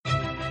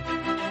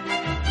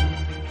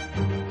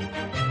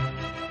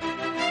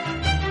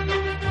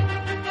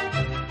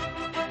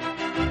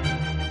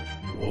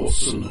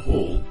Watson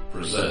Hall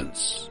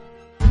presents.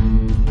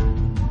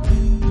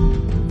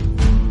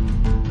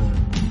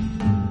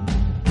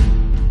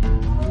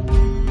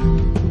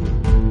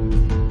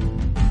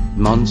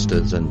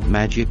 Monsters and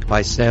Magic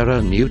by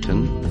Sarah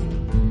Newton,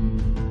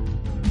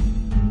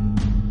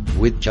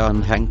 with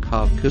John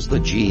Hancock as the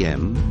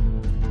GM.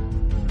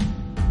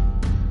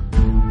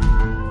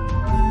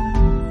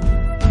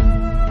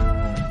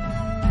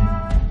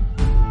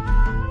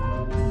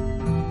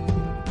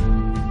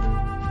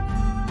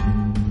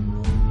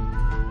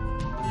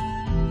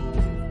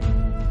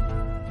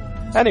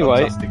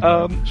 Anyway,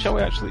 shall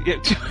we actually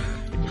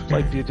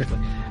play beautifully?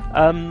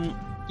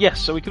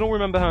 Yes, so we can all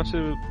remember how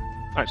to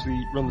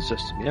actually run the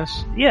system,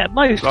 yes? Yeah,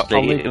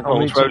 mostly it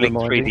involves rolling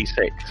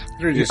 3d6.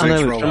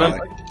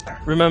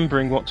 3d6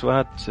 remembering what to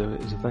add to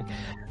it is a thing.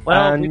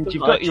 Well, and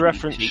you've got your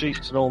reference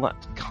sheets and all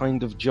that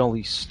kind of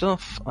jolly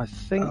stuff, I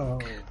think.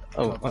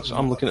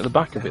 I'm looking at the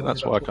back of it,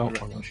 that's why I can't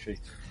find it.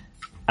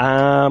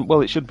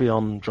 Well, it should be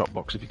on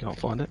Dropbox if you can't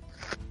find it.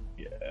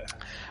 Yeah.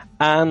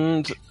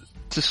 And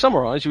to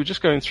summarise, you were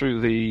just going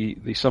through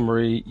the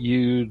summary.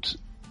 You'd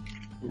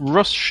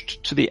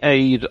rushed to the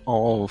aid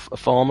of a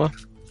farmer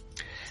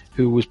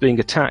who was being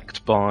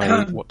attacked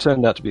by what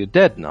turned out to be a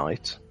dead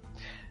knight,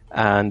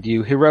 and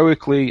you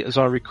heroically, as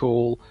I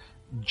recall,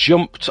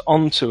 jumped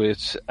onto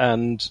it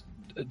and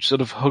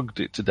sort of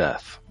hugged it to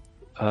death.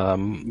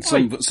 Some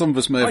of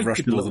us may have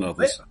rushed more than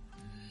others.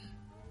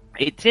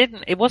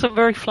 It wasn't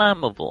very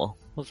flammable,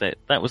 was it?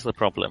 That was the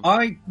problem.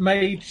 I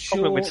made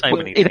sure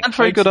it had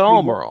very good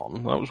armour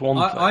on. That was one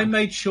thing. I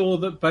made sure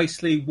that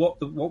basically what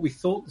we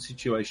thought the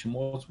situation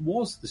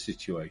was the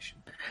situation.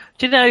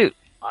 Do you know,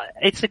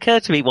 it's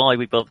occurred to me why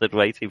we bothered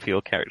waiting for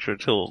your character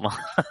at all.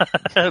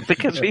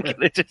 Because we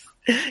could have just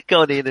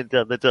gone in and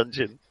done the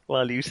dungeon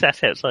while you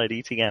sat outside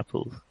eating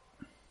apples.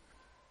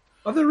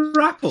 Are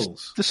there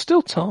apples? There's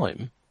still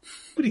time.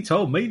 But he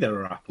told me there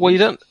were apples.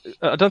 Well,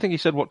 I don't think he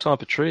said what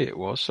type of tree it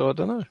was, so I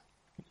don't know.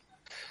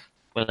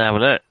 Well, now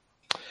we'll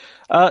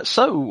look.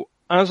 So,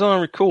 as I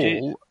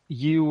recall,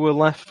 you were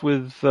left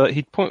with...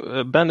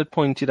 Ben had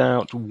pointed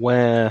out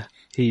where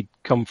he'd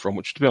come from,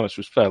 which, to be honest,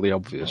 was fairly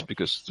obvious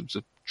because there was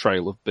a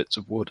trail of bits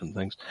of wood and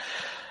things.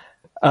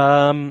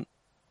 And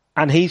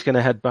he's going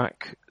to head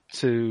back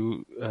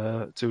to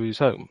his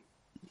home.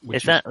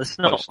 It's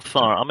not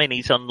far. I mean,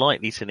 he's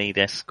unlikely to need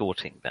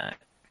escorting back.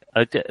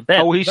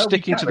 He's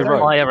sticking to the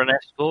road. Hire an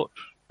escort.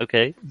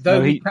 Okay.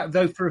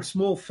 Though for a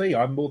small fee,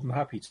 I'm more than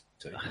happy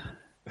to.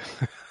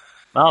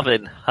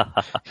 Marvin.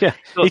 Yeah,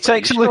 he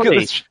takes a look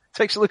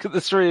at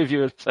the three of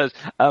you and says,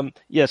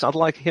 "Yes, I'd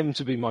like him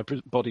to be my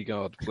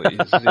bodyguard, please."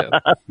 Yeah.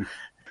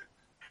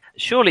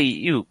 Surely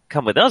you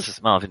come with us,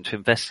 Marvin, to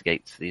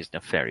investigate these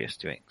nefarious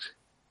doings,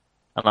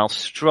 and I'll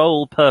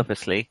stroll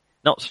purposely.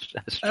 Not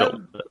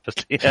stroll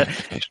purposely.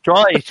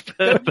 Stride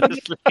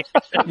purposely.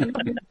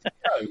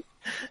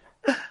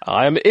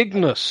 I am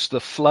Ignis,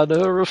 the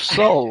flaneur of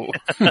soul.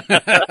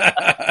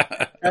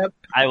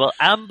 I will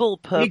amble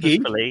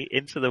purposefully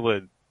into the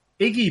woods.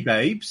 Iggy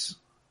babes.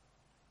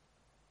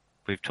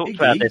 We've talked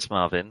about this,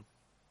 Marvin.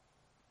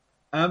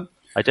 I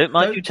don't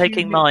mind you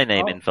taking my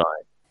name in Vine.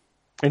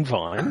 In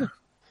Vine?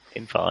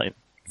 In Vine.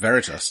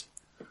 Veritas.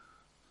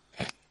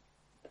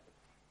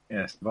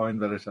 Yes, Vine,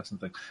 Veritas and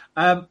things.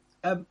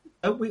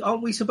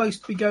 Aren't we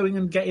supposed to be going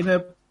and getting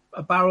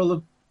a barrel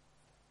of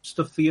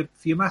stuff for your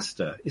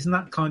master? Isn't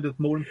that kind of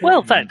more important?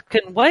 Well, that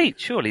can wait.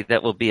 Surely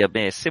that will be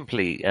a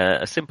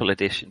simple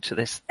addition to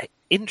this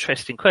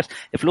interesting quest.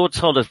 If Lord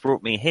Sol has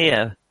brought me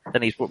here,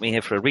 then he's brought me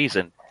here for a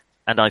reason,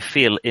 and I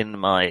feel in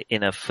my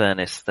inner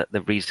furnace that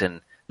the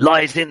reason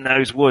lies in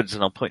those woods,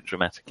 and I'll point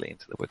dramatically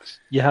into the woods.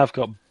 You have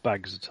got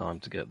bags of time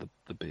to get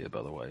the beer,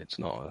 by the way. It's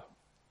not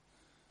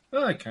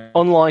okay.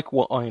 Unlike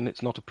wine,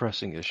 it's not a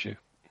pressing issue.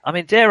 I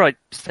mean, dare I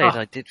say that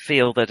I did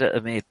feel that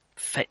a mere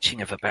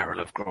fetching of a barrel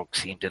of grog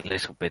seemed a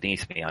little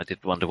beneath me. I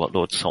did wonder what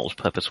Lord Sol's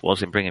purpose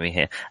was in bringing me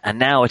here. And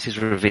now it is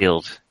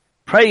revealed.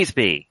 Praise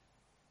be!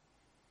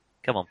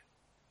 Come on.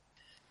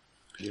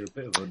 You're a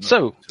bit of a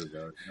so,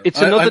 it's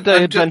another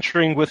day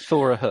adventuring with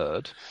Thora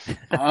Hurd.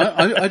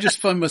 I just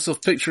find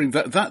myself picturing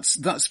that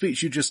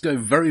speech you just go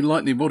very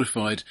lightly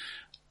modified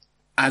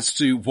as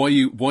to why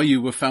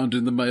you were found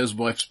in the mayor's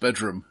wife's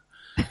bedroom.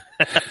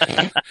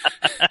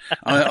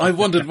 I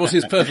wondered what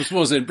his purpose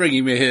was in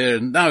bringing me here,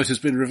 and now it has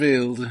been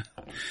revealed.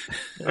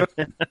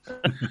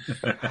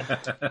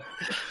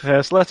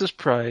 Yes, let us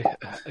pray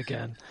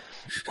again.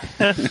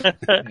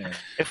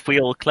 If we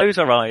all close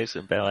our eyes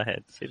and bow our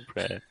heads in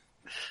prayer,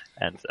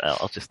 and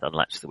I'll just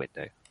unlatch the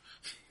window,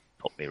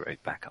 pop my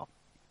robe back on.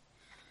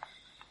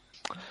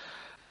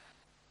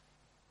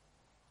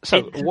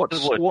 So,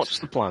 what's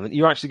the plan?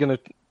 You're actually going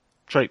to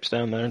traipse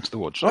down there into the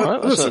woods? All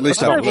right, let's at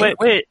least have a look.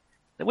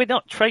 We're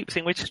not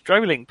traipsing, we're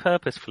strolling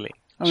purposefully.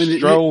 I mean,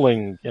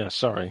 strolling,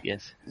 sorry.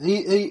 Yes.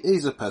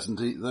 He's a peasant.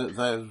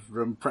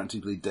 They're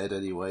practically dead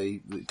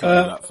anyway,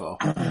 coming that far.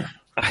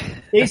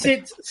 Is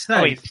it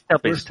safe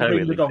stub for his us toe to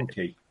bring in the the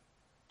donkey?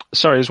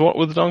 Sorry, is what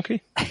with the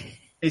donkey?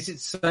 Is it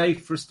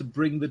safe for us to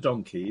bring the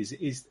donkey? Is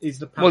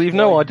the path Well, we've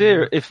no wide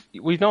idea enough?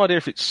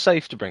 if it's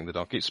safe to bring the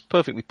donkey. It's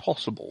perfectly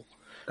possible.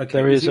 Okay,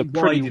 There is it a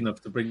pretty- wide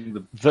enough to bring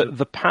the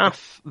The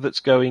path that's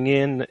going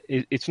in,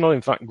 it's not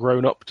in fact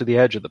grown up to the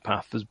edge of the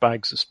path. There's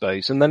bags of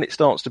space, and then it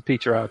starts to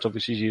peter out.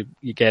 Obviously, as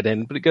you get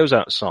in, but it goes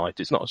out of sight.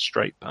 It's not a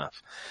straight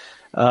path,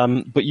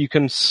 but you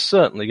can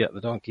certainly get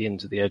the donkey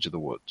into the edge of the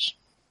woods.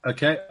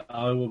 Okay,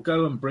 I will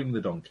go and bring the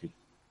donkey.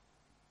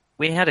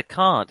 We had a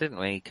cart, didn't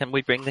we? Can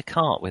we bring the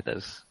cart with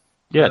us?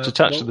 Yeah, it's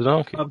attached to the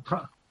donkey.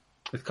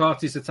 The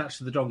cart is attached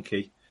to the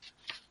donkey.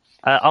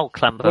 I'll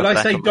clamber When I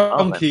back say on the cart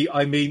then. donkey,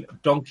 I mean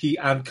donkey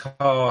and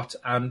cart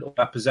and all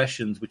our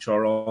possessions which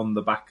are on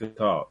the back of the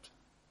cart.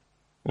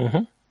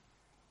 Mm-hmm.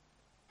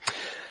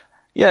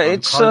 Yeah, I'm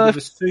it's kind of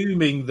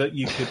assuming that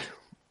you could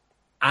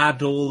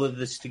add all of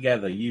this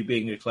together, you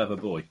being a clever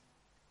boy.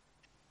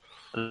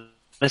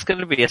 There's going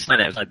to be a sign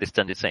outside this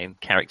dungeon saying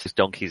characters'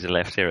 donkeys are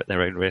left here at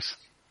their own risk.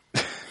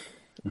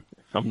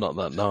 I'm not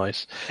that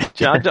nice.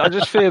 I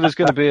just fear there's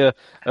going to be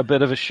a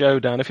bit of a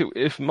showdown.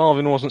 If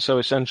Marvin wasn't so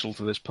essential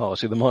to this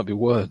party, there might be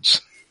words.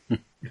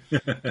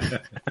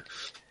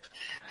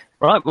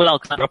 Right, well, I'll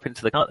clamber up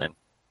into the cart then.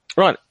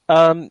 Right,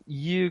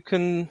 you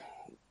can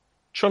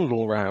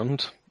trundle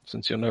around,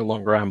 since you're no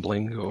longer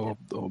ambling or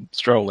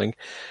strolling,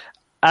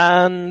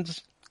 and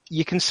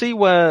you can see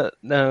where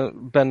now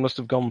Ben must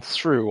have gone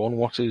through on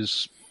what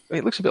is,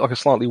 it looks a bit like a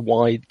slightly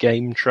wide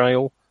game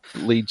trail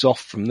that leads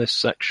off from this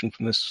section,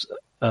 from this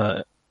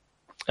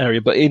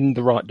area, but in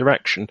the right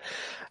direction.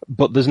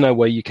 But there's no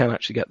way you can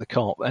actually get the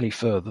cart any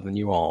further than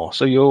you are.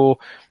 So you're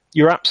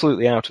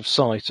absolutely out of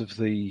sight of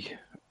the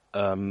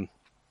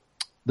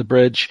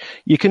bridge.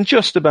 You can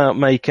just about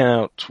make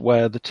out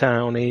where the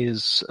town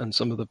is and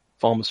some of the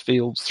farmers'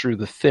 fields through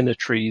the thinner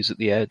trees at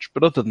the edge.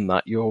 But other than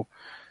that,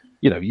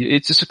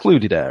 it's a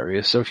secluded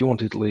area. So if you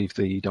wanted to leave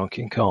the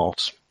donkey and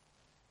cart,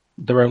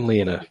 they're only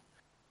in a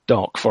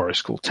dark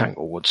forest called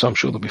Tanglewood, so I'm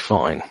sure they'll be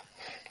fine.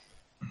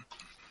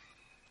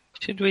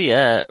 Should we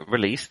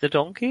release the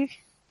donkey?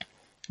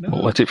 No,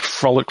 Or let it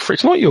frolic free.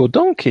 It's not your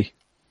donkey.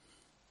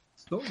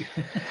 it's not.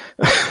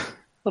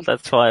 Well,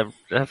 that's why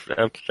I have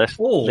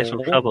Or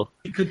little trouble.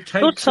 you could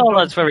take Lord the Saul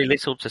has donkey- very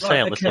little to say Right,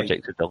 on the okay.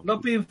 subject of donkey.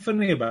 Not being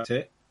funny about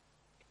it,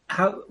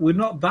 we're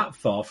not that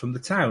far from the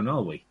town,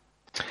 are we?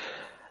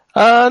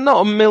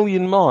 Not a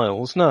million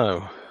miles,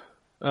 no.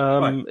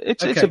 Right.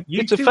 It's Okay,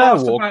 it's a two fair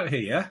asked walk. about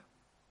here.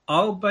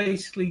 I'll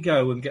basically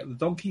go and get the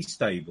donkey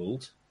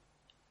stabled,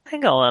 Hang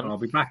and on. I'll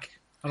be back.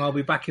 And I'll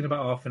be back in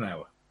about half an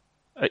hour.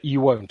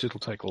 You won't. It'll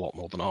take a lot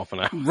more than half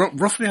an hour.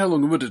 Roughly how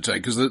long would it take?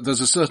 Because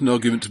there's a certain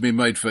argument to be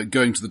made for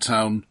going to the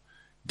town,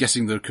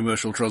 getting the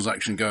commercial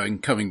transaction going,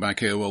 coming back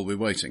here while we're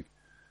waiting.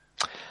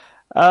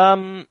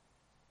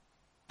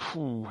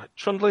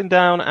 Trundling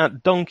down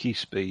at donkey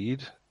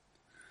speed.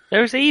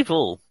 There's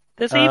evil.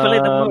 There's evil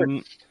in the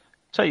wood.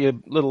 Take you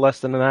a little less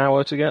than an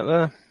hour to get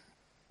there.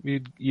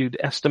 You'd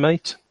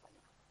estimate.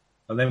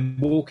 And then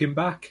walking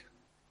back,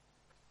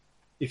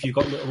 if you've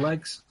got little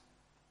legs.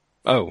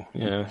 Oh,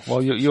 yeah.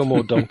 Well, you're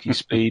more donkey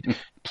speed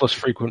plus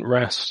frequent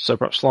rest, so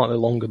perhaps slightly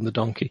longer than the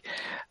donkey.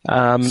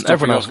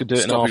 Everyone else could do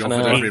it in half Stopping an off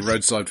at hour. every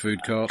roadside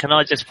food cart. Can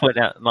I just point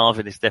out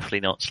Marvin is definitely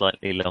not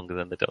slightly longer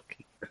than the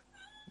donkey.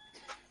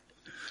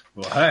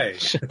 Well, hey.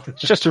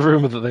 It's just a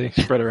rumour that they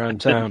spread around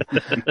town.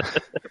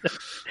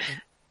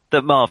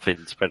 That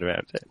Marvin spread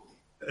around it.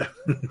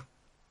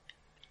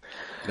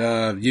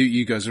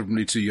 You guys are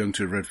probably too young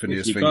to have read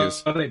Phineas You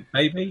Fingers. got it,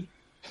 baby.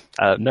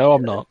 No,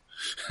 I'm not.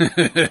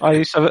 I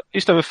used to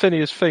have a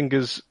Phineas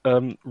Fingers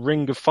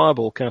ring of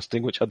fireball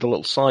casting, which had the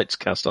little sights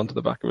cast onto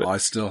the back of it. I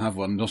still have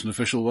one, not an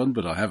official one,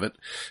 but I have it.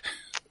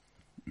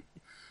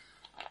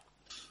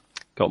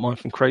 Got mine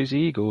from Crazy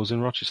Eagles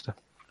in Rochester.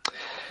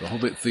 The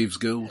Hobbit Thieves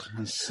Guild.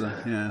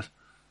 Yeah.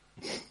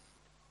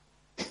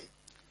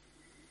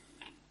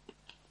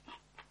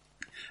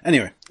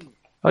 Anyway,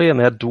 Oh yeah, and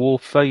they had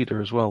Dwarf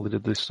Vader as well. They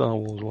did the Star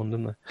Wars one,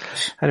 didn't they?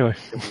 Anyway,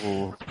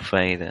 Oh,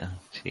 Vader.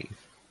 Gee.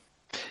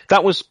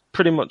 that was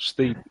pretty much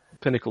the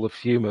pinnacle of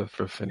humour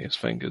for Phineas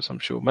Fingers. I'm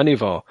sure many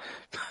of our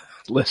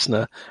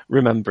listener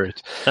remember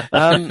it.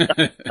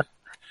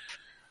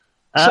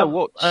 So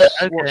what's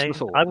the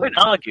thought? I wouldn't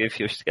argue if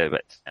you wish to go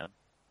back to town,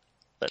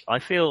 but I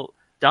feel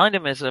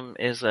dynamism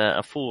is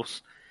a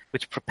force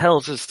which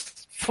propels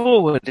us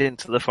forward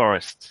into the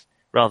forest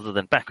rather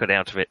than backward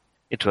out of it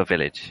into a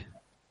village.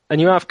 And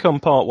you have come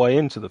part way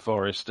into the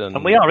forest, and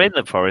And we are in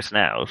the forest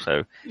now,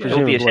 so it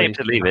would be a shame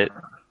to leave it.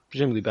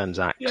 Presumably Ben's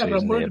axe Yeah, but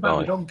is I'm worried about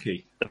nearby. the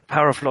donkey. The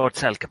power of Lord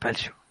Sal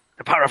compels you.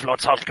 The power of Lord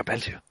Sal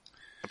compels you.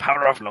 The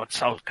power of Lord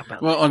Sal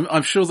compels you. well,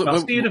 I'm sure that I'll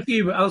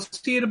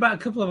see you in about a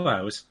couple of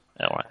hours.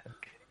 All right.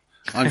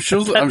 I'm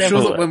sure that Never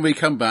that work. when we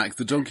come back,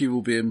 the donkey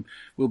will be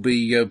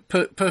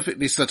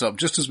perfectly set up,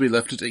 just as we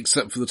left it,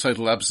 except for the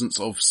total absence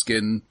of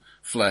skin,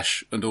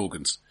 flesh, and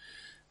organs.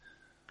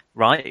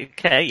 Right,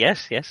 okay,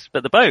 yes.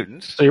 But the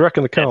bones? So you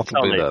reckon the cart will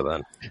be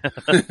solid.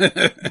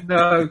 there then?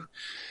 No.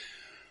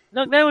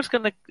 No one's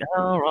going to...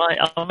 All right,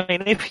 I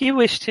mean, if you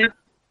wish to...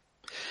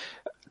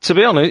 To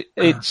be honest,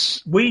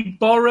 it's We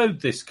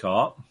borrowed this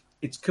cart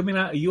it's coming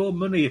out of your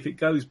money if it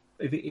goes.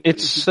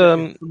 It's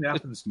something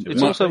happens to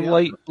it's it. also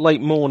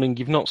late morning.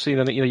 You've not seen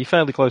any. You're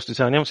fairly close to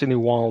town. You haven't seen any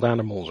wild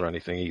animals or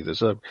anything either.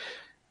 So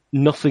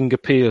nothing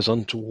appears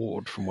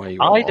untoward from where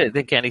you are. I don't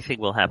think anything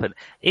will happen.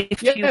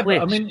 If you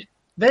wish, I mean,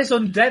 there's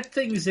undead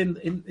things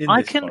in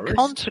I this can forest.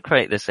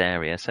 consecrate this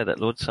area so that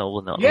Lord Sol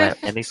will not Yes.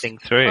 allow anything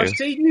through. I've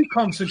seen you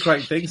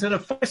consecrate things, and a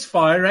forest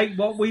fire ain't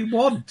what we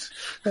want.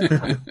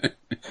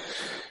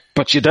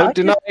 But you don't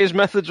deny his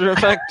methods are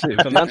effective,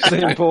 and that's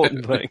the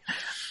important thing.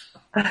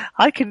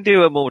 I can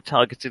do a more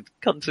targeted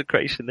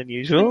consecration than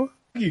usual.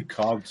 You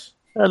can't.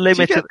 A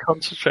limited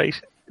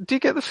concentration. Do you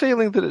get the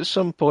feeling that at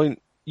some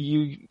point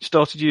you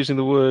started using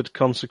the word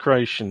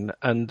consecration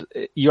and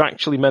you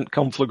actually meant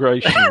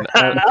conflagration?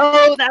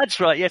 Oh, that's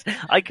right. Yes,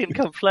 I can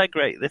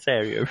conflagrate this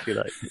area if you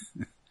like.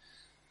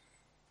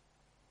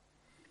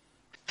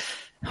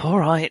 All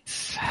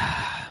right.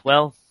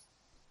 Well,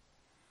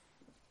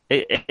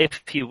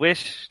 if you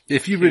wish,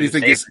 If you really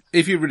think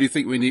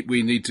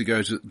we need to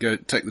go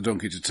take the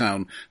donkey to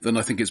town, then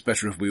I think it's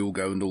better if we all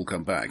go and all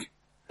come back.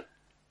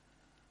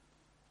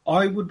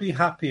 I would be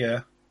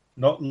happier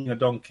not leaving a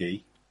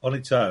donkey on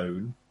its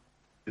own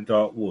in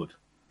dark wood.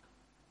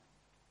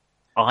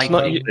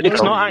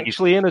 It's not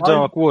actually in a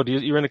dark wood.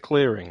 You're in a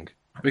clearing.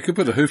 We could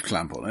put a hoof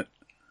clamp on it.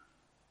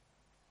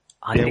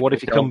 Yeah, what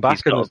if you come back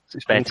and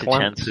it's been better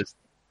clamped? chances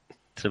of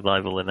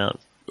survival than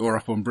us? Or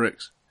up on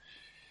bricks.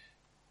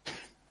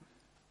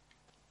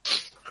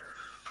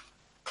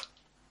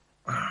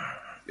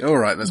 All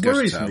right, let's go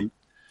to town.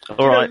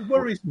 All right. It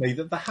worries me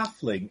that the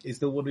halfling is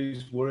the one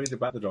who's worried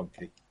about the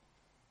donkey.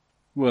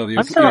 Well,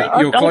 you're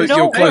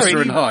I'm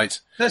closer in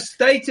height. The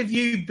state of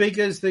you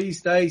biggers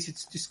these days,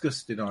 it's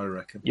disgusting, I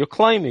reckon. You're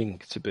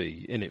claiming to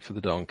be in it for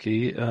the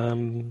donkey. I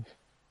mean,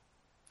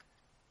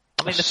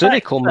 A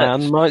cynical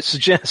man might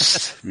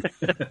suggest.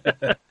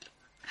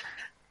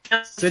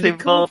 It's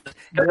involved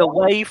going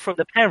away from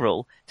the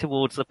peril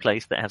towards the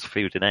place that has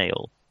food and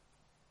ale.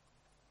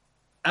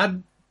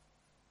 And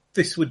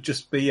this would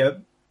just be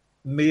a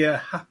mere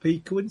happy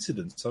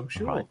coincidence, I'm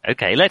sure. Right.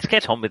 Okay, let's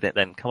get on with it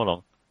then. Come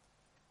along.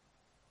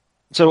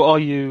 So are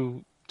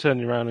you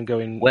turning around and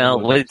going...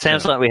 Well, it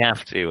sounds like we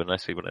have to,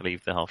 unless we want to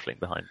leave the halfling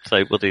behind.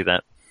 So we'll do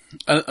that.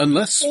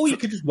 Unless... Or you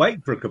could just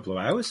wait for a couple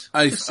of hours.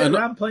 Just sit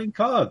around playing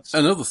cards.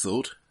 Another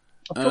thought.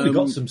 I've probably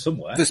got some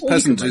somewhere. This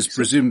peasant is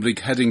presumably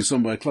heading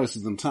somewhere closer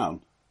than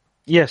town.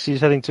 Yes,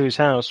 he's heading to his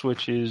house,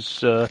 which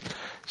is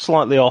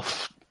slightly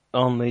off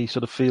on the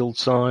sort of field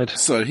side.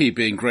 So he,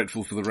 being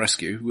grateful for the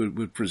rescue,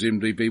 would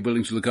presumably be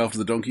willing to look after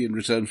the donkey in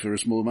return for a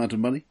small amount of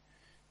money?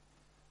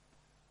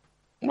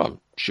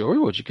 Well, sure he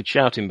would. You could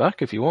shout him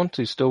back if you want.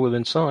 He's still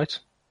within sight.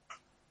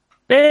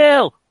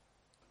 Bill!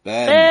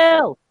 Ben!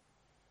 Bill!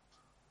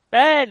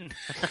 Ben!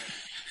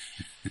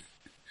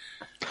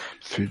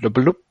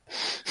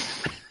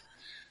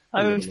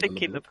 I was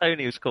thinking the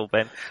pony was called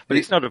Ben, but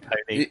it's not a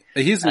pony.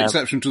 Here's an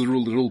exception to the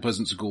rule that all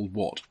peasants are called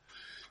what?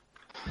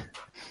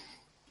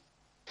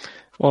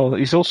 Well,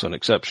 he's also an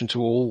exception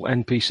to all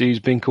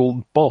NPCs being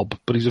called Bob,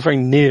 but he's a very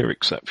near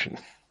exception.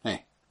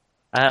 Hey.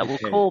 We'll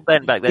call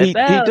Ben back there.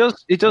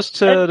 He does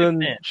turn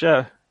and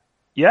shout,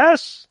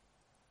 yes?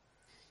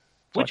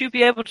 Would you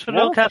be able to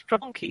look after a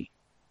donkey?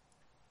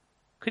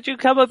 Could you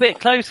come a bit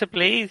closer,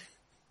 please?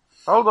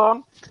 Hold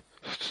on.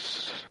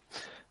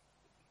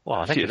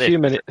 Well,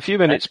 A few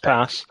minutes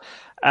pass,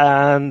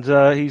 and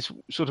he's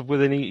sort of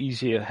within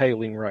easier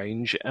hailing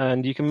range,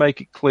 and you can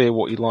make it clear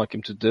what you'd like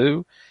him to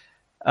do.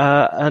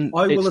 And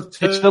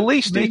it's the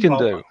least he can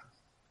do.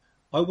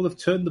 I will have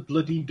turned the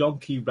bloody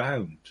donkey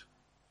round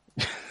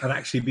and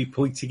actually be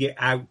pointing it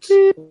out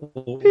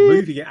or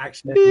moving it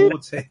actually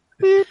towards him.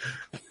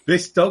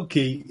 This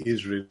donkey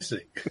is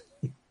racing.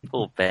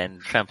 Poor Ben,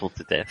 trampled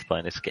to death by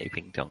an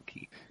escaping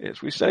donkey.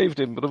 Yes, we saved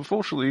him, but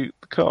unfortunately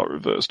the car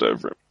reversed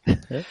over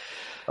him.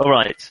 All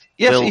right.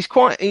 Yes,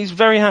 he's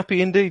very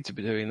happy indeed to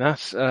be doing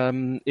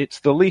that. It's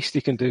the least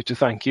he can do to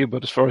thank you,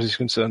 but as far as he's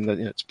concerned,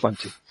 it's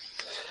plenty.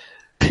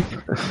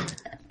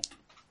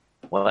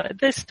 Well,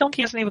 this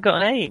donkey hasn't even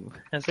got a name,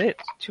 has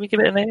it? Should we give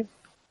it a name?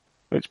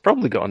 It's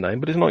probably got a name,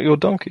 but it's not your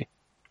donkey.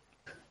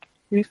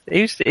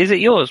 Is it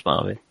yours,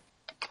 Marvin?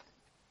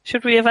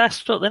 Should we have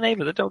asked what the name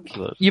of the donkey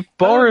was? You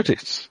borrowed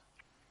it.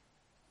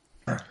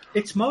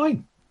 It's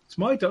mine. It's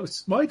my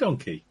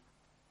donkey.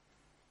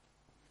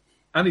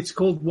 And it's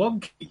called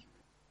Wonky.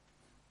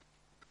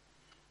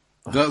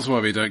 That's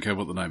why we don't care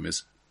what the name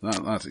is.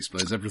 That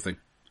explains everything.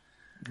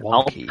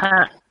 Wonky.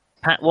 I'll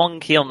pat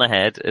Wonky on the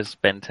head as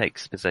Ben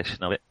takes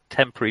possession of it.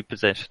 Temporary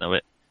possession of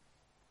it.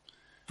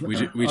 We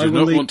do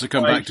not want to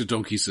come back to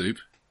donkey soup.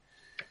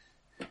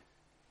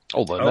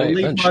 Although I'll leave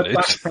eventually.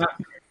 my backpack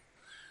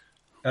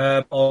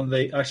on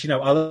the... Actually,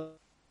 no, I'll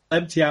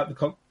empty out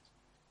the...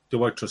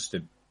 Do I trust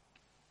him?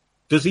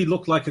 Does he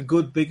look like a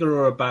good bigger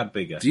or a bad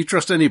bigger? Do you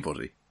trust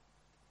anybody?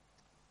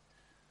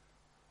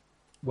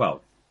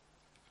 Well,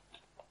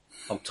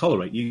 I'll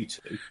tolerate you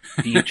two.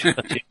 Do you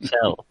trust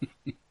yourself?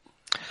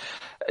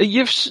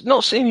 You've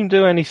not seen him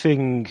do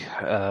anything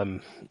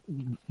that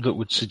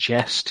would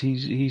suggest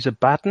he's a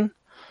bad un.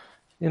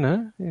 You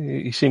know,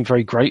 he seemed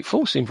very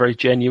grateful, seemed very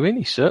genuine.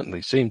 He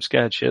certainly seemed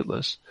scared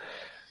shitless.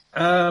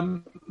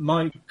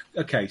 Mike,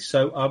 okay,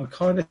 so I'm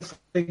kind of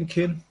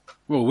thinking...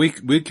 Well, we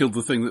killed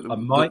the thing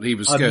that he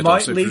was scared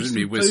of, so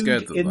presumably we're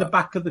scared of that. In the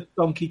back of the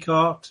donkey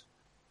cart.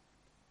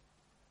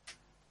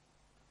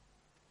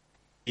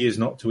 He is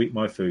not to eat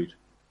my food.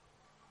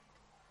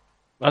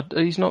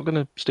 He's not going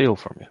to steal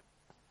from you,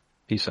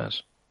 he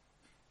says.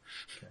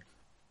 Okay.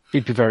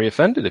 He'd be very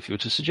offended if you were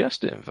to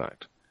suggest it, in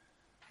fact.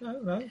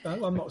 No,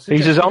 I'm not.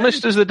 He's as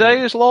honest as the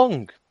day is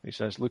long, he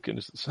says, looking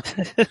at the sun.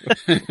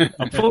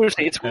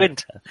 Unfortunately, it's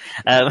winter.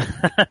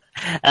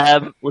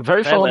 We're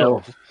very far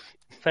north.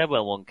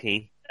 Farewell,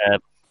 Wonky.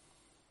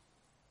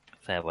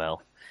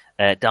 Farewell.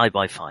 Die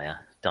by fire.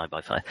 Die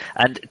by fire.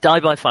 And die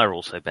by fire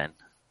also, Ben.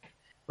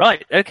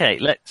 Right, okay,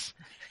 let's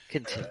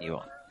continue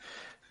on.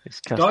 He's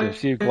casting a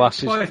few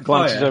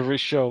glances over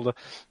his shoulder.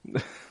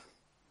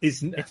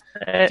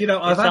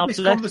 I've had this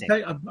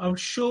conversation. I'm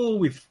sure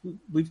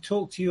we've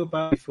talked to you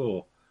about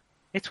before.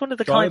 It's one of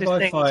the kindest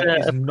things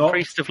a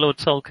priest of Lord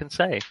Sol can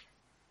say.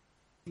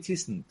 It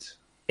isn't.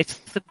 It's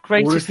the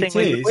greatest thing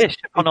we wish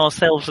upon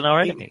ourselves and our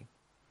enemy.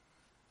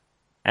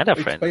 And our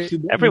friends.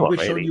 Everyone, you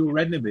wish really. On your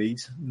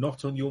enemies,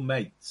 not on your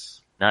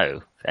mates.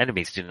 No,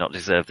 enemies do not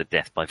deserve the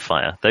death by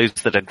fire. Those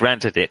that are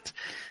granted it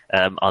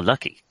are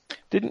lucky.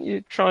 Didn't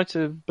you try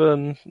to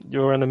burn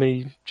your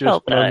enemy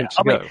just moments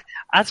ago? Mean,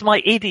 as my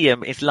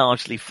idiom is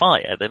largely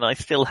fire, then I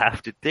still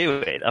have to do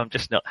it. I'm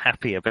just not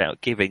happy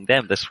about giving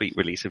them the sweet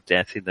release of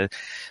death in the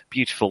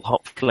beautiful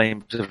hot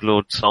flames of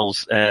Lord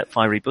Sol's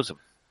fiery bosom.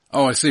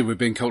 Oh, I see. We're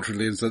being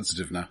culturally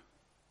insensitive now.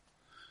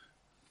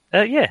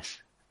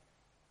 Yes.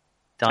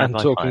 And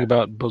talking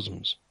about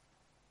bosoms.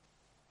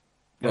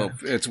 Well,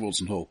 it's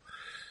Walton Hall.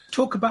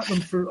 Talk about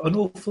them for an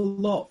awful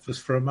lot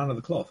for a man of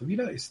the cloth. Have you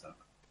noticed that?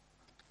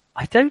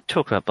 I don't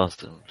talk about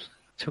bosoms.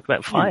 I talk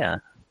about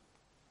fire.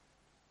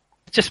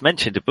 I just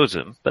mentioned a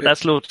bosom, but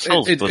that's Lord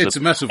Sol's bosom. It's a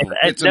metaphor.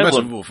 It's a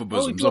metaphor for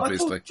bosoms,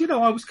 obviously.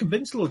 I was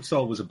convinced Lord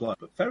Sol was a bloke,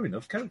 but fair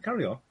enough.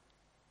 Carry on.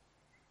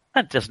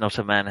 And does not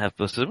a man have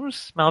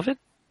bosoms, Marvin?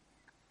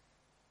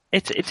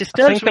 It disturbs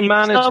me. I think a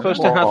man is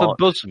supposed to have a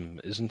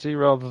bosom, isn't he,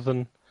 rather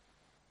than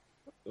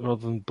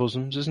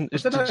bosoms, isn't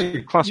it?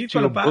 You've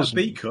got about a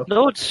B cup.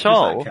 Lord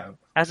Sol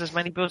has as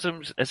many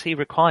bosoms as he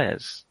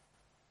requires.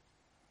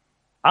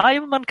 I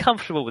am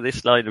uncomfortable with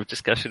this line of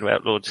discussion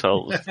about Lord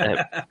Sol's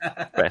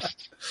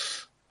breast.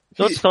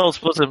 Lord Sol's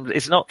bosom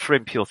is not for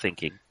impure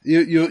thinking.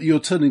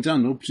 You're turning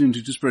down an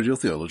opportunity to spread your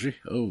theology.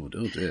 Oh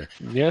dear.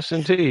 Yes,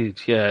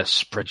 indeed. Yes,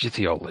 spread your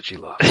theology,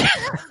 love.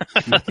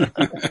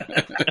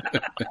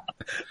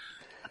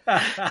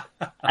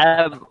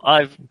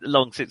 I've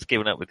long since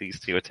given up with these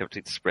two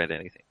attempting to spread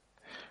anything.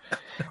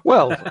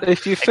 Well,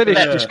 if you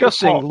finish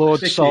discussing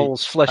Lord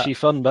Sol's fleshy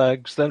fun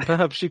bags, then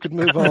perhaps you could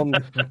move on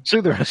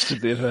to the rest of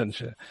the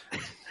adventure.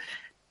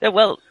 Yeah,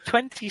 well,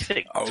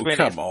 26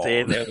 minutes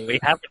in, and we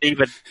haven't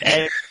even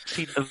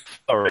emptied the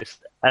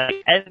forest.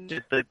 I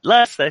ended the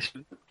last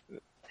session.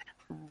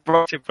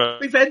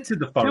 We've entered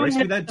the forest,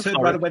 we then turned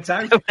around and went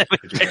out.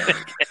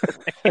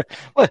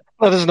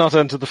 Let us not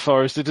enter the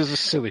forest, it is a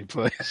silly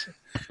place.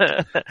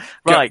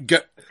 Right,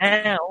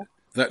 now...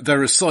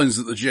 There are signs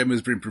that the GM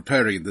has been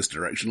preparing in this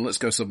direction. Let's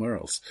go somewhere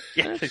else.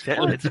 Yes,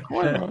 exactly.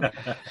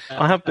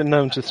 I have been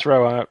known to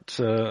throw out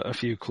a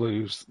few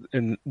clues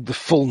in the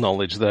full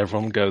knowledge that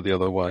everyone go the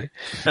other way.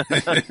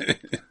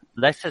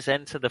 Let us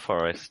enter the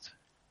forest.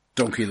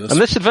 Donkeyless. And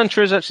this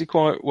adventure is actually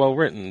quite well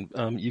written.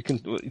 You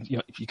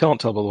can't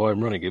tell by the way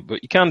I'm running it,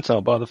 but you can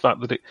tell by the fact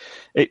that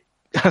it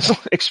has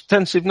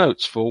extensive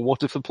notes for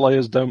what if the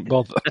players don't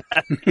bother.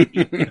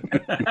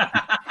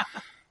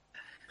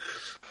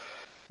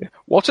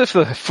 What if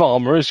the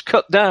farmer is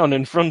cut down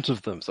in front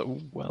of them? So,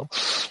 well.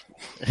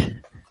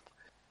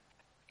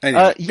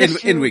 Anyway,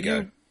 in we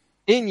go.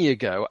 In you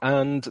go,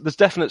 and there's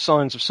definite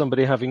signs of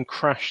somebody having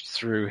crashed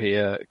through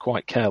here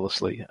quite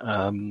carelessly.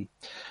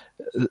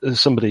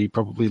 Somebody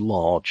probably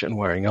large and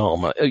wearing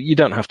armour. You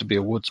don't have to be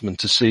a woodsman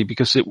to see,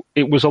 because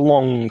it was a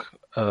long,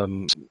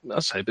 I'd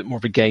say a bit more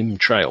of a game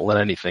trail than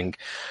anything.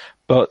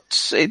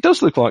 But it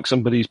does look like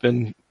somebody's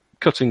been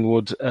cutting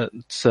wood at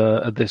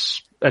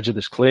this edge of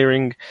this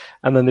clearing,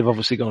 and then they've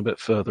obviously gone a bit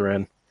further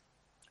in.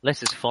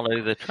 Let us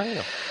follow the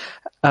trail.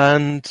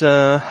 And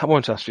I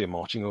won't ask for your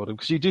marching order,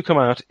 because you do come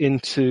out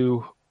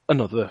into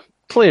another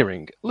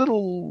clearing, a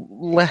little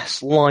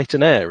less light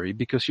and airy,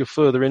 because you're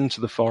further into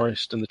the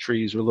forest and the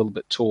trees are a little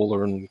bit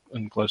taller and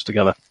close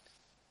together.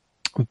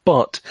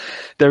 But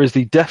there is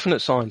the definite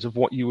signs of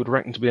what you would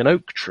reckon to be an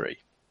oak tree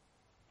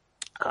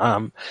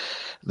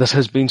that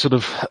has been sort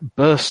of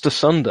burst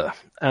asunder,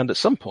 and at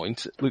some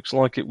point it looks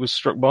like it was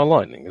struck by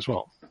lightning as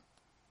well.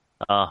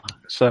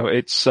 So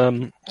it's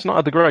not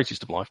had the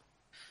greatest of life,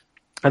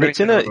 and it's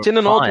in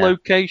an odd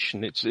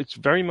location. It's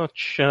very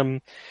much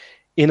in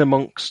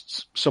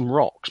amongst some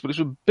rocks, but it's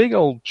a big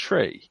old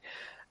tree.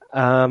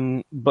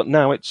 But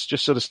now it's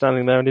just sort of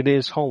standing there, and it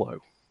is hollow.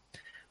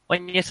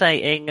 When you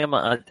say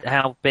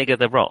how big are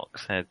the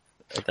rocks?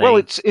 Well,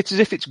 it's as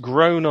if it's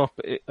grown up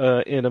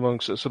in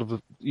amongst sort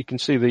of. You can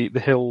see the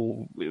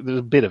hill. There's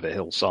a bit of a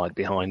hillside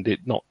behind it,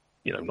 not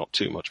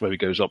too much. Maybe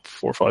goes up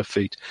 4 or 5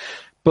 feet,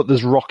 but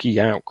there's rocky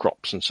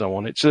outcrops and so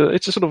on. It's a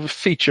sort of a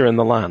feature in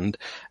the land,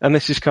 and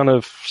this is kind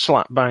of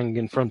slap bang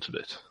in front of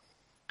it.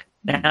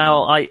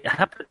 Now, I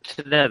happen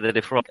to know that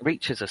if rock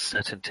reaches a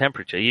certain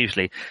temperature,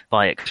 usually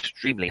by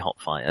extremely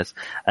hot fires,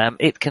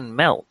 it can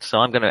melt. So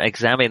I'm going to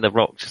examine the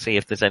rock to see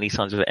if there's any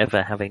signs of it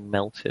ever having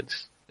melted.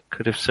 It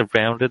could have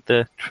surrounded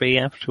the tree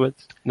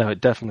afterwards. No,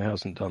 it definitely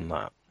hasn't done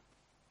that.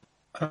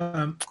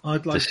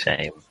 I'd like It's a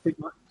shame. to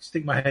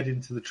stick my head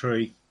into the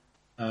tree,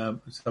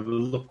 just have a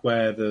look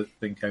where the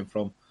thing came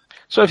from.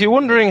 So if you're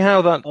wondering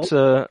how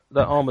that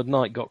armoured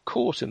knight got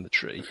caught in the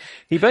tree,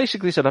 he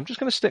basically said, I'm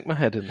just going to stick my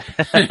head in.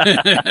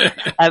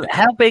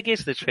 How big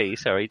is the tree?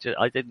 Sorry,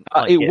 I didn't.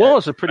 It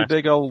was a pretty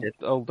big old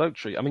oak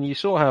tree. I mean, you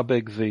saw how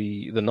big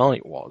the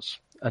knight was,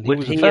 and he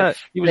was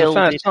a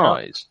fair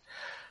size.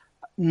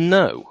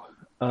 No,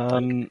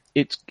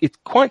 it's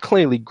quite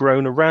clearly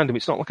grown around him.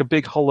 It's not like a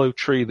big hollow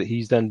tree that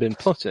he's then been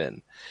put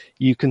in.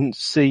 You can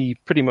see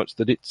pretty much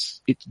that it's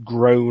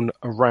grown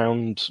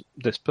around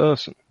this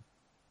person.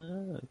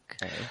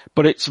 Okay.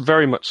 But it's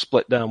very much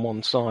split down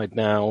one side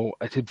now.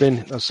 It had been,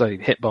 as I say,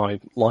 hit by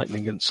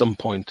lightning at some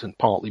point and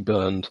partly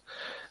burned.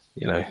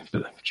 Bit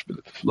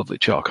of lovely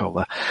charcoal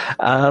there.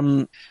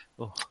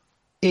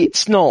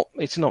 It's not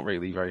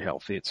really very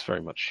healthy. It's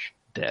very much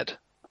dead.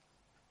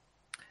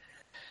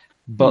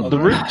 But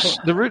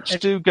the roots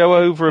do go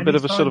over a bit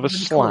of a sort of a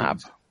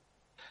slab.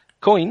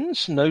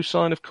 Coins? No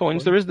sign of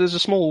coins. There's a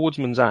small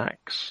woodsman's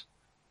axe.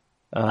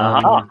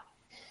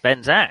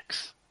 Ben's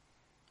axe.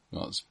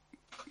 Well, let's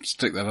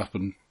stick that up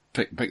and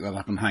pick that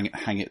up and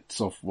hang it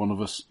off one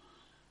of us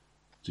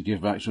to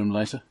give back to him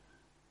later.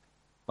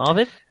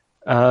 Marvin?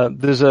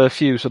 There's a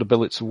few sort of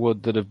billets of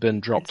wood that have been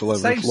dropped all over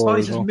the floor.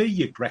 Same size as me,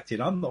 you Grettin.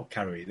 I'm not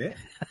carrying it.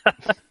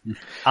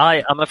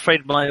 I'm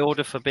afraid my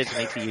order forbids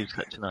me to use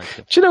such an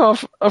item. Do you know,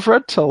 I've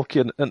read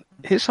Tolkien, and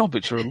his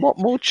hobbits are a lot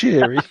more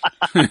cheery.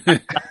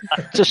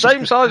 It's the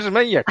same size as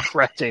me, you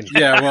cretin.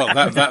 Yeah,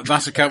 well,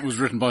 that account was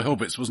written by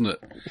hobbits, wasn't it?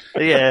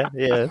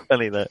 Yeah,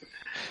 funny that.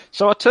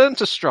 So I turned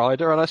to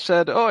Strider and I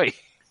said, "Oi,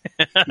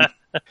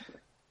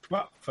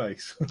 flat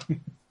face."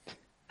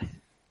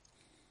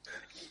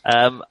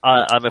 I'm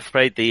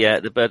afraid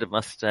the burden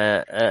must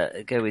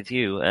go with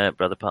you,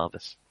 Brother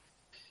Parvis.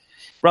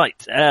 Right,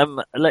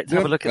 let's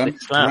have a look at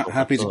this slab.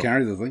 Happy to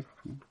carry the thing.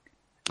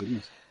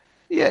 Goodness.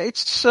 Yeah,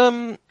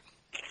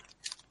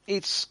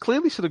 it's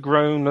clearly sort of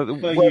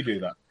grown. Well, you do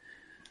that.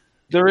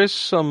 There is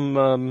some.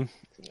 I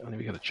think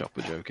we got a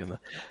chopper joke in there.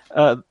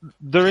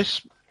 There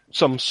is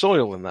some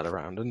soil in that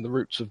around, and the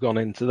roots have gone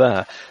into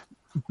there.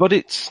 But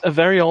it's a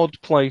very odd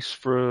place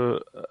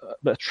for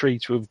a tree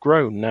to have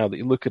grown now that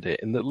you look at it,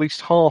 and at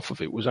least half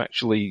of it was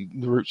actually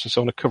the roots and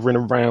so on are covering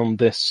around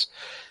this,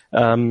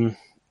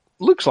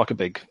 looks like a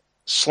big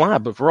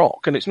slab of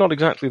rock, and it's not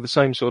exactly the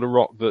same sort of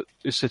rock that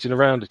is sitting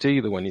around it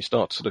either when you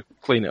start to sort of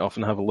clean it off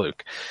and have a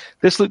look.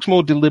 This looks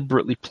more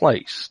deliberately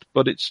placed,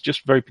 but it's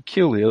just very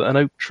peculiar. An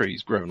oak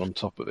tree's grown on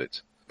top of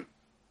it.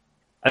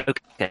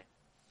 Okay.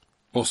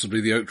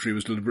 Possibly the oak tree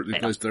was deliberately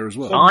placed there as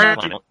well.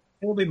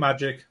 It'll be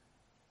magic.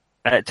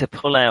 To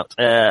pull out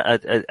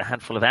a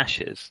handful of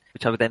ashes,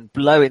 which I would then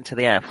blow into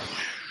the air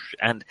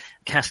and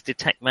cast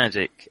detect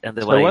magic. And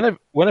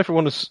when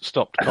everyone has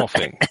stopped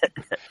coughing,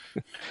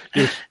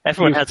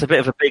 everyone has a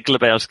bit of a big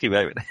Lebowski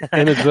moment.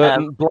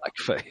 Inadvertent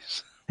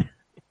blackface.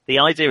 The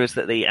idea is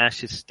that the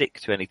ashes stick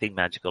to anything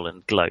magical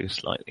and glow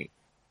slightly.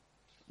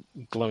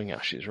 Glowing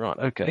ashes, right?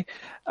 Okay.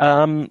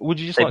 Would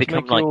you just they like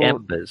become to make like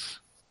embers?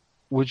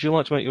 Would you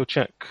like to make your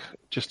check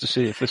just to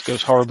see if this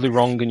goes horribly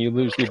wrong and you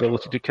lose the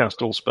ability to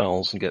cast all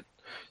spells and get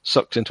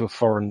sucked into a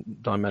foreign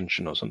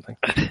dimension or something?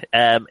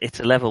 It's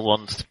a level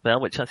 1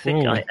 spell, which I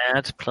think I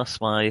add plus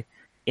my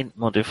int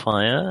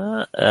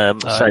modifier.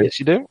 So yes,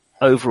 you do.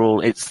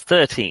 Overall, it's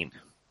 13.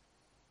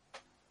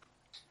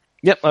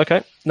 Yep,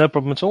 okay. No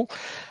problem at all.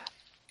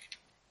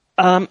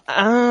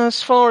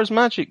 As far as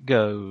magic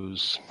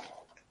goes,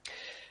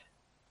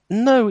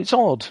 no, it's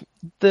odd.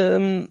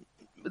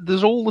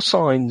 There's all the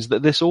signs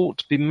that this ought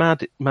to be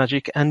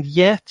magic, and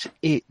yet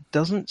it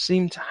doesn't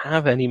seem to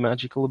have any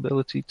magical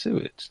ability to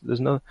it. There's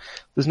no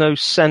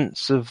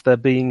sense of there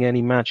being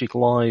any magic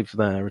live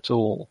there at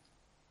all.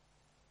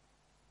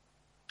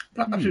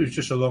 Perhaps it was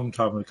just a long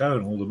time ago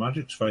and all the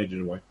magic's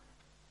faded away.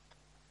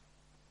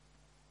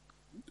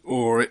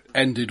 Or it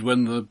ended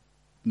when the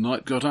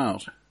night got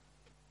out.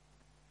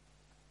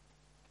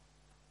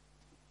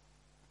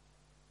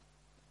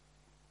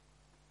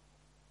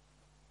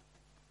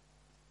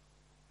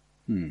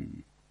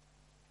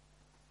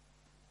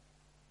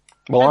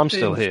 Well, I'm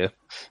still here.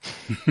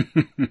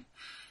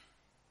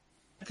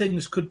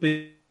 Things could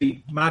be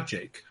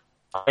magic,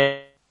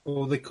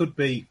 or they could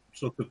be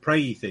sort of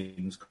prey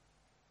things.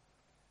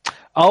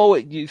 Oh,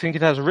 you think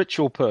it has a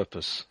ritual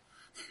purpose?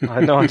 I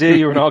had no idea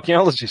you were an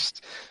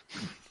archaeologist.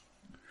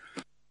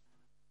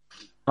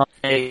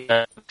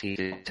 Nick,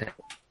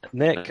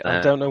 I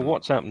don't know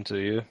what's happened to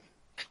you.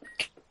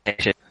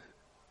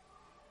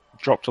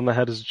 dropped on the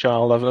head as a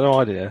child, I've no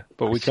idea,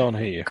 but we can't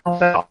hear you.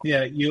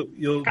 Yeah,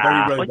 you're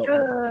very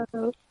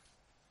robot.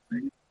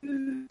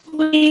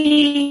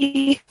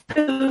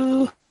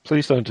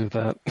 Please don't do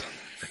that.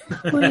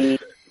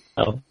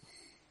 Oh.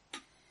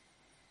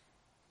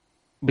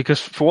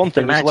 Because, for one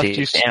thing, it's left Magic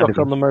you stuck sounded-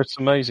 on the most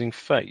amazing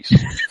face.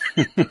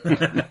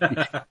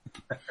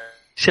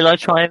 Shall I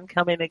try and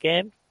come in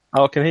again?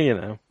 Oh, I can hear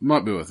you now.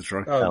 Might be worth a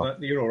try. Oh, no,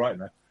 you're all right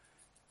now.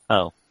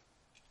 Oh.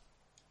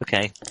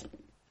 Okay.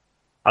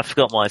 I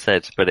forgot what I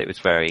said, but it was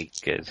very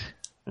good.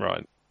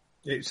 Right.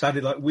 It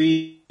sounded like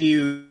wee.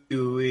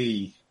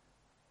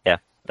 Yeah,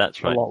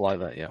 that's right. A lot like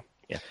that, yeah.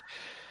 Yeah.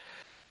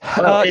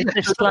 Well, is yeah,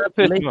 this slab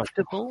pretty much.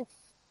 liftable?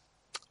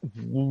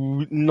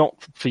 Not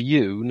for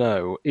you,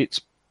 no. It's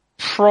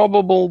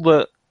probable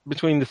that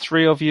between the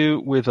three of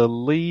you with a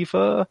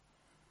lever,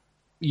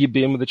 you'd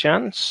be in with a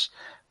chance,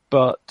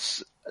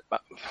 but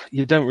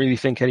you don't really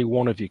think any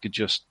one of you could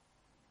just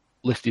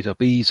lift it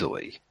up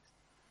easily.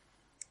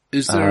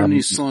 Is there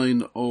any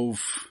sign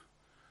of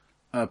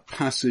a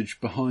passage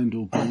behind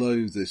or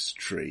below this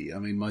tree? I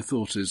mean, my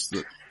thought is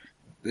that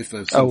if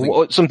there's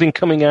something... something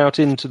coming out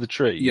into the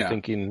tree. Yeah. You're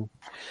thinking,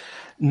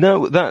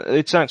 no, that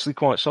it's actually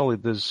quite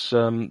solid. There's,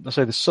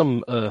 there's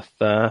some earth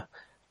there,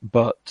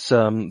 but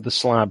the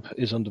slab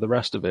is under the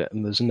rest of it,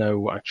 and there's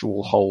no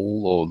actual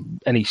hole or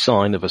any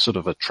sign of a sort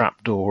of a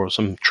trapdoor or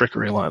some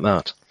trickery like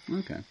that.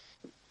 Okay.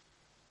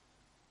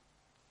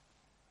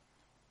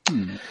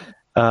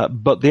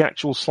 But the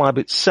actual slab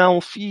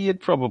itself,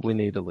 you'd probably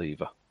need a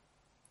lever.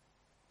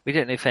 We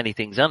don't know if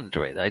anything's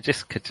under it.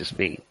 It could just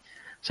be.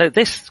 So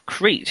this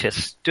creature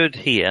stood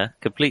here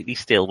completely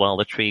still while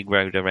the tree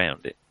growed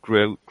around it.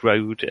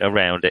 Growed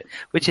around it,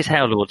 which is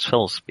how Lord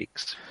Sol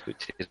speaks.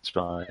 Which is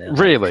why.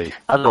 Really?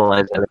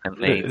 Otherwise,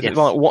 eloquently. Is Yes. it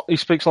like what he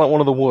speaks like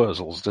one of the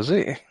Wurzels, does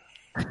he?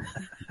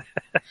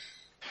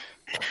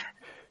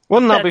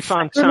 Wouldn't that be That's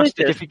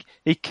fantastic if sacrilegious.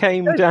 he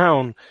came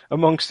down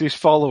amongst his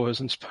followers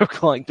and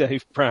spoke like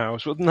Dave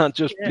Prowse? Wouldn't that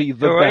just be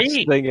the Right.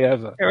 best thing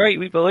ever? All right,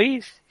 we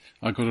boys.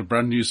 I got a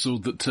brand new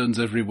sword that turns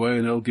every way,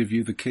 and I'll give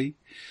you the key.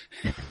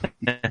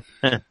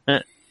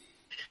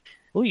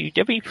 Oh, you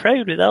do be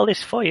proud with all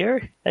this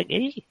fire, thank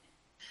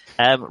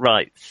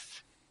right.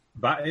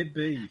 That it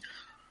be.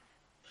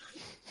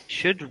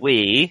 Should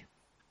we?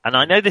 And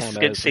I know this Oh, is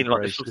no, going to seem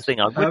like the sort of thing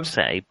I would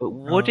say, but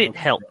would it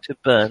help to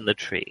burn the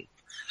tree?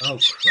 Oh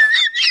crap!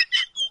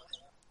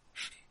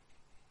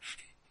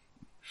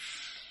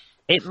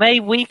 It may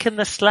weaken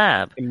the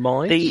slab. It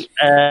might.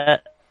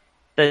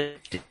 The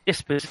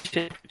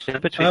disposition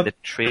between the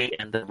tree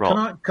and the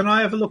rock. Can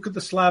I have a look at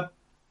the slab,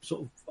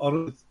 sort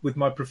of with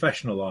my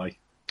professional eye,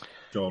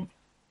 John?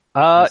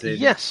 As in,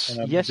 yes,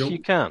 yes, don't- you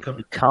can.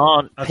 You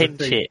can't As a pinch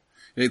thing. it.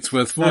 It's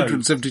worth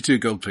 472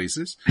 gold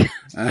pieces.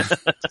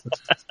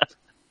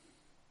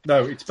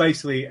 No, it's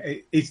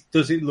basically.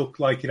 Does it look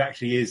like it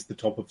actually is the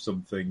top of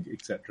something,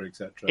 etc.,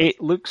 etc.?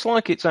 It looks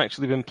like it's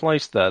actually been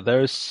placed there.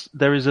 There is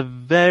a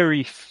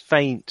very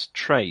faint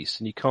trace,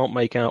 and you can't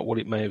make out what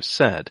it may have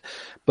said,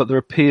 but there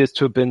appears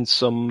to have been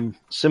some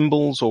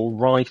symbols or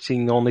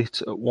writing on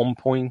it at one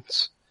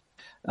point.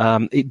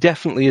 It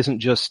definitely isn't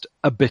just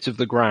a bit of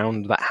the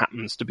ground that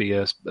happens to be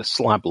a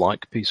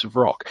slab-like piece of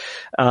rock.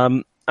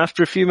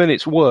 After a few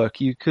minutes' work,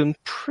 you can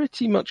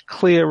pretty much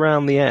clear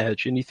around the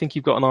edge, and you think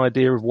you've got an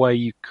idea of where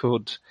you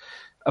could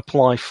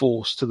apply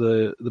force to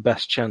the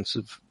best chance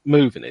of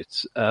moving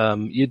it.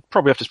 You'd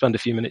probably have to spend a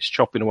few minutes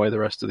chopping away the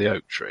rest of the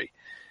oak tree.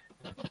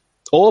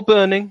 Or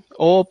burning.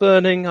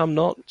 I'm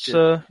not,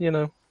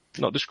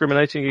 not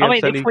discriminating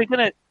against any if we're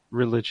going to...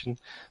 religion.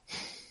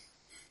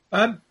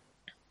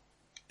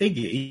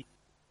 Iggy,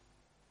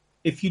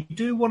 if you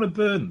do want to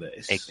burn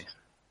this,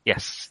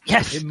 Yes.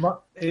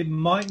 it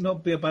might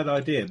not be a bad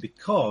idea,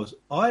 because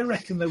I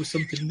reckon there was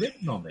something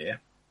written on here.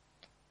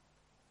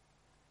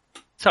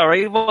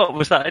 Sorry, what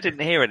was that? I didn't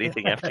hear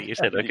anything after you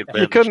said I could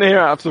burn You couldn't the hear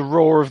out of the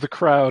roar of the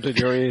crowd in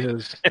your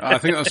ears. I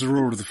think that's the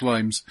roar of the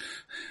flames.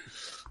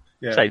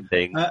 Yeah. Same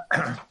thing. A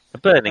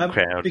burning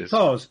crowd.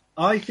 Because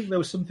I think there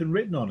was something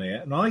written on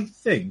here, and I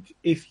think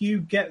if you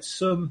get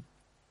some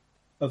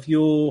of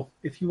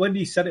when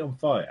you set it on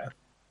fire,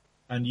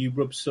 and you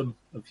rub some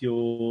of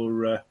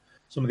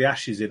the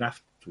ashes in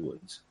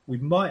afterwards, we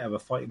might have a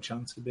fighting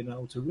chance of being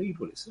able to read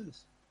what it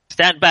says.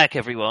 Stand back,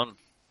 everyone.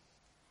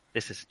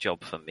 This is a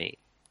job for me.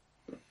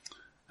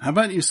 How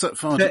about you set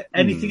fire Is to... there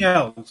anything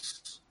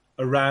else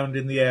around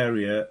in the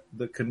area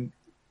that can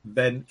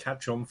then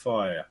catch on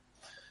fire?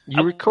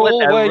 You recall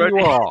where you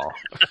are.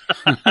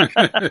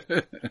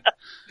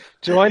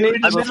 Do I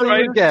need to tell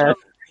you again?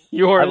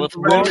 You are I in will the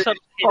throw most some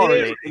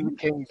horrid kindling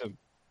kingdom.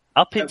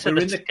 up into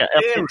We're in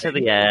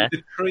the air.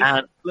 The tree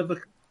and- of a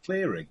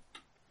clearing.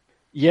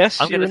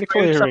 Yes, I'm you're going in to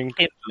a throw some clearing.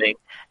 kindling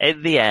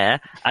in the air,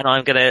 and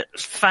I'm going to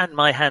fan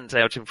my hands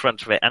out in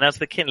front of it. And as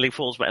the kindling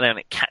falls back down,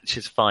 it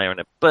catches fire, and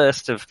a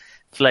burst of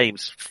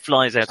flames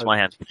flies out of my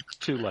hands.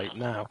 Too late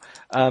now.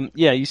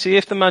 You see,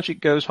 if the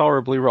magic goes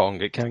horribly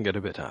wrong, it can get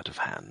a bit out of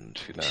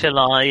hand. You know. Shall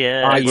I?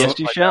 Yes,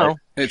 you shall.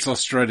 It's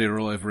Australia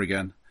all over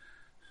again.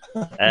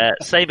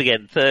 Same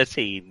again,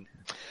 13.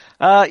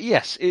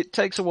 Yes, it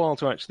takes a while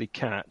to actually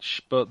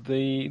catch, but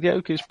the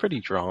oak is pretty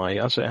dry,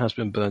 as it has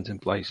been burnt in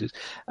places,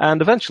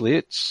 and eventually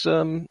it's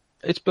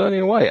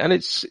burning away, and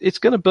it's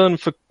going to burn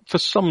for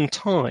some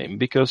time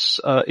because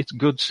it's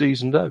good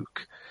seasoned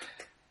oak.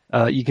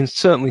 You can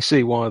certainly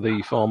see why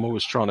the farmer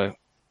was trying to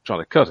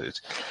cut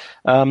it.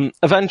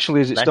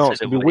 Eventually, as it starts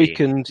to be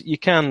weakened, you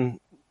can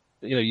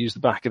use the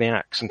back of the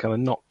axe and kind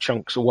of knock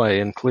chunks away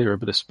and clear a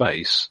bit of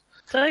space.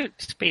 Don't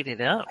speed it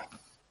up.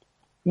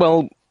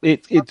 Well,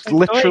 it's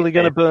literally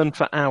going to burn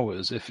for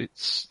hours if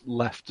it's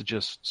left to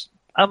just...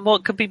 And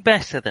what could be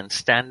better than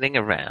standing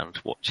around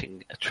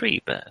watching a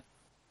tree burn?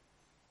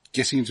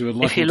 Getting into a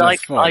life If you and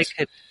like, death fight.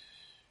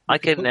 I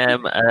can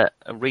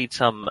read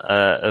some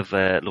of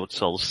Lord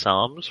Sol's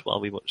psalms while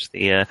we watch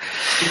the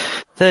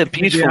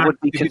beautiful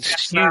would be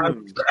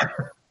consumed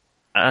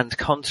and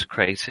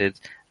consecrated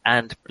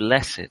and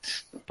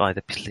blessed by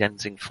the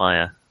cleansing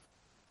fire.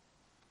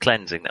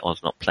 Cleansing, that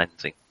was not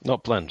cleansing.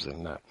 Not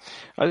cleansing, no.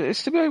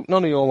 It's to be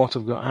none of your lot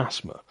have got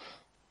asthma.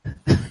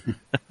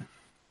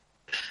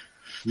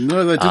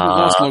 No, they didn't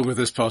last long with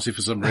this party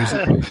for some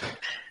reason.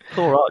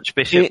 Poor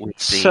Archbishop.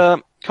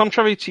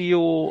 Contrary to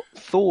your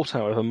thought,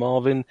 however,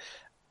 Marvin,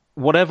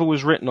 whatever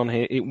was written on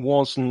here, it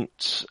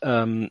wasn't.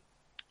 It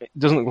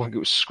doesn't look like it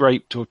was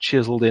scraped or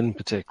chiselled in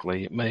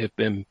particularly. It may have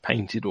been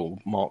painted or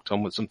marked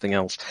on with something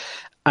else,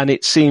 and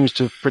it seems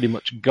to have pretty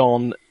much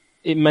gone.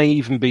 It may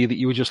even be that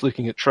you were just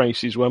looking at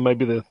traces where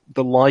maybe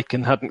the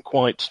lichen hadn't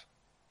quite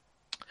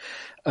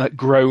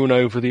grown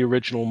over the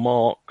original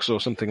marks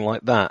or something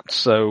like that.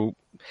 So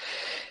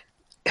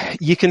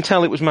you can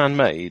tell it was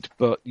man-made,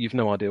 but you've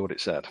no idea what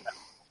it said.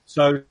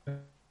 So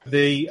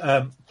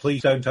the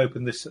please don't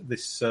open this.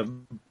 That's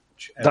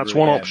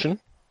one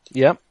option.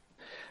 Yep.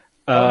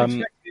 I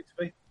expected it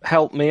to be.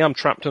 Help me! I'm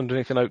trapped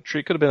underneath an oak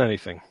tree. Could have been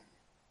anything.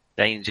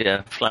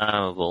 Danger,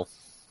 flammable.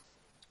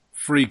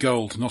 Free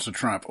gold, not a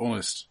trap,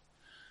 honest.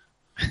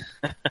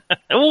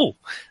 Oh,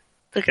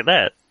 look at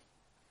that.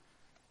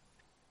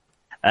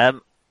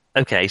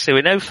 Okay, so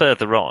we're no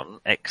further on,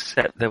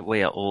 except that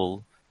we are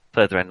all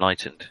further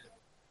enlightened.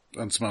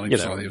 And smelling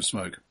slightly of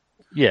smoke.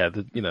 Yeah,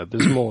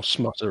 there's more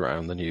smut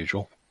around than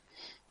usual.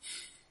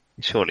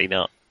 Surely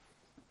not.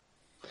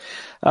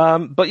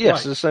 But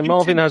yes, Right. as I say,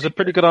 Marvin has a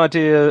pretty good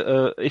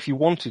idea. If you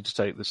wanted to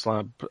take the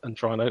slab and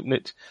try and open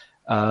it,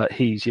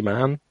 he's your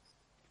man.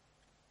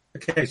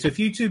 Okay, so if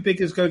you two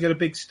biggers go get a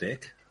big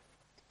stick.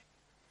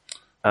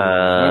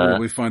 Where will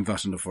we find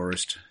that in the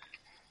forest?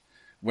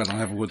 Well, I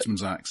have a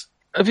woodsman's axe.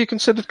 Have you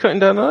considered cutting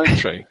down an oak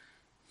tree?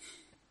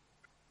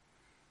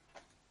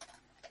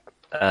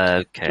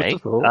 Okay. Just a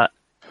thought.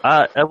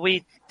 Are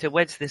we to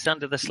wedge this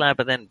under the slab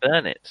and then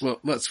burn it?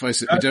 Well, let's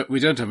face it, we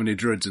don't have any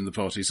druids in the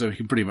party, so we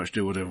can pretty much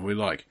do whatever we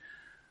like.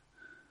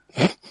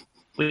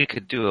 We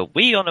could do a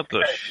wee on a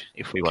bush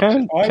if we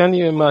wanted. Can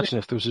you imagine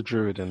if there was a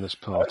druid in this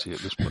party at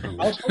this point?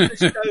 I'll put the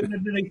stone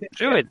underneath it.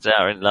 Druids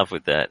are in love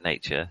with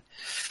nature.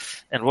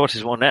 And what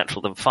is more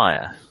natural than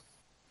fire?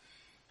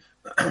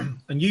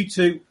 And you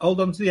two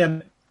hold on to the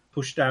end,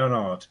 push down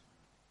hard.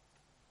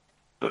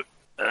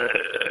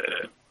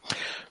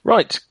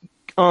 Right.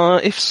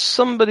 If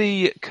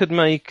somebody could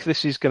make,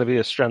 this is going to be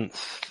a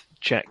strength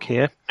check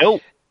here. Oh,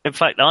 in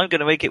fact, I'm going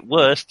to make it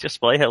worse just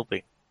by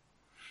helping.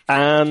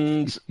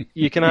 And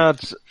you can add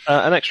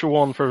an extra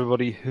one for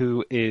everybody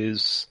who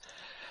is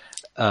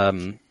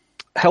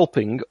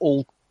helping.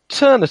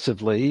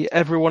 Alternatively,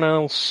 everyone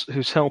else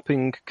who's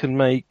helping can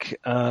make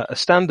a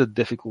standard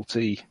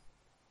difficulty,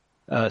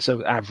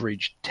 so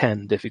average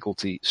 10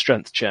 difficulty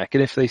strength check.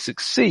 And if they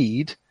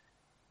succeed,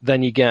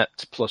 then you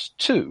get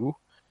 +2.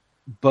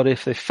 But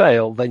if they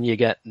fail, then you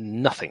get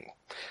nothing.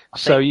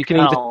 So you can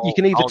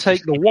either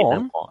take the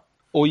 1,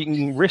 or you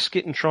can risk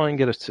it and try and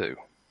get a 2.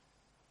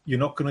 You're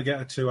not going to get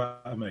a 2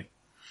 out of me.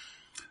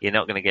 You're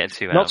not going to get a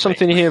 2 out Not of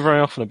something me. you hear very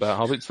often about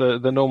hobbits.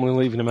 They're normally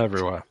leaving them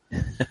everywhere.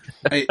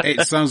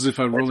 It sounds as if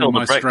I'm all rolling the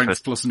my strength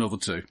breakfast. plus another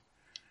 2.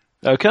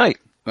 Okay.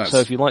 That's- So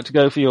if you'd like to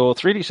go for your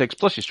 3d6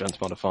 plus your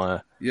strength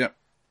modifier, Yep.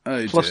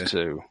 Oh, plus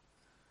dear.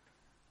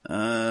 2.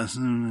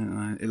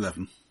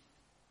 11.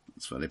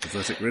 That's fairly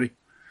pathetic, really.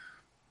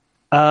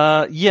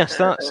 Yes,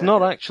 that's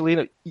not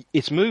actually,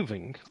 it's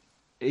moving.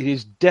 It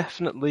is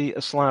definitely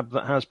a slab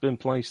that has been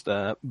placed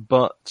there,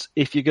 but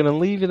if you're going to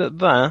leave it at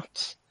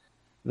that,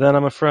 then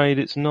I'm afraid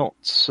it's not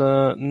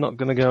going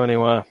to go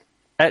anywhere.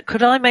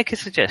 Could I make a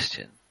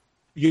suggestion?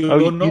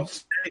 You're not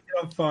setting it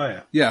on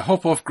fire. Yeah,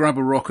 hop off, grab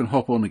a rock, and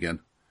hop on again.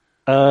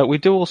 We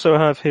do also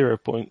have hero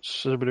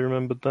points. Everybody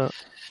remembered that?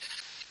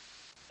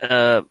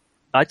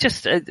 I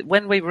just,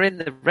 when we were in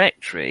the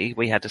rectory,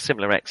 we had a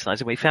similar exercise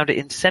and we found it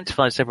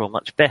incentivized everyone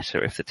much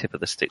better if the tip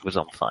of the stick was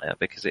on fire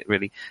because it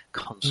really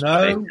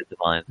concentrated the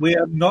mind. We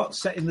are not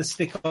setting the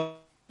stick on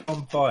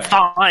fire.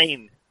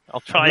 Fine! I'll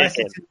try Unless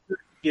again. it's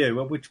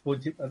you, at which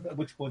point...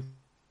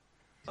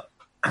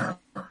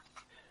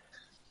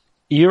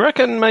 You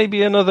reckon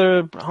maybe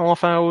another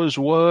half hour's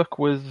work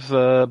with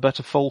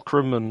better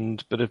fulcrum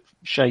and bit of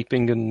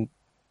shaping and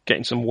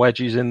getting some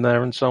wedges in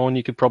there and so on,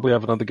 you could probably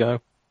have another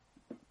go.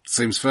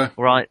 Seems fair.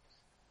 All right.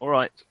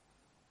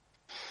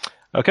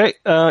 Okay,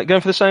 going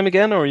for the same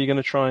again, or are you going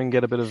to try and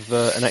get a bit of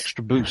an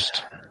extra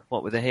boost?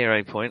 What with a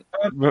hero point?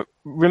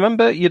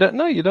 Remember, you don't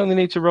know. You'd only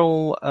need to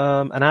roll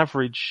an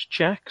average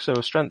check, so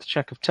a strength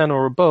check of 10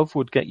 or above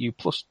would get you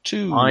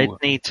 +2.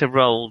 I'd need to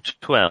roll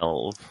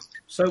 12.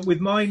 So with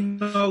my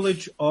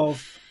knowledge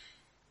of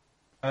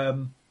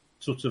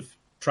sort of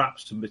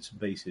traps and bits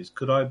and pieces,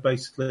 could I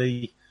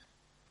basically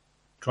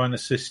try and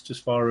assist as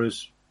far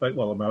as...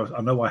 Well,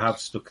 I know I have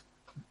stuck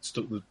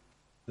the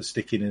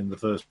stick in the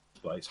first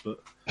place, but...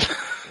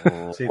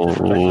 see if there's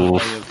a better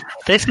way of...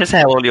 This is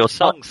how all your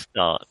songs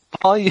start.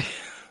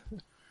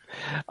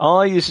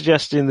 Are you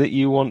suggesting that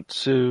you want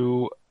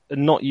to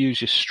not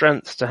use your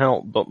strength to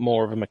help, but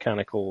more of a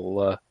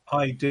mechanical...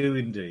 I do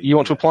indeed. You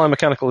want to apply a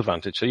mechanical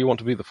advantage, so you want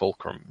to be the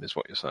fulcrum, is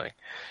what you're saying.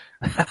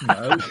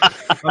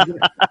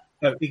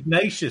 No,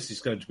 Ignatius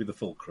is going to be the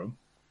fulcrum.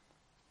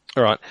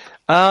 All right.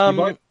 You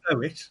might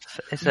know it.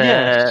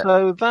 Yeah,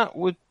 so that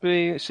would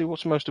be... See,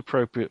 what's most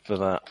appropriate for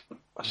that?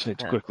 I just need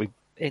to quickly...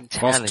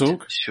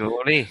 Intelligent,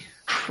 surely.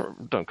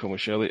 Don't call me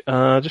Shirley.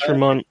 Just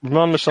remind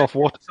myself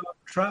what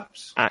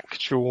traps.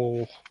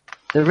 Actual...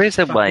 There is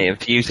a way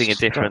of using a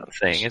different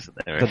thing, isn't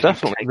there?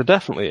 There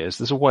definitely is.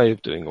 There's a way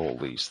of doing all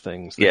these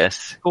things.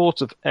 Yes.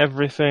 Sort of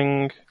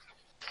everything,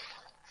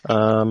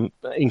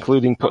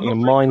 including putting a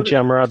Mind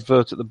Jammer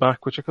advert at the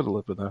back, which I could have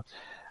lived with that.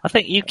 I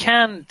think you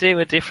can do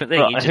a different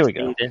thing. Right, here we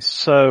go.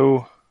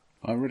 So...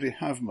 I already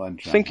have Mind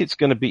Jammer. I think it's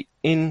going to be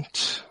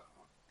int...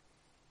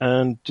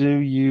 And do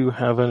you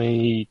have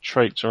any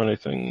traits or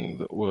anything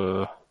that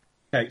were...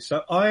 Okay,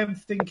 so I am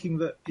thinking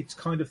that it's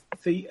kind of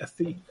a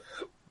thievy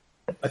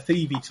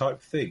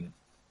type thing.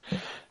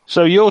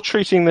 So you're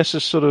treating this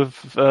as sort of,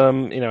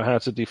 how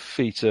to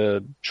defeat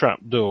a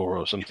trap door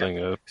or something,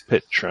 a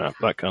pit trap,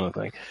 that kind of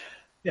thing.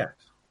 Yeah.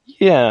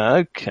 Yeah,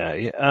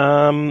 okay.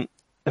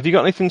 Have you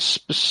got anything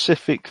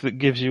specific that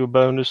gives you a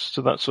bonus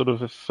to that sort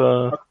of...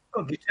 I've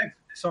got detect and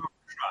disarm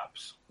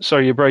traps.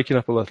 Sorry, you're breaking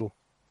up a little.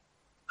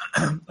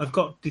 I've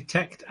got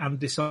detect and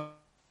disarm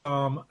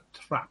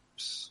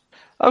traps.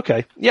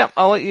 Okay, yeah,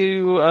 I'll let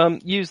you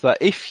use that.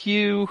 If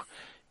you...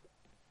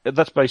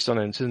 That's based on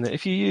int, isn't it?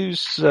 If you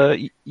use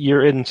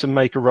your int to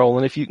make a roll,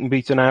 and if you can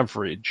beat an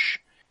average,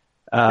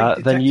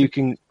 then you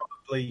can...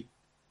 Probably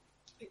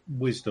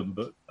wisdom,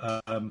 but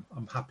I'm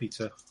happy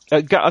to...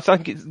 I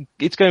think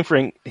it's going for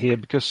int here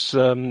because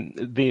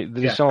the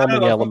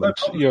disarming element,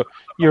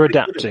 you're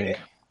adapting.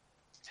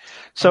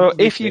 So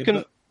if you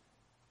can...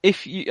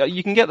 If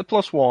you can get the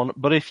 +1,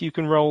 but if you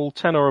can roll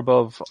 10 or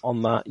above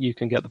on that, you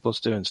can get the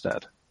 +2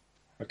 instead.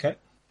 Okay.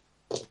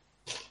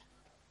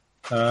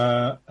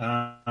 And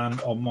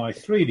on my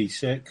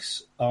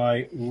 3d6,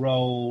 I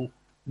roll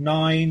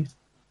 9.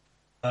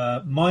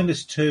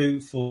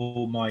 -2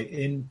 for my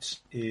int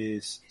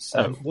is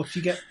 7. What do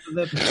you get for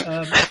the...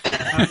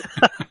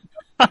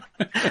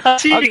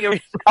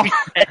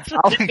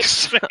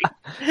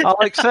 I'll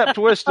accept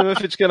wisdom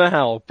if it's going to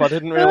help. I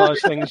didn't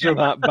realise things were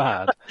that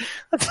bad.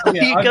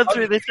 You got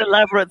through this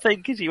elaborate thing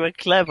because you were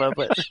clever,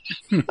 but...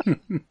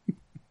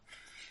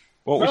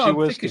 What was your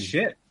wisdom? Thick as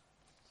shit.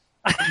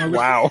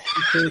 Wow.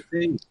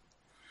 13.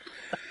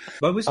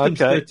 My wisdom's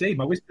 13.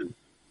 My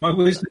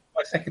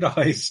second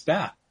highest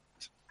stat.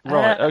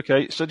 Right,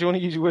 okay. So do you want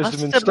to use your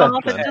wisdom Master instead?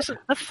 Marvin, Then? doesn't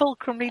the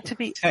fulcrum need to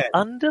be 10.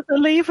 under the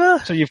lever?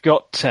 So you've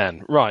got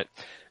 10. Right.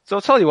 So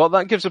I'll tell you what,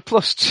 that gives a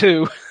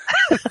 +2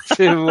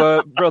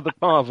 to Brother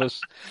Parvus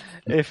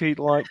if he'd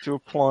like to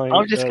apply...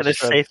 I'm just going to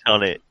sit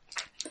on it.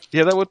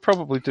 Yeah, that would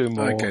probably do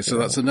more. Okay, so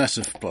that's a net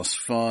of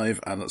 +5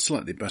 and a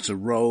slightly better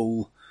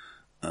roll.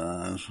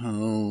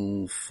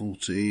 14,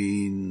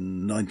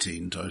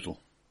 19 total.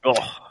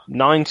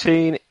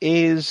 19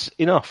 is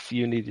enough.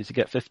 You needed to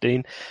get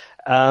 15.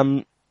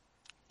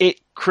 It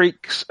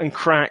creaks and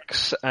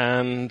cracks,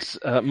 and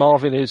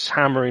Marvin is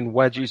hammering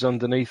wedges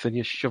underneath, and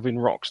you're shoving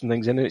rocks and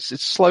things in. It's a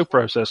slow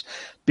process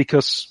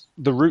because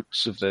the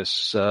roots of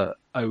this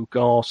oak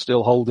are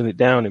still holding it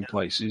down in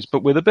places.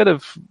 But with a bit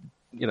of,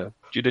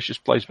 judicious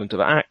placement of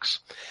axe,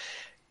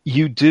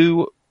 you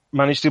do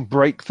manage to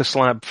break the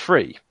slab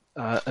free,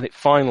 and it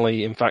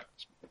finally, in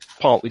fact,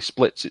 partly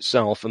splits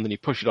itself, and then you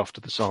push it off to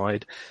the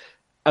side,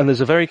 and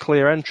there's a very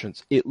clear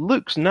entrance. It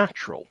looks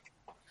natural,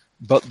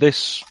 but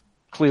this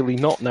clearly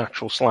not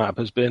natural slab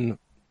has been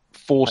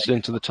forced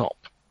into the top.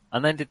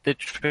 And then did the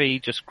tree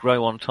just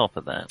grow on top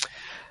of that?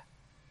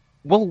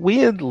 Well,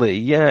 weirdly,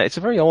 yeah, it's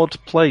a very odd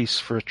place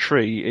for a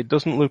tree. It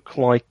doesn't look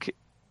like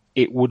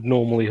it would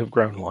normally have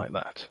grown like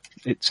that.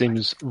 It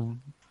seems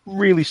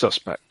really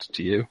suspect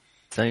to you.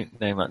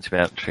 Don't know much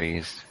about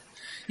trees.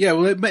 Yeah,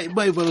 well, it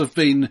may well have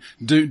been,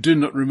 do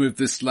not remove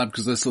this slab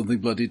because there's something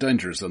bloody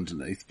dangerous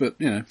underneath, but,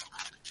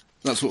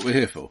 that's what we're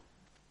here for.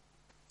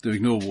 To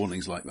ignore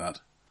warnings like that.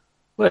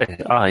 Well,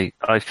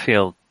 I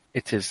feel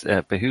it is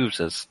behooves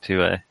us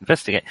to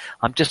investigate.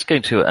 I'm just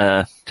going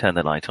to turn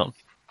the light on.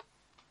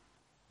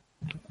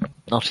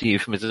 Not a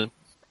euphemism.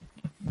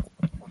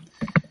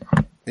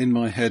 In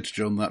my head,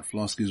 John, that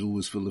flask is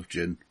always full of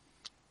gin.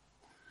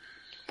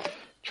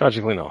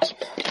 Tragically not.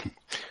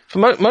 For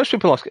most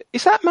people ask,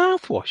 is that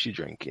mouthwash you're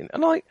drinking?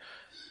 And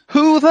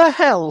Who the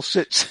hell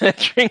sits there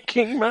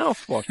drinking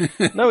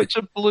mouthwash? No, it's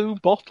a blue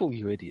bottle,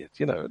 you idiot.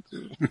 You know.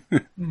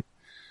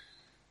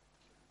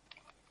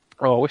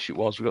 Oh, I wish it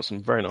was. We've got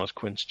some very nice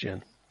quince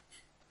gin.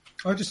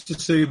 I just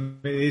assume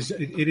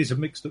it is a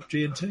mixed up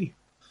G&T.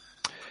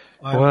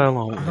 I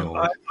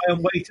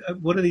am waiting.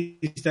 One of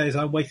these days,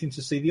 I'm waiting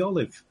to see the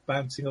olive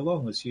bouncing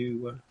along as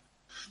you.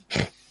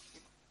 I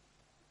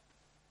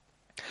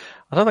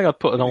don't think I'd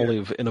put an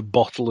olive in a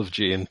bottle of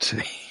G&T.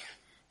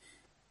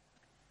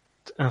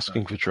 It's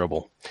asking for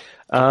trouble.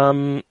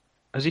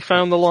 Has he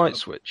found the light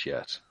switch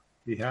yet?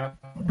 Yeah.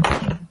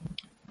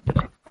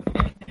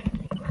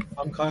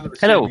 I'm kind of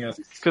Hello.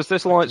 Because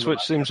this light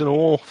switch seems an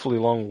awfully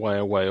long way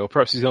away, or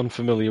perhaps he's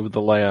unfamiliar with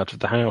the layout of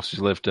the house he's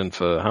lived in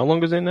for how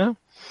long is it now?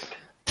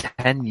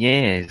 10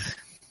 years.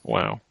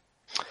 Wow.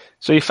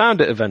 So you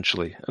found it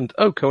eventually, and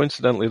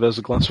coincidentally, there's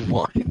a glass of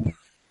wine.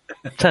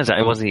 Turns out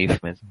it was a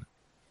euphemism.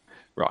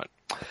 Right.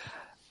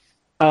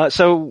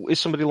 So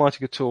is somebody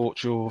lighting a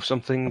torch or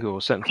something,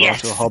 or setting fire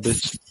to a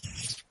hobbit?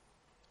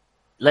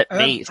 Let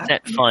me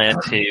set fire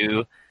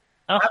to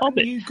a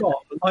hobbit. You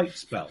got the light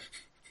spell.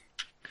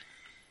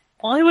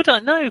 Why would I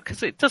know?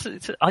 Because it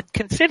doesn't. I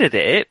considered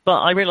it,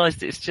 but I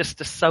realised it's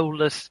just a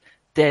soulless,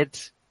 dead.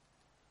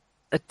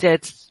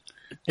 It's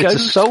a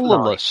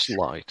solarless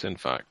light, in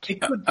fact.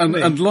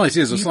 And light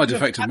is a side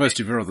effect of most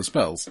of your other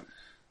spells.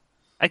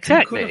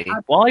 Exactly.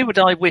 Why would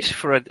I wish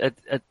for a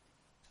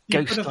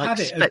ghost-like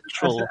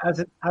spectral as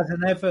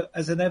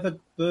an ever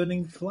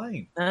burning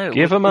flame? No,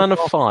 give a man a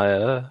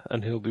fire,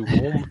 and he'll be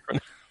warm.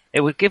 It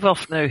would give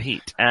off no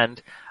heat,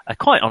 and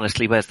quite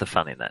honestly, where's the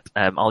fun in that?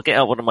 I'll get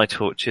out one of my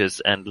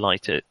torches and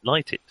light it.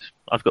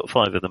 I've got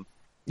 5 of them.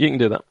 You can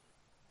do that.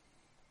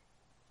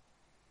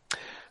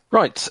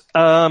 Right.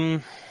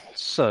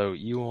 So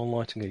you are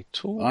lighting a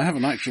torch. I have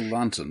an actual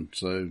lantern,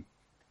 so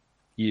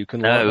you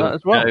can light that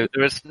as well. No,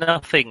 there is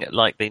nothing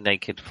like the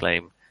naked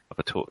flame of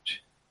a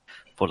torch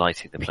for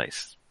lighting the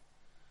place.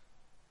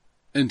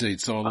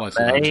 Indeed, so I'll light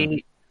a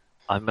lantern.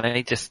 I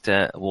may just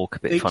walk a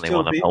bit funny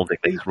while I'm holding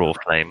this raw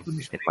flame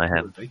in my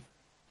hand.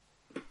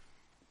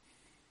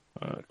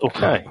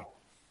 Okay.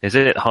 Is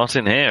it hot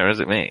in here, or is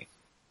it me?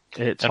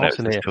 It's hot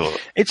in here.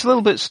 It's a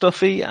little bit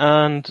stuffy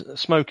and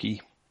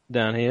smoky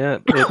down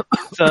here.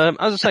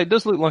 As I say, it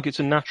does look like it's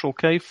a natural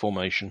cave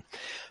formation.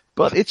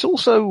 But it's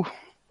also...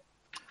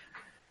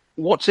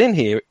 What's in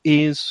here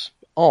is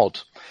odd.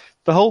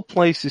 The whole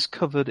place is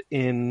covered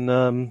in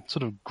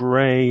sort of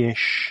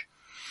greyish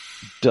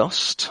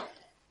dust.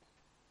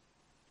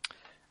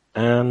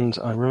 And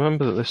I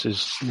remember that this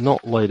is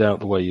not laid out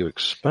the way you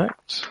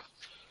expect.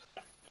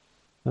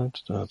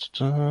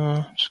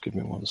 Just give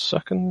me 1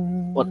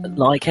 second. What,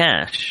 like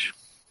ash?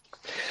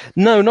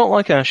 No, not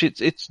like ash.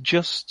 It's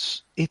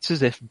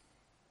as if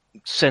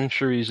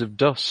centuries of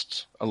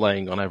dust are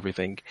laying on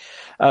everything.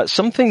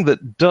 Something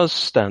that does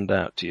stand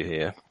out to you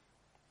here.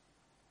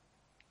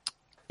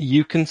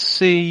 You can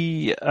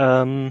see,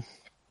 well,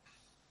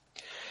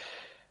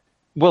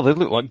 they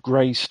look like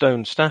grey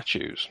stone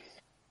statues.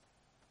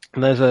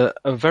 And there's a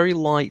very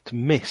light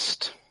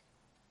mist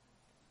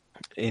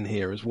in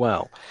here as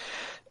well.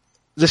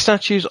 The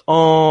statues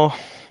are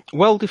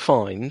well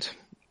defined,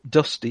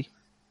 dusty,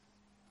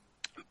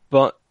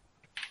 but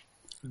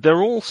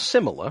they're all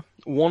similar.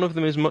 One of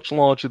them is much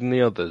larger than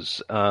the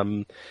others,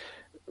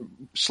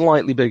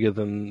 slightly bigger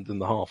than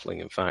the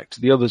halfling, in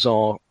fact. The others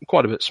are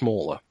quite a bit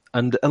smaller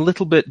and a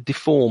little bit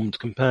deformed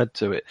compared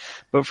to it.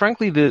 But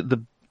frankly,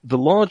 the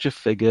larger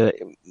figure,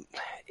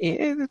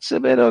 it's a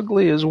bit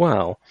ugly as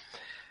well.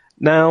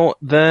 Now,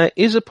 there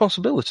is a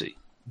possibility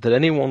that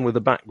anyone with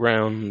a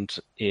background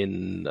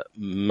in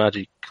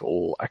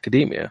magical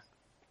academia,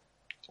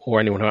 or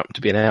anyone who happened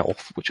to be an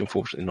elf, which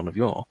unfortunately none of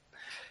you are,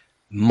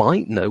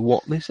 might know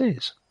what this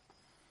is.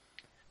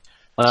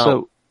 Well,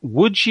 so,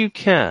 would you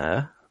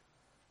care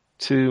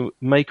to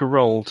make a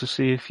roll to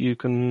see if you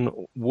can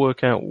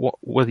work out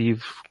whether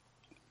you've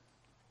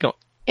got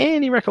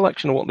any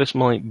recollection of what this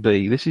might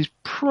be? This is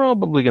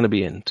probably going to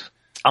be int.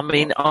 I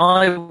mean,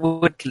 I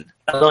would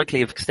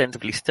likely have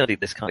extensively studied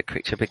this kind of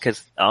creature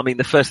because, I mean,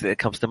 the first thing that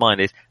comes to mind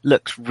is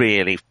looks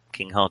really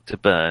fucking hard to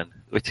burn,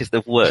 which is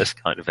the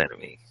worst kind of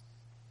enemy.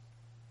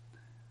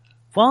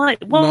 Why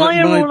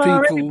are all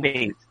our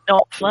enemies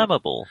not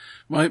flammable?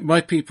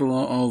 My people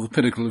are the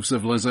pinnacle of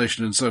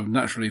civilization, and so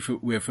naturally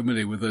we're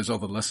familiar with those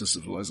other lesser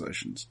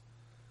civilizations.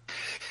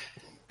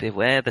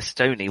 Beware the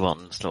stony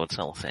ones, Lord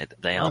Sol said.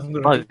 They are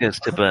buggers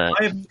to burn.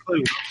 I haven't a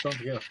clue.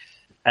 Something else.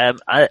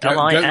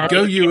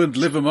 Go you and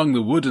live among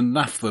the wood and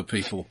naphtha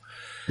people.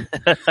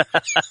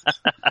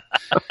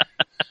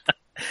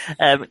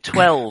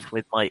 12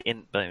 with my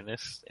int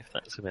bonus, if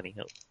that's of any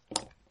help.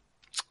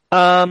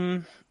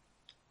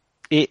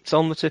 It's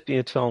on the tip of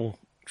your tongue.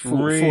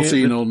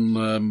 14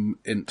 on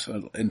int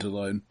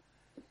alone.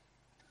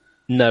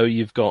 No,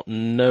 you've got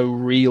no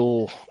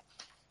real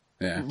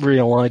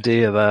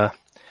idea there.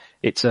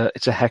 It's a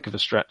heck of a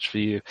stretch for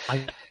you.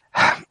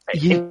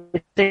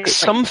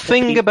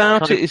 Something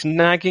about it is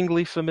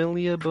naggingly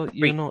familiar, but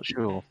you're not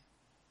sure.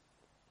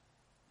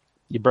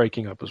 You're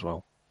breaking up as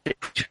well.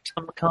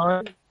 Some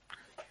kind?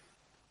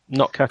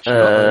 Not catching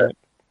up.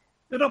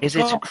 They're not Is it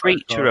a goblins,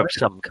 creature are of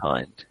some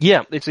kind?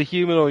 Yeah, it's a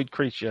humanoid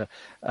creature.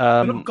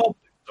 They're not goblins,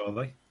 are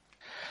they?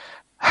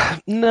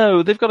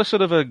 No, they've got a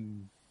sort of a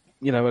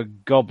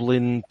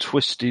goblin,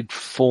 twisted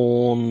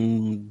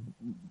fawn,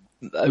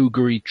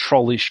 ogre-y,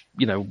 trollish,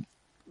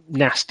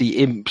 nasty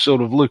imp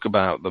sort of look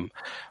about them.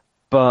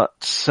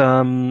 But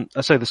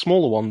I say the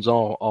smaller ones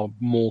are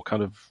more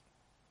kind of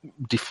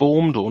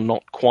deformed or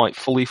not quite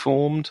fully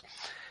formed.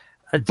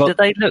 Do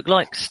they look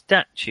like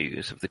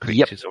statues of the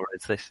creatures, or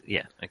is this?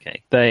 Yeah,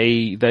 okay.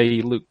 They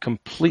look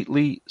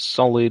completely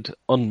solid,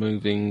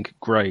 unmoving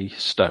grey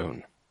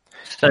stone.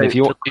 So And if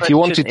you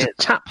wanted to is-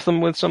 tap them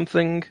with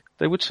something,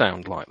 they would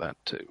sound like that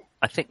too.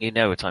 I think you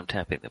know what I'm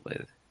tapping them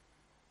with.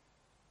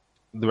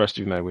 The rest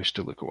of you may wish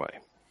to look away.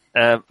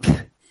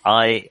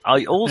 I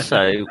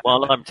also,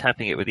 while I'm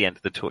tapping it with the end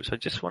of the torch, I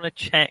just want to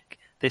check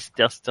this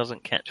dust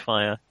doesn't catch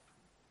fire.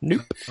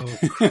 Nope.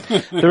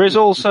 There is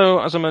also,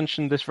 as I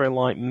mentioned, this very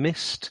light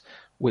mist,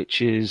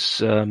 which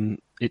is,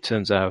 it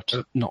turns out,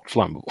 not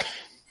flammable.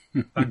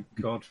 Thank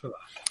God for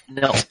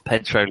that. Not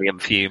petroleum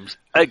fumes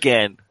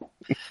again.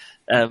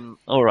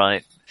 All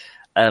right.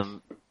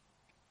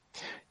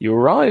 You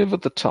arrive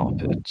at the tar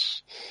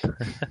pits.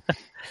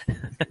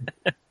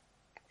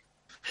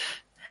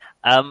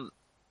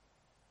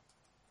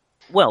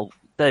 Well,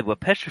 they were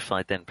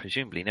petrified then,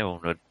 presumably. No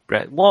one would.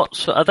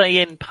 What are they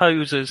in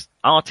poses,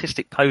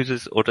 artistic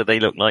poses, or do they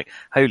look like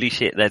holy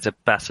shit? There's a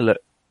basilisk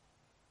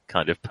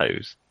kind of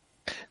pose.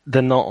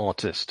 They're not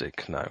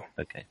artistic, no.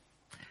 Okay,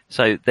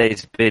 so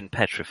they've been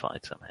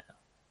petrified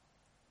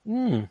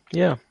somehow.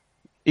 Yeah.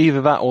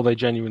 Either that or they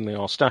genuinely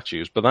are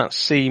statues, but that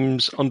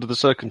seems, under the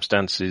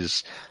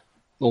circumstances,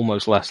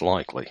 almost less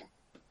likely.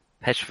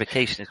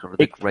 Petrification is one of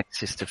the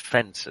greatest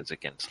offences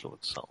against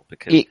Lord Sol,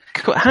 because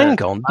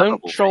hang on,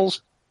 don't flammable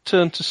trolls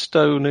turn to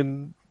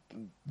stone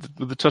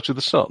with the touch of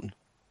the sun?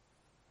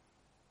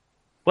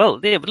 Well,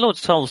 yeah, but Lord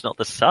Sol's not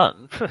the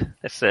sun.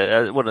 That's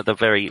one of the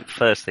very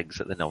first things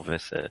that the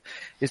novice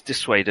is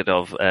dissuaded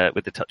of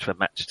with the touch of a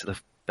match to the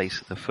base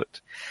of the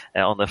foot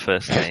on the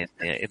first day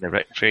in the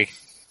rectory.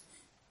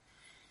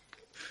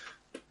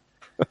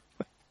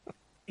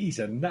 He's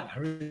a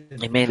nutter,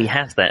 isn't He merely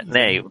has that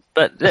name.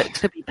 But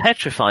to be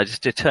petrified is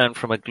to turn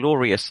from a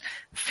glorious,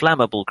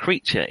 flammable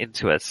creature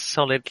into a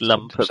solid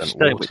lump of 70%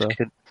 stone, water. which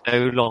can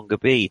no longer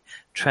be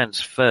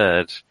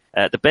transferred.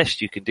 The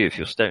best you can do if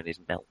your stone is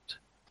melt.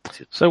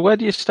 So where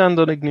do you stand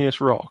on igneous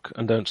rock?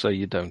 And don't say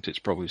you don't, it's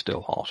probably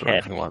still hot or Yeah.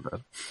 anything like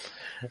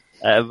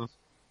that.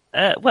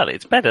 Well,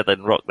 it's better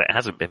than rock that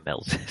hasn't been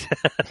melted.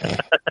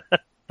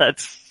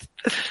 That's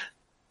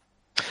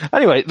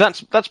Anyway,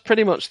 that's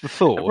pretty much the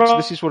thought. Right.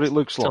 This is what it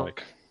looks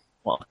like.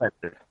 what. Is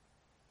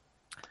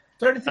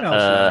there anything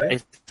else in there?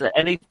 Is there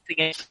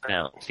anything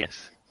else?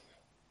 Yes.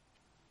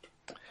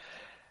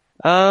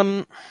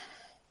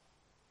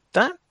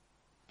 That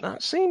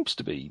seems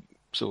to be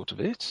sort of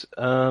it.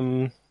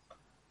 Are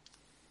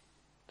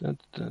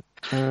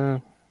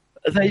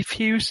they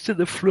fused to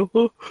the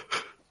floor,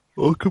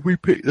 or can we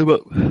pick them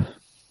up?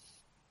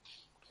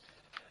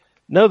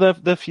 No,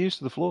 they're fused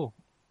to the floor.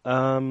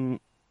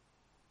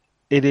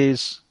 It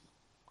is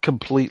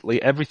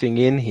completely everything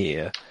in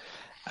here,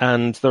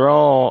 and there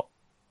are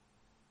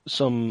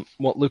some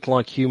what look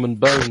like human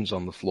bones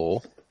on the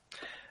floor.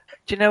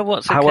 Do you know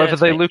what's? However,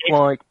 they occurred to me? look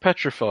like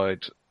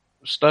petrified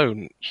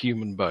stone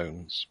human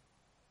bones.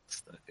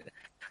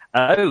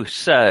 Oh,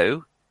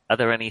 so are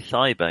there any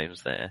thigh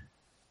bones there?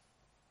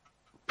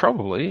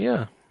 Probably,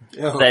 yeah.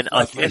 Oh, Then I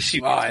lovely guess you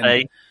swine. could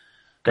say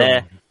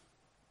they're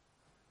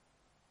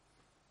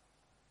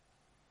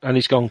And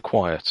he's gone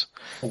quiet.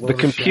 Well, The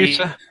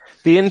computer,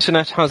 the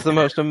internet has the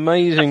most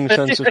amazing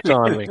sense of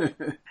timing.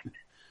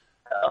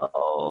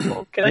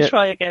 Oh, can I Yeah.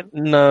 try again?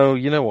 No,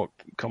 you know what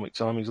comic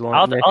timing's like.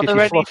 Are, Nick. are If there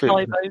you any fluff it-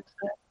 thigh bones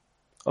there?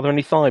 Are there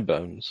any thigh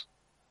bones?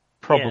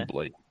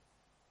 Probably.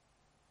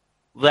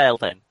 Well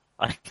then,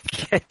 I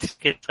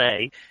could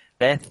say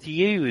they're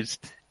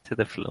fused to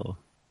the floor.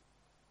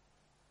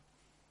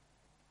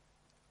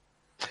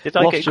 Did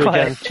I Lost get you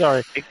quiet? again.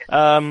 Sorry.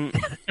 I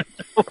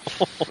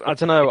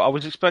don't know. I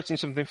was expecting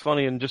something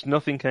funny and just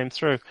nothing came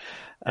through.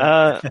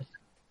 So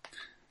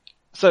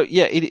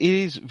yeah, it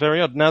is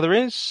very odd. Now there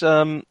is,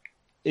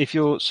 if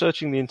you're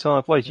searching the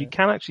entire place, you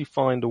can actually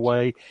find a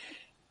way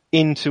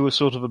into a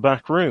sort of a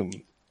back room.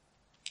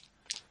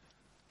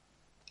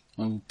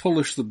 I'll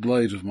polish the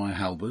blade of my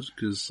halberd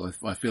because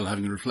I feel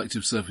having a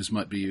reflective surface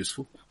might be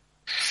useful.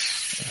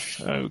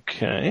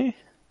 Okay.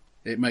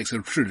 It makes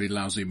a truly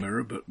lousy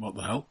mirror, but what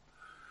the hell?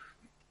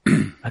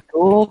 Are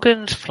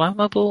organs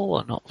flammable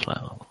or not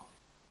flammable?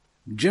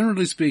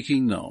 Generally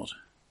speaking, not.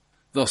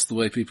 Thus the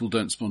way people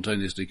don't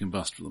spontaneously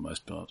combust for the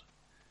most part.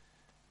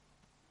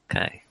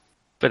 Okay.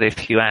 But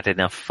if you add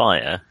enough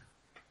fire,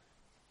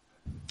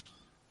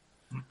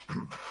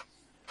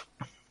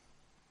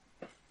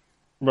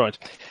 Right.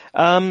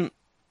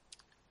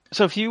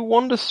 So if you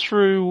wander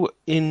through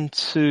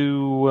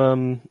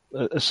into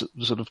a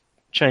sort of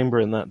chamber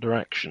in that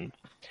direction,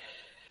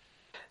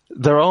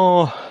 there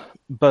are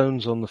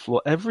bones on the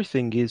floor.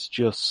 Everything is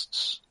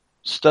just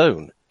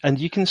stone. and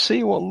you can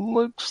see what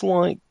looks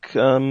like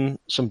some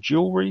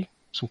jewellery,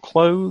 some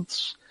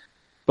clothes,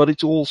 but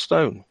it's all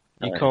stone.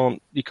 You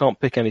can't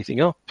pick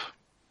anything up.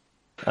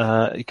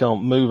 You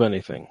can't move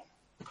anything.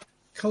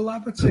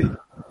 Calamity.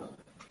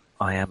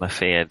 I am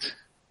afeard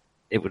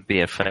it would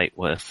be a fate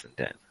worse than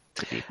death.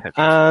 To be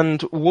petrified.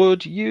 And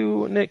would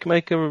you, Nick,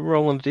 make a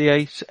roll on a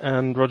D8,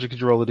 and Roger, could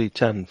you roll a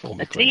D10 for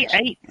me, A please?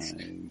 D8.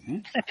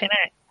 Flipping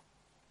it.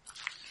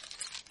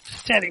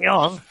 Steady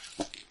on.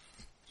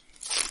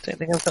 Don't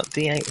think I've got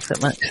D8s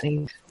that match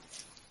these.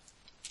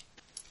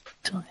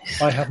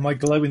 Dice. I have my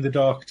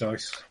glow-in-the-dark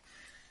dice.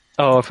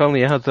 Oh, if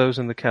only you had those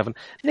in the cavern.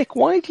 Nick,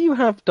 why do you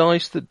have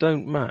dice that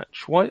don't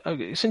match? Why,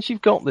 since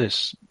you've got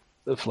this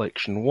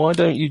affliction, why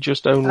don't you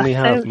just only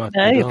have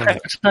matching No, dice?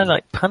 perhaps I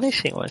like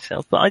punishing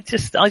myself, but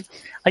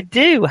I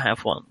do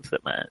have ones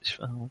that match.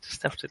 I'll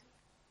just have to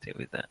deal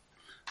with that.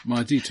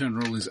 My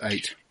D10 roll is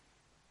 8.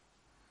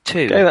 2.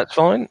 Okay, that's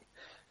fine.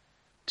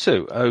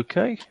 2,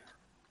 okay.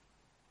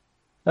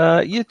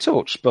 Your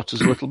torch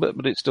sputters a little bit,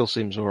 but it still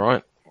seems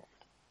alright.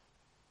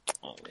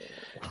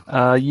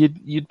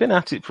 You'd been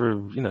at it for,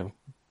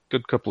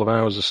 good couple of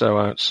hours or so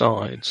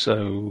outside,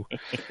 so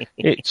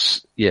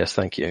yes,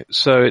 thank you.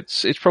 So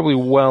it's probably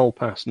well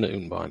past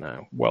noon by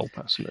now. Well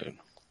past noon.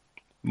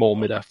 More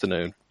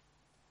mid-afternoon.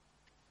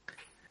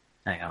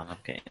 Hang on, I'm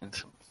getting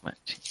some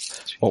matching.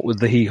 What with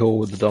the hee-haw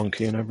with the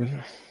donkey and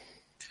everything.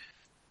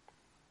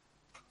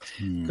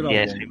 Good old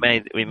Yes,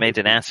 one. we made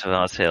an ass of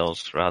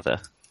ourselves,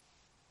 rather.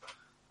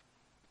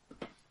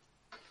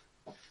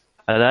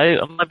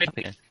 Hello? Am I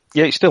being...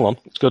 Yeah, it's still on.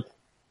 It's good.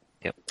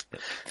 Yep.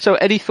 So,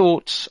 any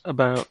thoughts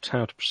about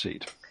how to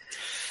proceed?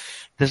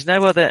 There's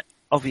no other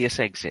obvious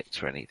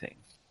exits or anything.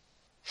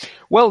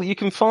 Well, you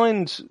can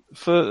find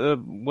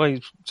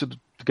ways to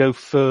go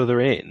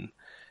further in.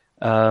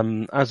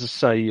 As I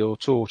say, your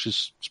torch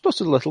is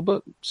sputtered a little,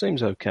 but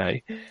seems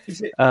okay.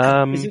 Is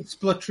it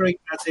spluttering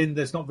as in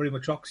there's not very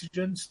much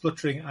oxygen?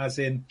 Spluttering as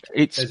in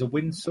there's a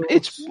wind source?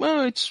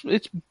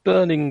 It's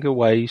burning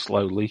away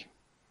slowly.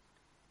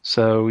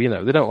 So,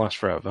 they don't last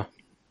forever.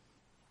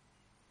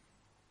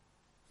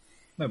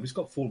 No, but it's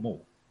got 4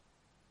 more.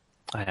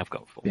 I have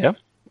got 4. Yeah.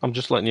 I'm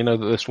just letting you know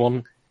that this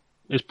one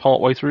is part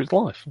way through its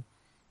life.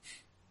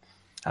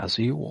 As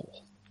are you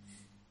all.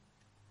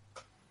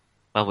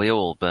 Well, we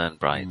all burn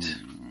bright.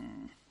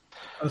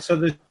 And so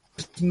there's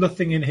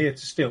nothing in here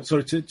to steal.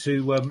 Sorry,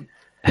 to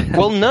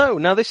Well, no.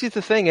 Now, this is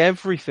the thing.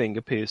 Everything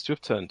appears to have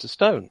turned to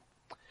stone.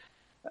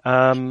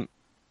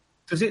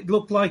 does it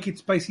look like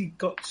it's basically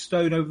got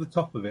stone over the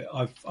top of it?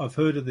 I've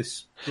heard of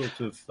this sort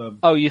of.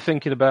 Oh, you're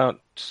thinking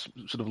about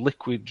sort of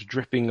liquid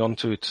dripping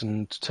onto it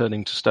and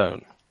turning to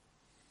stone?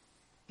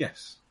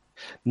 Yes.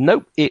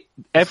 Nope.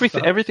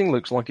 Everything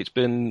looks like it's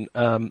been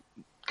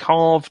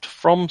carved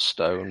from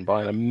stone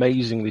by an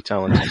amazingly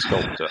talented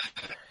sculptor.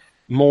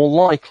 More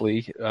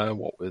likely,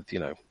 what with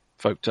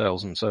folk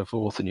tales and so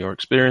forth, and your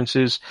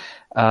experiences,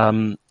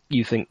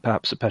 you think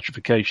perhaps a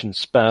petrification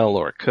spell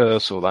or a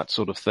curse or that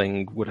sort of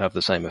thing would have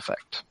the same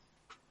effect.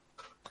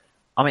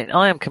 I mean,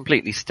 I am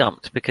completely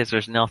stumped because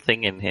there's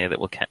nothing in here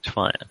that will catch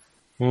fire.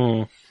 I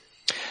mean,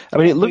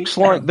 it looks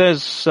like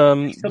there's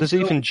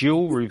even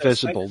jewellery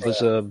visible.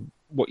 There's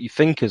what you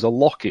think is a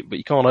locket, but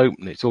you can't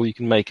open it. All you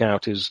can make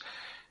out is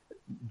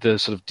the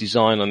sort of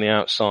design on the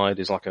outside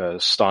is like a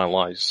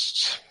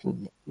stylized,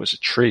 was a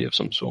tree of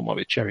some sort, might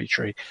be a cherry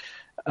tree.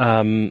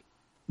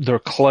 There are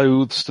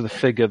clothes to the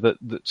figure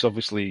that's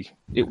obviously,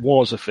 it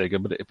was a figure,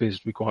 but it appears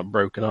to be quite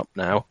broken up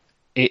now.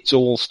 It's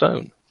all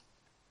stone.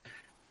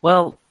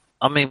 Well,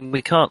 I mean,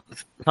 we can't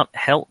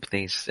help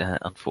these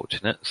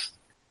unfortunates.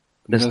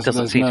 There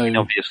doesn't seem to be an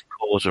obvious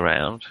cause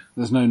around.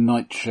 There's no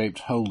knight-shaped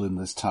hole in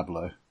this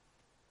tableau.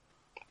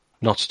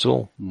 Not at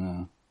all.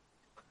 No.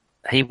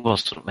 He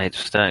wasn't made of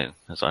stone,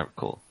 as I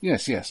recall.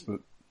 Yes, but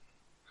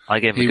I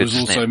gave him he a good was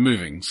also sniff.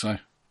 moving, so...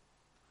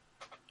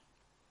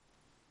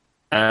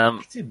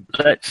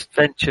 Let's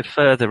venture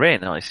further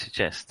in, I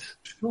suggest.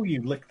 Sure,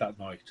 you licked that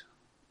night.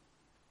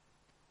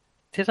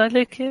 Did I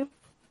lick him?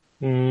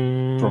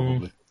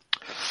 Probably.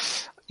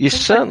 You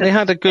certainly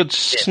had a good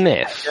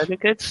sniff. I had a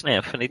good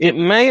sniff, and he It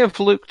may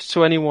have looked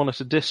to anyone at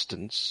a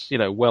distance,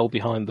 well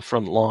behind the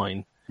front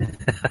line.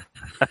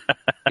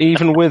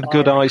 Even with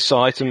good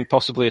eyesight and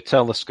possibly a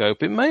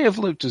telescope, it may have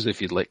looked as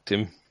if you'd licked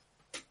him.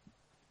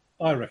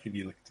 I reckon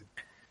you licked him.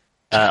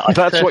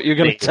 That's what you're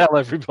going to tell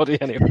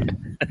everybody anyway.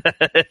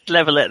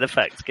 Level at the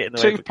facts, getting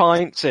away. 2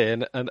 pints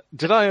in, and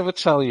did I ever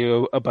tell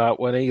you about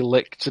when he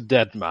licked a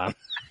dead man?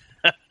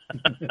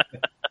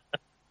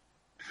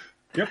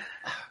 Yep.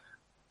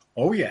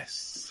 Oh,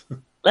 yes.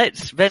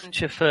 Let's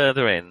venture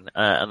further in,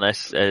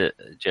 unless,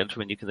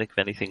 gentlemen, you can think of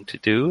anything to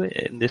do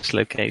in this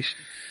location.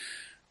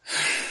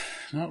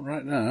 Not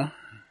right now.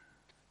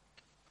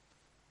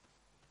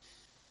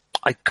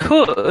 I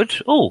could.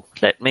 Oh,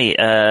 let me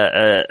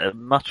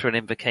mutter an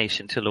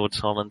invocation to Lord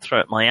Sol and throw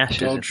up my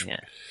ashes Dodge. in the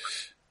air.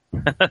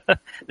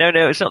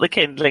 No, it's not the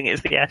kindling;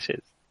 it's the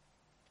ashes.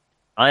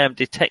 I am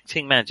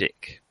detecting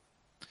magic.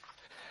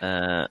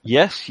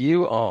 Yes,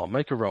 you are.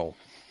 Make a roll.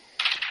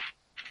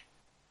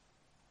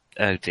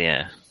 Oh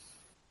dear.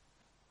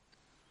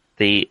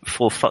 the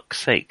for fuck's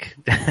sake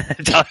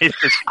dice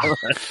as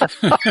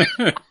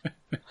well.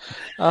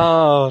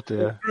 Oh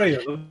dear. 3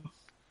 of them.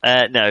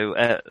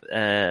 No,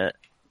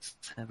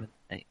 7,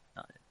 8,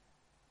 9.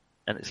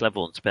 And it's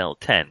level 1 spell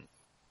 10.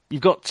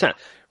 You've got 10.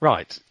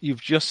 Right,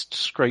 you've just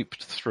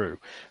scraped through.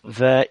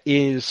 There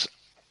is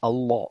a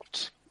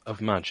lot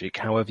of magic.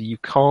 However, you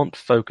can't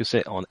focus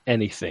it on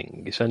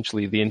anything.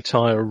 Essentially, the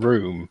entire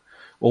room,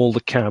 all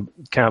the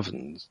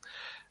caverns,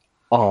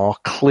 are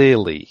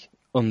clearly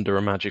under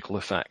a magical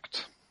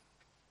effect.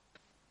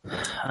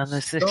 And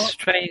there's this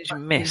strange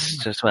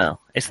mist as well.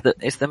 Is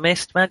the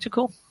mist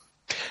magical?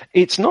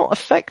 It's not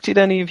affected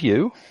any of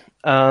you,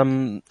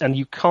 and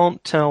you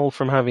can't tell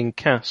from having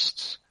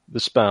cast the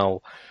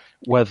spell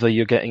whether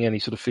you're getting any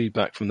sort of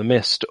feedback from the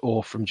mist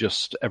or from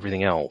just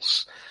everything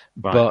else.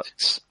 Right.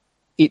 But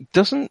it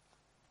doesn't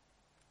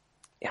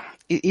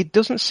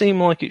seem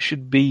like it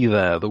should be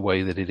there the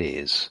way that it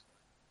is.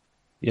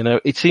 You know,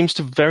 it seems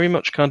to very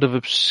much kind of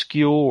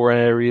obscure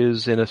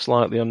areas in a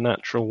slightly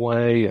unnatural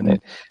way, and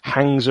it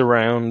hangs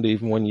around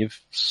even when you've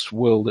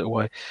swirled it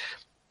away.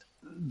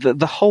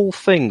 The whole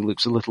thing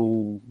looks a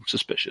little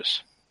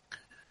suspicious.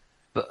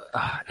 But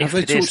Have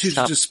they taught you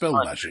to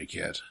dispel magic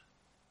yet?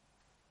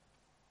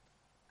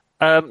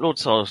 Lord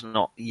Sol has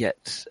not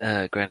yet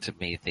granted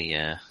me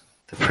the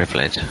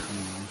privilege.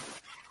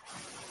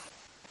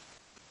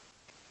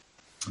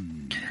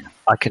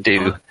 I can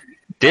do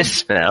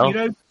dispel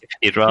if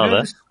you'd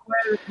rather. The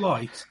square of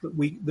light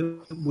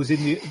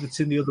that's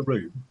in the other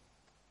room,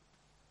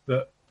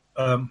 that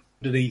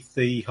underneath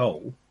the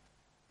hole.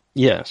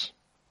 Yes.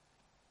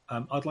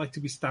 I'd like to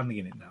be standing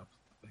in it now,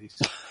 please.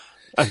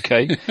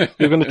 Okay.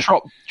 You're going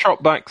to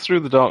trot back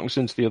through the darkness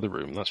into the other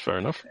room. That's fair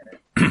enough.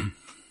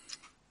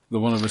 The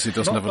one of us who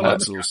doesn't have an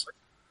axles.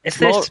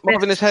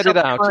 Marvin is headed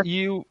out.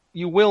 You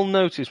will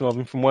notice,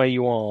 Marvin, from where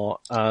you are,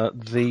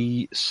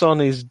 the sun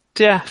is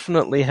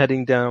definitely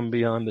heading down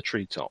behind the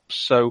treetops.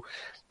 So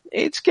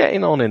it's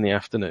getting on in the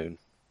afternoon.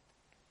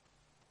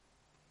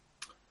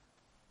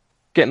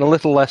 Getting a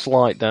little less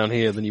light down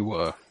here than you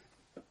were.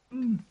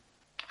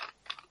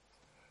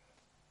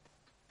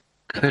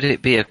 Could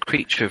it be a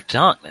creature of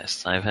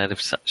darkness? I've heard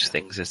of such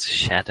things as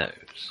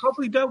shadows.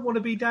 Probably don't want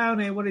to be down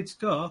here when it's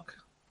dark.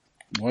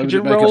 Why would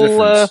it make a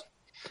difference?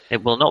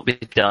 It will not be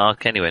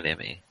dark anywhere near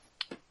me.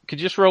 Could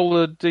you just roll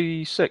a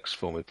d6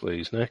 for me,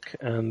 please, Nick?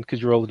 And could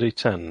you roll a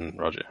d10,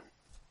 Roger?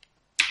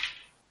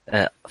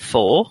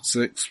 4.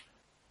 6.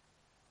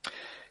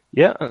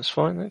 Yeah, that's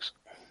fine, thanks.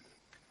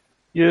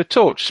 Your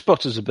torch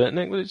sputters a bit,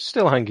 Nick, but it's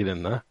still hanging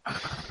in there.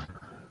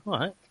 All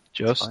right.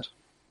 Just.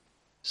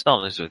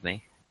 Sol is with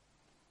me.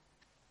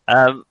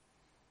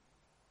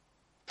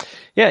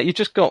 Yeah, you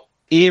just got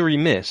eerie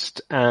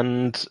mist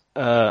and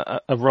a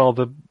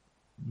rather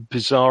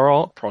bizarre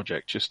art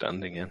project you're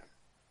standing in.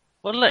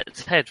 Well,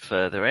 let's head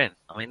further in.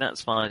 I mean,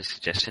 that's my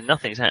suggestion.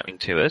 Nothing's happening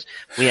to us.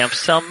 We have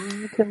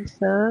some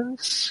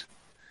concerns,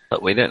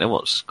 but we don't know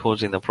what's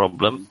causing the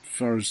problem. As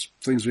far as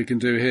things we can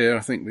do here, I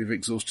think we've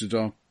exhausted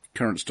our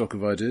current stock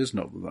of ideas.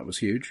 Not that that was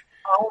huge.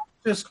 I'll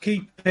just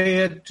keep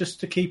here just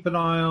to keep an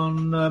eye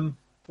on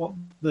what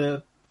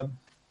the...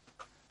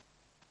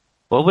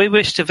 Well, we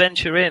wish to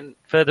venture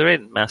further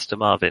in, Master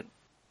Marvin.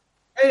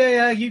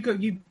 Yeah. You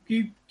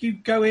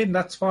go in.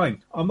 That's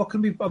fine. I'm not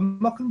going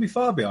to be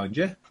far behind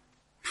you.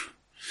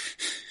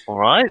 All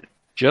right.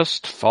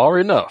 Just far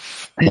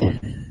enough.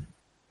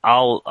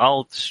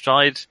 I'll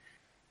stride,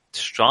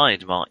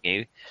 mark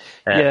you.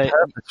 You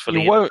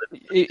won't.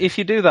 If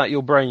you do that,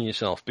 you'll brain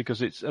yourself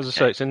because it's, as I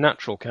say, it's a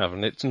natural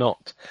cavern. It's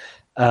not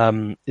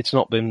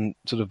been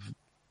sort of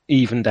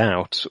evened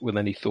out with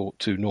any thought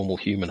to normal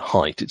human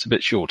height. It's a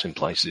bit short in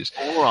places.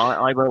 All right,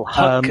 I will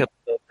hunker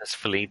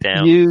purposefully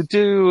down. You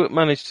do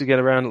manage to get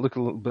around and look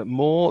a little bit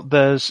more.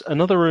 There's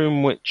another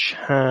room which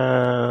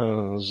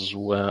has...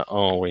 Where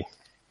are we?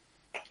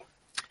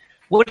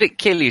 Would it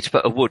kill you to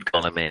put a wood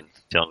golem in,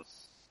 John?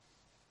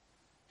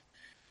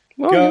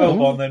 Well,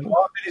 Go on then.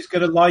 Marvin is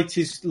going to light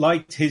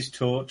his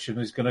torch and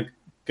is going to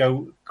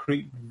go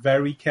creep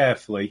very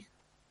carefully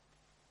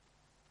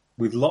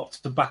with lots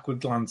of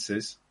backward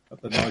glances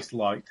at the nice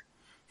light.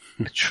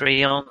 A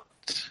treant,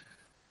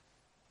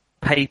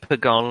 paper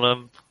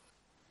golem,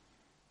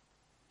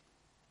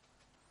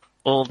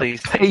 all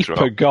these things.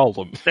 Paper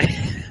golem.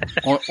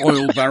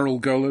 Oil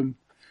barrel golem.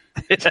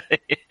 And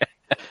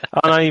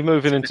are you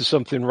moving into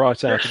something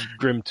right out of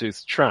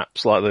Grimtooth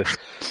Traps, like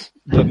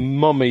the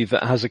mummy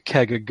that has a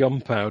keg of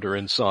gunpowder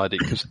inside it,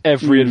 because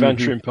every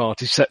adventuring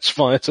party sets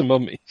fire to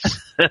mummies.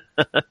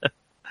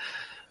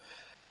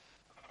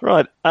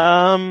 Right.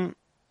 A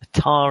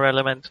tar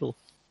elemental.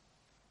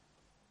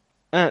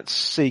 Let's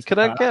see. Could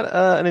I get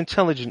an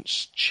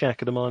intelligence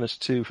check at a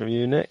 -2 from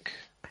you, Nick?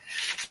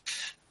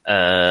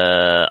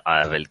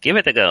 I will give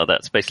it a go.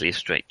 That's basically a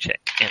straight check.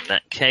 In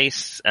that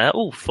case,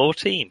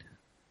 14.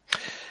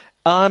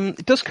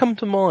 It does come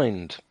to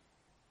mind.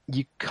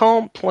 You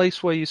can't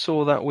place where you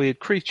saw that weird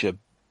creature,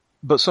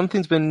 but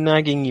something's been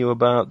nagging you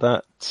about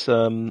that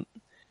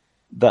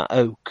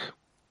oak.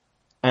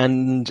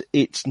 And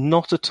it's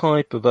not a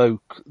type of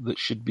oak that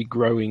should be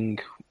growing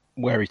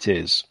where it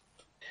is.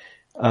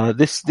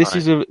 This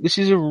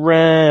is a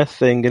rare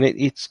thing, and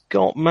it's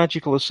got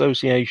magical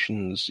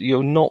associations.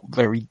 You're not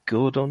very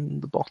good on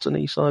the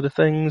botany side of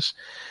things,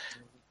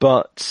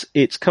 but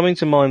it's coming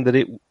to mind that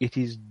it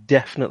is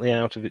definitely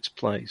out of its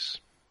place.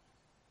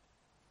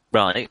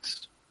 Right.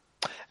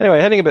 Anyway,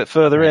 heading a bit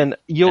further in,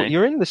 Okay.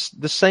 you're in the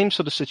same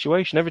sort of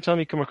situation every time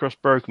you come across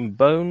broken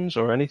bones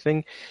or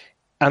anything,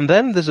 and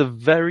then there's a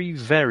very,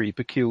 very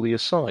peculiar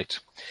sight.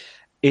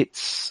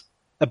 It's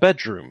a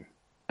bedroom.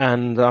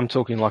 And I'm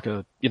talking like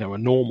a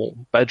normal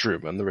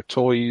bedroom, and there are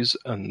toys,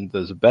 and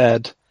there's a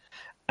bed,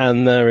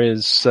 and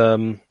there's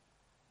a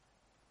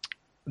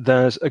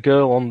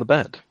girl on the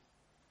bed.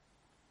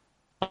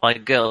 By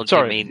girl,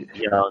 Sorry. do you mean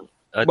young?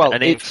 Well,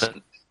 an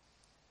infant?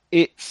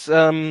 It's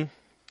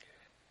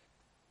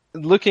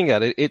looking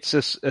at it,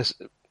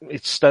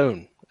 it's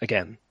stone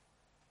again,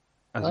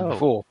 as Oh.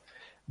 before,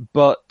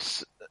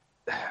 but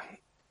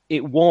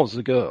it was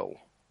a girl.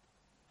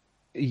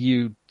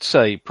 You'd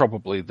say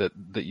probably that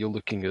you're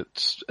looking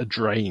at a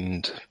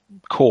drained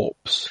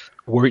corpse,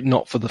 were it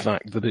not for the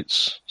fact that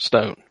it's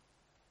stone.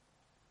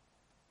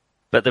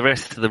 But the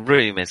rest of the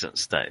room isn't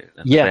stone.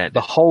 And Yeah, bed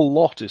the whole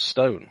lot is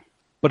stone,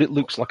 but it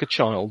looks like a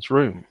child's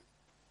room.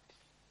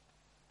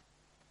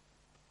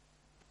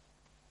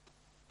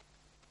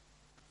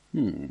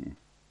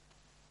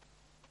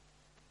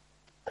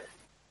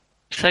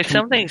 So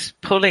something's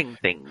pulling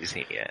things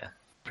here,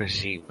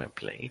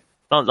 presumably.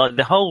 Like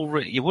the whole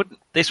room,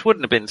 this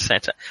wouldn't have been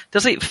set up.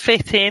 Does it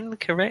fit in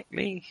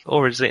correctly,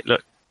 or is it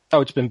look?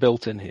 Oh, it's been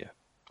built in here,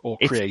 or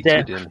It's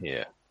created in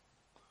here.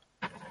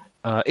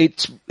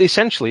 It's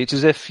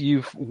as if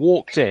you've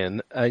walked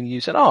in and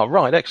you said, "Oh,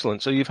 right,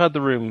 excellent." So you've had the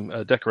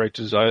room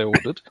decorated as I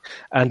ordered,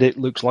 and it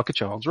looks like a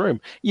child's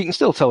room. You can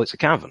still tell it's a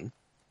cavern.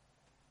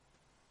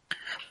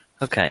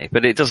 Okay,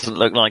 but it doesn't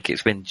look like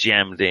it's been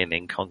jammed in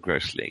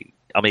incongruously.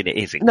 I mean, it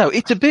is. No,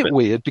 it's a bit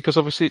weird because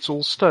obviously it's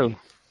all stone.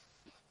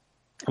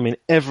 I mean,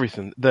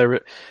 everything. There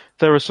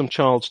are some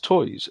child's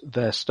toys.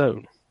 They're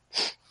stone.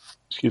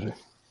 Excuse me.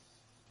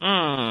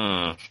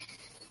 All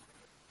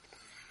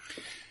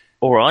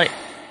right.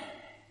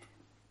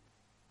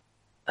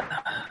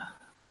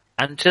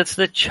 And does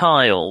the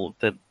child,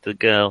 the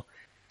girl,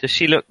 does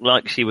she look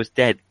like she was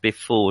dead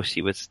before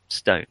she was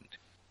stoned?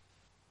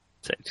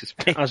 So to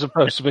speak. As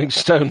opposed to being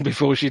stoned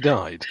before she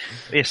died.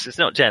 Yes, it's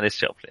not Janis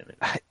Joplin.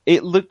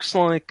 It looks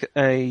like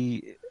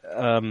a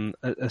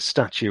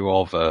statue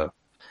of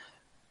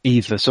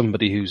either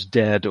somebody who's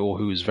dead or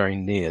who's very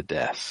near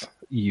death.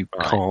 You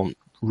Right. can't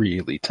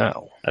really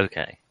tell.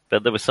 Okay.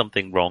 But there was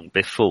something wrong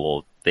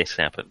before this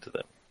happened to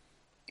them.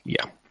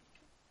 Yeah.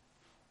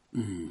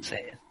 So,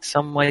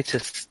 some way to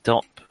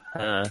stop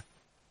her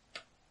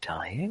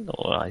dying,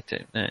 or I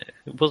don't know.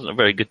 It wasn't a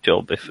very good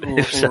job if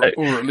so.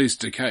 Or at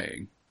least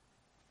decaying.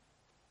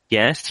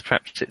 Yes,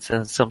 perhaps it's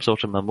some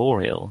sort of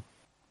memorial.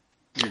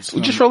 It's,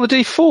 Just roll a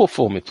d4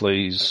 for me,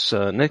 please.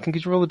 Nathan,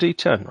 could you roll a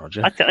d10,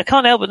 Roger? I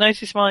can't help but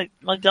notice my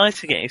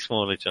dice are getting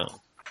smaller, John.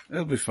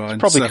 It'll be fine.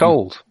 Probably 7.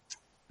 cold.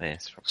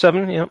 Yes,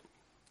 7, yeah.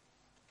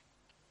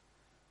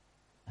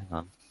 hang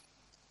on.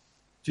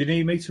 Do you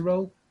need me to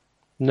roll,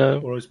 No.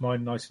 or is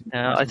mine nice? And,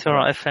 No, it's all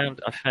right. I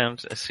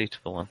found a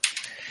suitable one.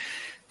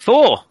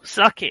 4.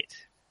 Suck it.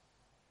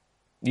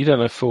 You don't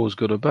know if 4's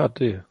good or bad,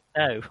 do you?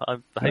 No,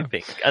 I'm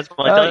hoping. As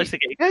my dice are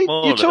getting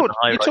smaller,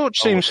 your torch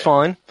seems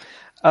fine.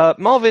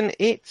 Marvin,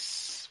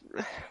 it's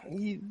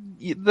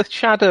the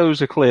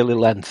shadows are clearly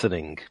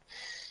lengthening.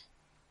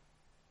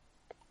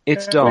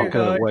 It's Yeah, darker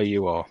right. where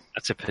you are.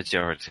 That's a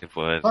pejorative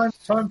word.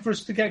 Time for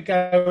us to get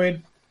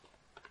going.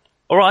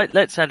 All right,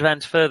 let's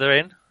advance further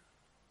in.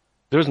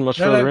 There isn't much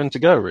No, further no. in to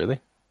go, really.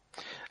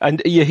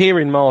 And you're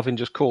hearing Marvin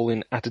just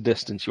calling at a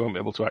distance. You won't be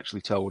able to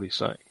actually tell what he's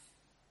saying.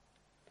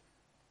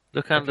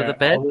 Look under Okay, the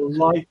bed.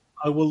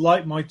 I will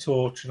light my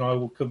torch, and I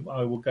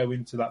will go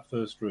into that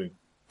first room.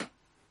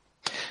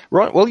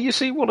 Right. Well, you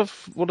see what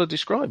I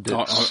described.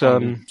 I'll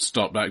It's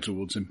start back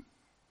towards him.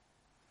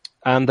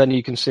 and then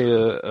you can see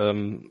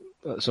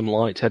some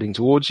light heading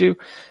towards you,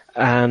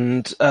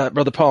 and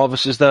Brother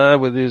Parvis is there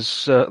with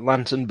his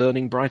lantern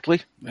burning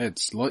brightly.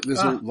 It's like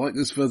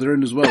this further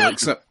in as well,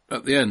 except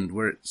at the end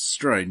where it's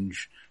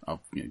strange.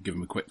 I'll give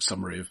him a quick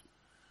summary of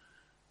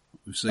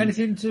what we've seen.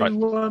 Anything to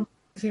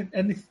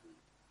anything?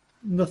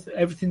 Nothing.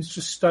 Everything's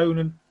just stone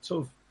and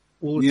sort of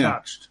all Yeah.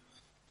 attached.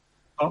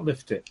 Can't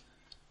lift it.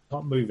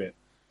 Can't move it.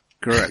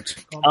 Correct.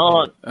 Can't Oh,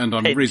 move it. And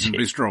I'm Pinch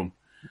reasonably it. strong.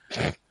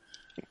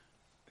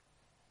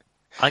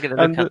 I'm going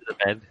to And look under the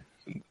bed.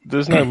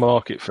 There's no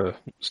market for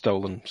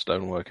stolen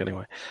stonework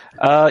anyway.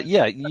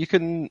 Yeah, you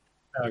can.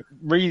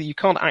 You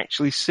can't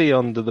actually see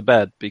under the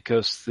bed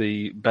because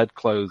the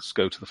bedclothes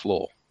go to the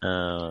floor,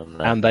 Oh,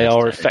 no, and they that's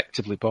are no-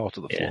 effectively part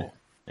of the Yeah, floor.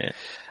 yeah.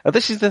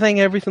 This is the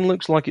thing, everything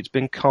looks like it's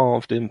been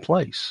carved in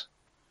place.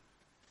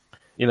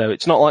 You know,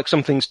 it's not like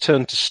something's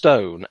turned to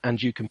stone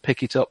and you can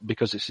pick it up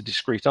because it's a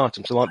discrete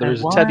item. So like there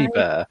is a teddy Why?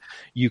 bear,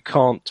 you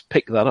can't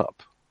pick that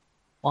up.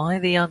 Why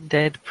the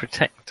undead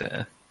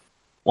protector?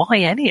 Why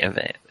any of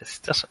it? This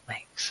doesn't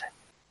make sense.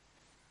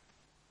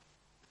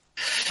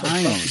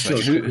 Hang on a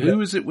second.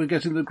 Who is it we're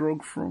getting the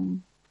grog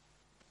from?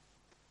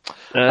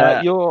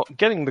 You're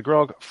getting the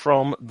grog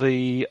from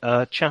the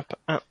chap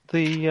at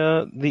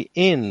the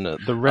inn,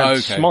 the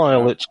Red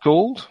Smile. It's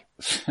called.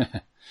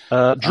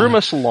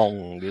 Drumus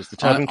Long is the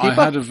tavern keeper.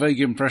 I had a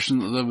vague impression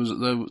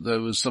that there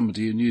was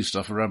somebody who knew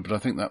stuff around, but I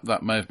think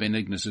that may have been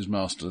Ignis's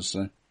master.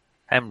 So,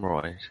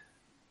 Hemorrhoid.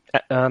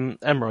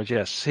 Hemorrhoid,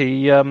 yes.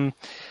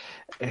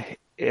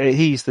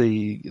 He's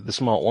the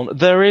smart one.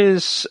 There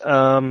is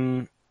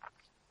there's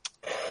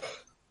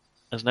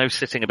no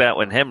sitting about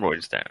when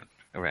Hemorrhoid's down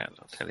around.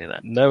 I'll tell you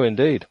that. No,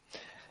 indeed.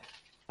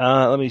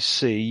 Let me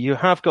see. You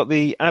have got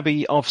the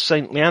Abbey of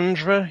St.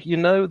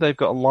 Leandra, they've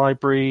got a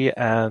library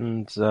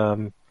and,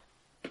 the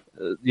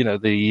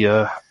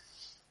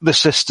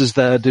sisters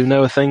there do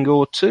know a thing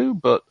or two,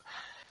 but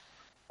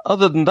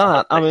other than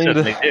that,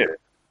 They do.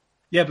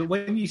 Yeah, but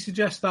when you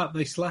suggest that,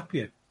 they slap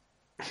you.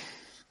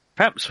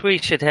 Perhaps we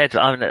should head,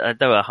 though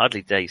I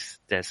hardly dare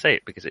say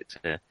it because it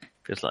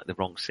feels like the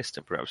wrong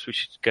system, perhaps we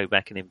should go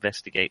back and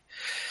investigate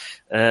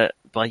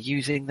by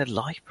using the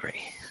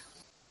library.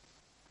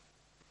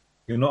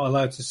 You're not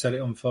allowed to set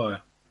it on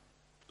fire.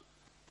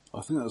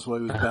 I think that's why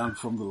he was banned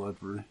from the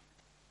library.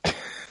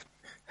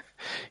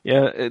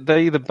 Yeah,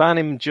 they either ban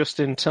him just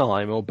in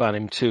time or ban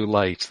him too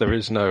late. There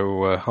is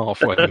no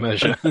halfway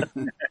measure.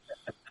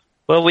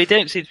 Well, we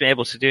don't seem to be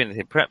able to do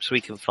anything. Perhaps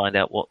we can find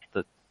out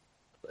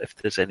if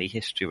there's any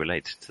history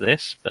related to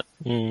this, but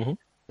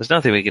there's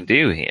nothing we can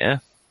do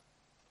here.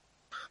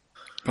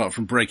 Apart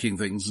from breaking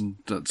things, and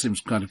that seems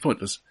kind of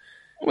pointless.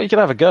 Well, you could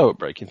have a go at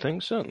breaking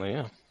things, certainly,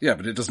 yeah. Yeah,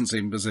 but it doesn't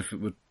seem as if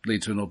it would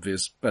lead to an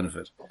obvious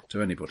benefit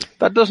to anybody.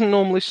 That doesn't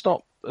normally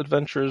stop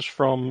adventurers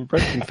from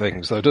breaking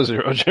things, though, does it,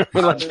 Roger?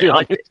 Let's be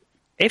honest.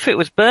 If it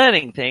was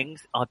burning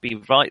things, I'd be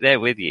right there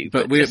with you.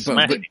 But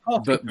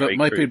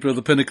my people are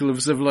the pinnacle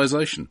of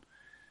civilization.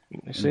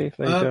 You see,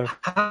 there you go.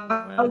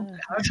 How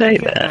say do we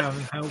get that. down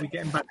and how are we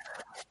getting back?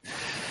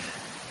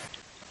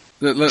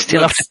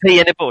 Still have to pee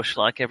in a bush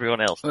like everyone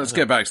else. Let's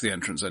get back to the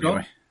entrance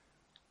anyway.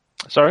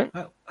 Sorry?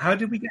 How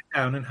did we get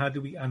down and how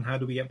do we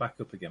get back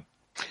up again?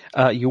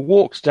 You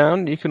walked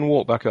down, you can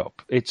walk back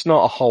up. It's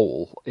not a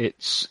hole,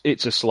 it's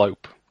a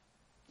slope.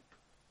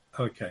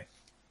 Okay.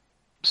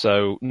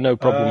 So no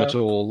problem at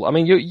all. I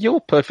mean,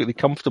 you're perfectly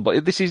comfortable.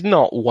 This is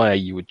not where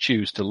you would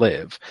choose to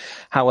live.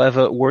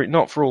 However, were it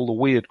not for all the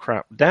weird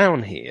crap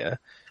down here,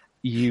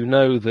 you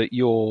know that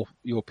your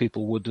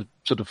people would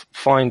sort of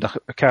find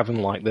a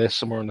cavern like this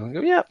somewhere and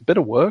go, yeah, bit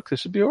of work,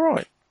 this would be all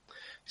right.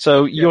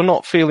 So you're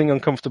not feeling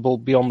uncomfortable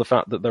beyond the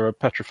fact that there are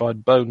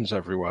petrified bones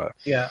everywhere.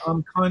 Yeah,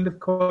 I'm kind of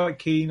quite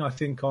keen, I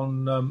think,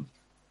 on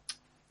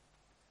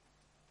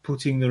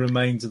putting the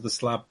remains of the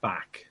slab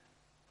back.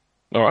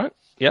 All right,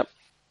 yep.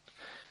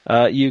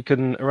 You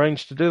can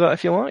arrange to do that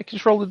if you like.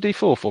 Just roll the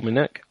d4 for me,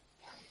 Nick.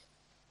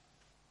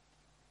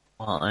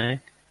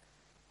 Why?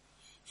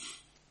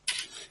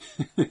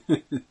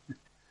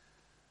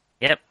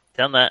 Yep,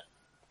 done that.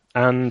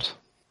 And...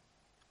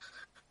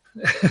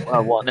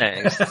 Well, what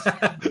next?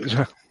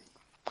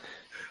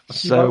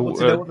 So,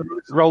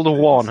 rolled a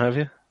 1, have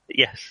you?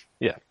 Yes.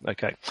 Yeah,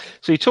 okay.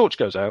 So your torch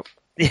goes out.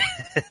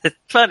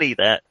 Funny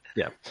that.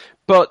 Yeah.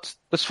 But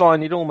that's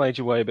fine. You'd all made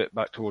your way a bit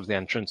back towards the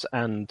entrance,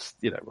 and,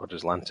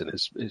 Roger's lantern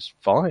is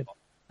fine.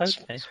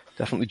 Okay. It's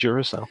definitely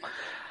Duracell.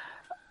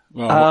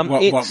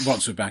 Well,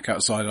 once we're back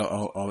outside,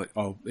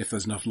 I'll if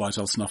there's enough light,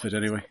 I'll snuff it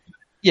anyway.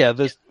 Yeah,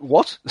 there's...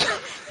 What?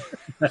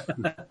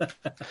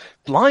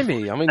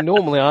 Blimey. I mean,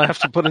 normally I have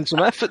to put in some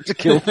effort to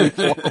kill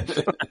people.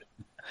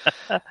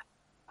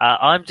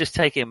 I'm just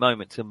taking a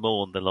moment to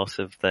mourn the loss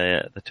of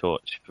the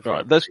torch.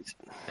 Right,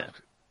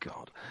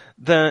 God.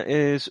 There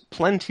is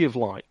plenty of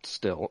light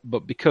still,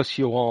 but because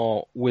you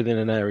are within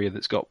an area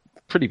that's got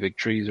pretty big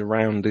trees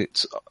around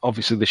it,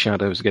 obviously the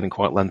shadows are getting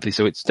quite lengthy,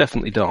 so it's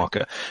definitely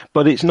darker.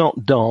 But it's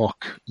not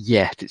dark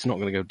yet. It's not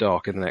going to go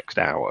dark in the next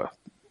hour.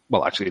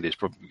 Well, actually, it is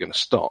probably going to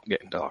start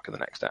getting dark in the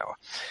next hour.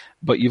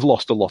 But you've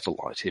lost a lot of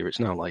light here. It's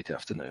now late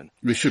afternoon.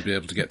 We should be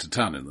able to get to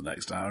town in the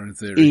next hour, in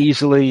theory.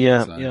 Easily,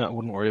 yeah. So. Yeah, I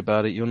wouldn't worry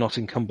about it. You're not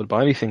encumbered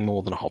by anything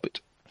more than a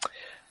hobbit.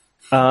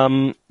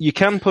 You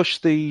can push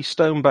the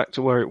stone back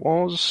to where it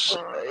was.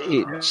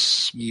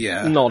 It's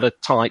not a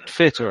tight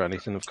fit or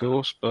anything, of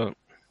course, but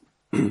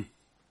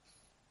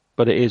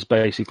but it is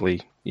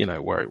basically,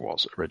 where it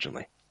was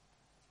originally.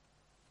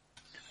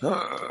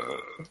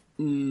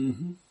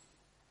 Mm-hmm.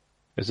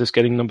 Is this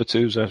getting number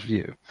 2's out of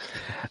you?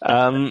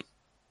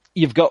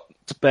 You've got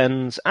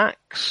Ben's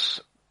axe.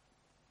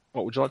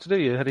 What would you like to do?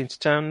 You're heading to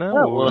town now?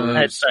 Oh, we'll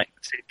head back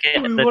to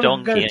get the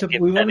donkey.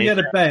 We want to get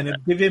to Ben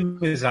and give him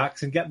his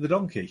axe and get the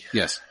donkey.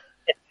 Yes.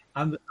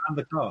 And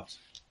the cart.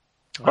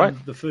 And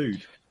right. The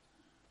food.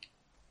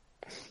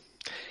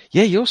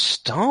 Yeah, you're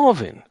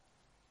starving.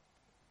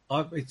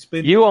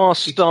 You are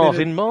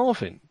starving,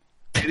 Marvin.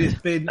 It has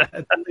been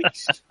at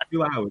least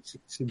 2 hours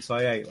since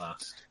I ate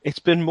last. It's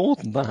been more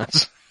than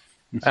that.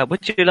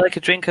 Would you like a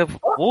drink of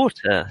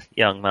water,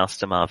 young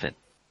Master Marvin?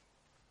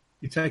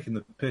 You're taking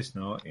the piss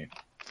now, aren't you?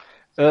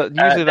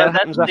 Usually that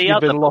happens after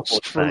you've been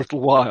lost for a little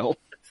while.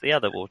 It's the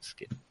other water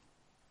skin.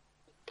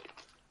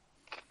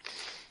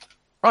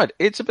 Right,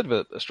 it's a bit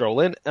of a stroll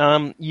in.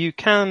 You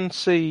can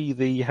see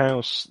the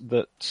house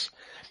that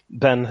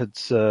Ben had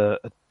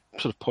sort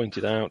of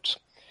pointed out,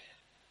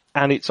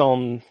 and it's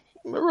on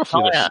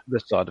roughly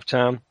this side of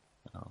town.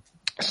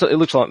 So it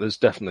looks like there's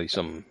definitely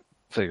some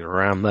figure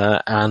around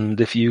there, and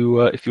if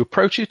you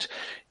approach it,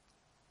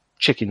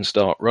 chickens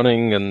start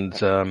running,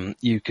 and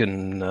you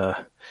can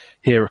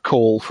hear a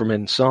call from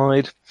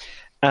inside.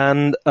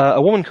 And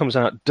a woman comes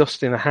out,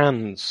 dust in her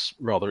hands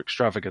rather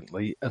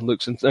extravagantly, and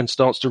looks and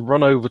starts to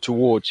run over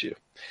towards you,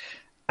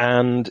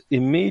 and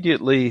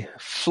immediately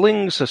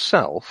flings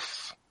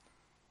herself,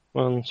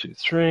 1, 2,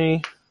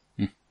 3,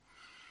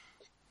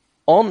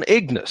 on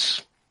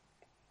Ignis.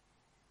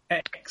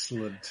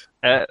 Excellent.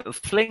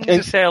 Flings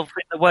herself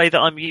in the way that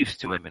I'm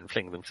used to women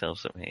fling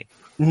themselves at me.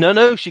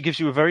 No, she gives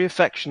you a very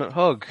affectionate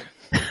hug.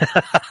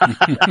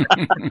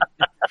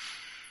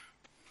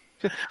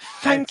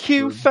 Thank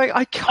you.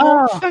 I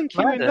can't thank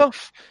you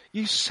enough.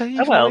 You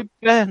saved my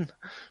Ben.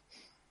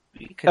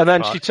 And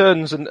then she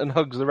turns and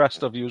hugs the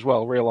rest of you as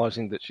well,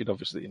 realising that she'd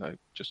obviously,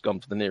 just gone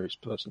for the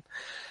nearest person.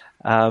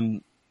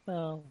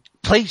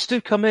 Please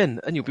do come in,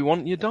 and you'll be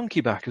wanting your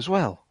donkey back as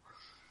well.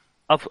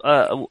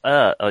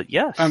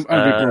 Yes. And he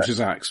brought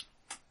his axe.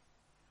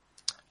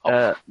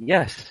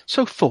 Yes.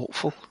 So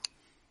thoughtful.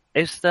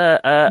 Is there...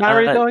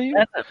 Married, are you?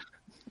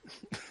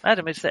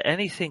 Adam, is there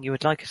anything you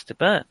would like us to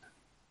burn?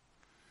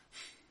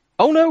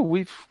 Oh no,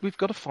 we've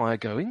got a fire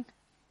going.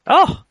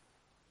 Oh!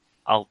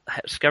 I'll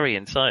scurry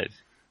inside.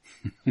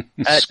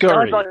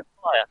 Scurry. Die by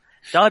fire.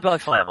 Die by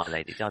fire, my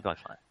lady. Die by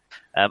fire.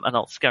 And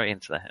I'll scurry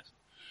into the house.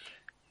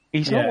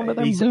 He's not one of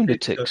them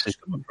lunatics.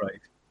 I'm afraid.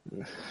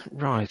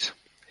 Right.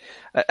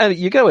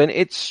 You go in,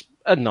 it's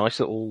a nice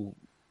little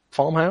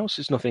farmhouse.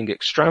 It's nothing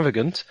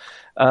extravagant,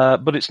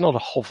 but it's not a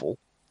hovel.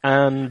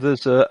 And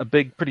there's a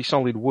big, pretty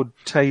solid wood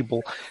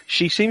table.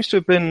 She seems to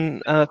have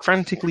been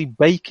frantically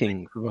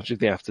baking for much of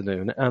the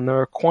afternoon, and there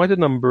are quite a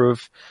number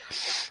of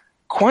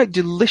quite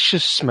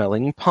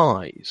delicious-smelling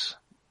pies.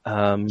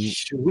 On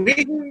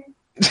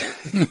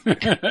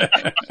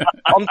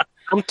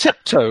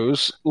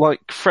tiptoes, like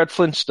Fred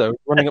Flintstone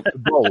running up the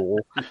bowl,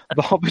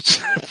 the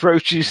Hobbit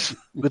approaches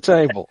the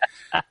table.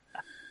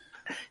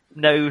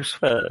 Nose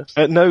first.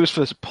 Nose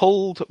first,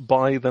 pulled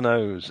by the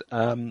nose.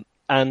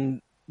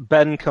 And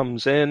Ben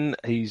comes in.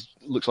 He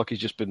looks like he's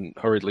just been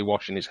hurriedly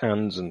washing his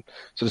hands and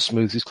sort of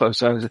smooths his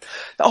clothes out. He said,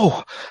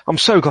 "Oh, I'm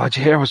so glad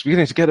you're here. I was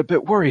beginning to get a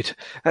bit worried.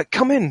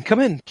 Come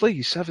in,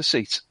 please, have a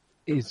seat."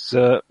 His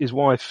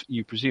wife,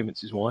 you presume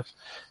it's his wife,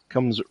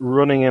 comes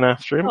running in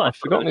after him. I've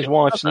forgotten his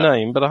wife's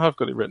name, but I have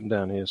got it written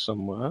down here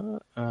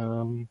somewhere,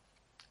 in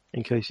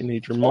case you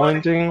need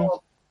reminding.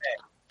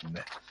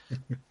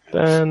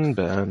 Ben.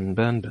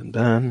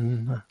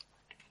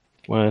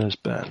 Where's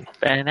Ben?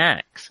 Ben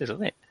Axe,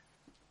 isn't it?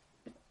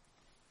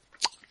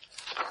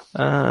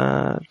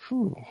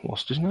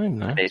 Lost his name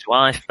now. His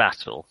wife,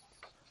 Battle.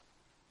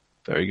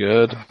 Very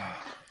good.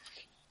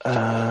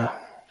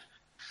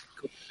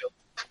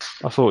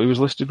 I thought he was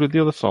listed with the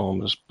other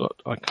farmers, but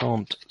I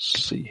can't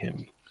see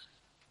him.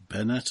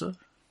 Benetta?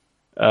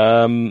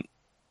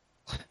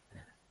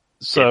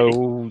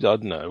 So, I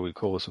don't know, we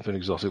call it something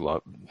exotic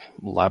like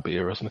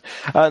Labia or something.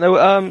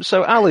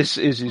 So Alice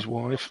is his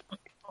wife.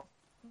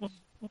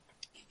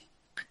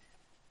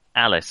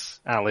 Alice.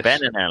 Ben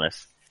and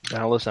Alice.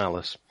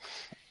 Alice.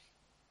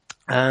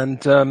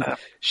 And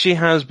she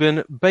has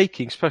been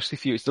baking, especially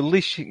for you. It's the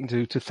least she can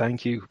do to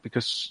thank you,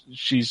 because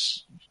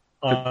she's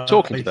been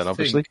talking to Ben,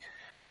 obviously.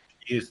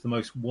 She is the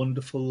most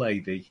wonderful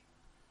lady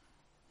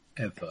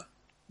ever.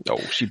 Oh,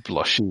 she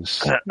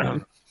blushes.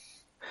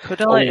 Would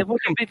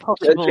it be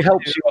possible? She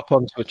helps you up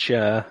onto a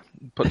chair,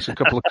 puts a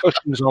couple of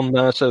cushions on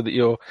there so that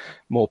you're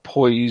more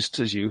poised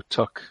as you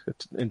tuck an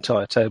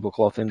entire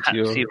tablecloth into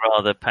your... Perhaps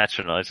rather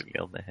patronisingly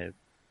on the head.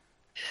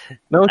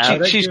 No,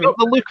 she's got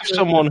the look of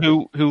someone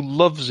who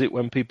loves it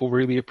when people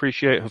really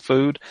appreciate her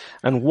food,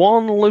 and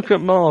one look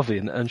at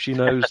Marvin and she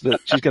knows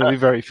that she's going to be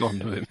very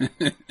fond of him.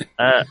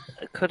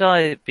 Could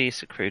I be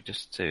so crude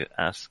just to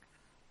ask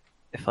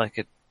if I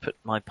could put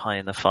my pie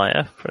in the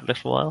fire for a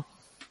little while?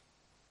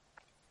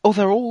 Oh,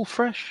 they're all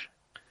fresh?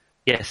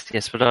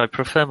 Yes, but I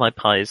prefer my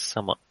pies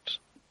somewhat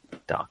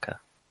darker.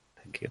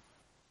 Thank you.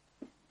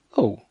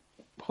 Oh,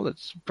 well,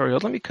 that's very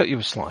odd. Let me cut you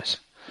a slice.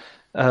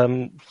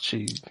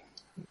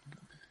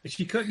 Is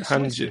she cutting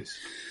slices?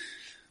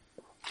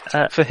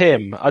 For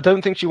him. I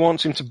don't think she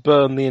wants him to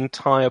burn the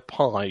entire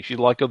pie. She'd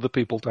like other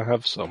people to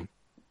have some.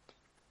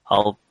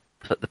 I'll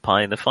put the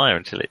pie in the fire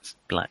until it's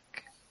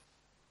black.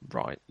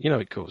 Right. You know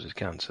it causes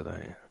cancer,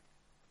 don't you?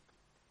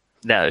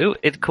 No,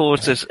 it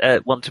causes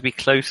one to be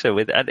closer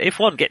with... And if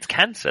one gets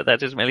cancer,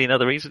 that is merely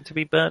another reason to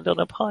be burned on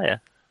a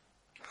pyre.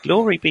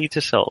 Glory be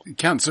to soul.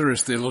 Cancer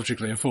is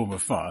theologically a form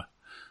of fire.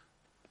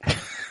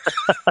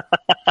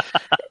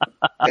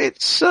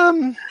 It's...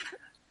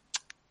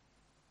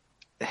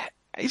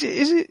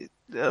 Is it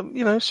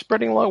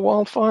spreading like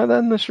wildfire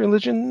then, this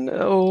religion?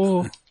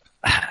 Or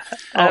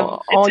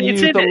are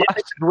you the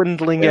last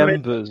dwindling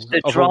embers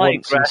of a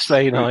once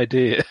insane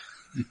idea?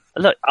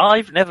 Look,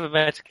 I've never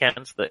met a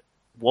cancer that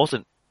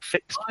wasn't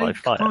fixed I by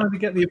fire. kind of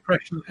get the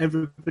impression that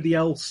everybody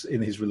else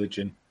in his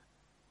religion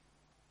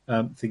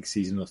thinks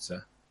he's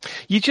nutter.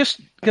 You're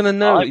just going to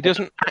know I he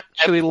doesn't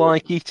actually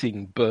like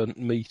eating burnt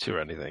meat or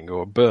anything,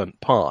 or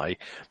burnt pie,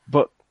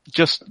 but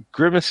just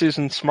grimaces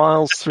and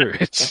smiles through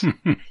it.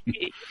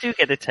 You do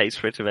get a taste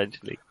for it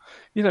eventually.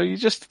 You know,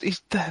 he's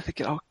there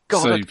thinking, oh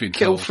God, So you've I'd been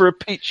kill told. for a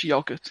peach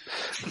yogurt.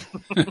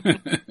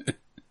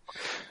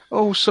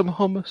 Oh, some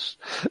hummus.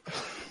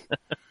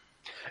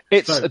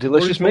 It's So, a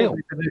delicious more meal.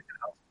 importantly than anything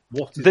else,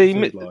 what is the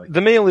food like?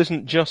 The meal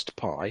isn't just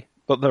pie,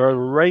 but there are a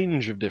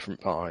range of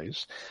different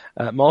pies.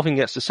 Marvin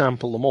gets to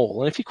sample them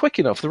all, and if you're quick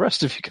enough, the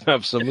rest of you can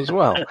have some as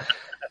well.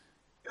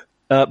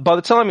 By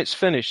the time it's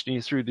finished and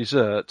you're through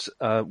dessert,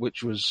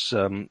 which was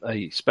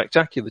a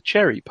spectacular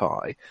cherry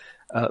pie,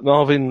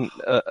 Marvin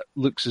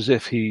looks as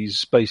if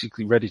he's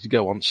basically ready to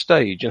go on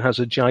stage and has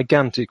a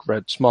gigantic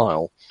red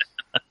smile.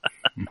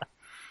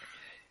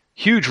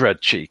 Huge red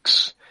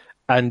cheeks,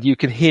 and you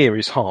can hear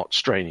his heart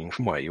straining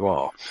from where you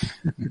are.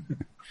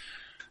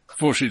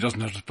 Fortunately, he doesn't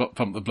have to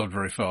pump the blood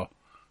very far.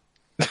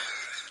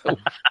 Oh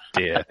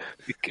dear.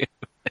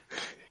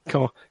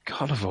 Can't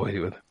avoid it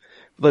with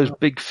those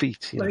big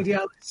feet. You know. Lady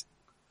Alice,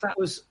 that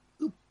was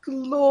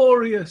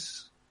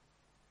glorious.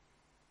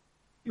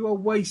 You are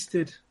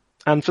wasted.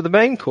 And for the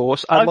main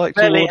course, I'd like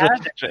to barely order...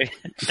 had a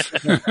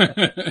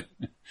drink.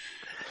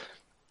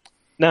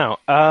 Now,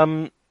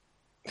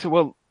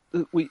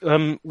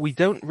 we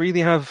don't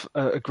really have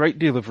a great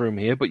deal of room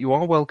here, but you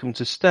are welcome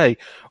to stay,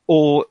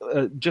 or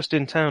just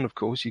in town. Of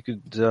course, you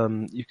could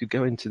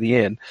go into the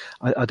inn.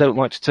 I don't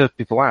like to turn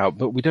people out,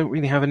 but we don't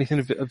really have anything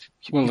of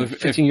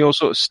fitting your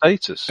sort of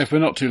status. If we're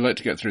not too late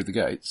to get through the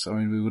gates, I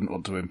mean, we wouldn't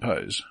want to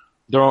impose.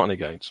 There aren't any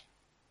gates.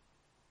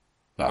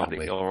 That'll I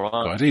think be you're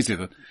right. quite easy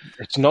then.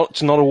 It's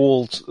not a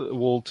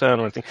walled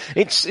town or anything.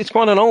 It's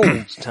quite an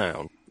old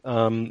town.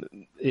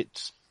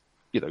 It's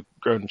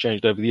grown and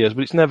changed over the years,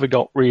 but it's never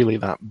got really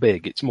that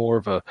big. It's more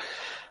of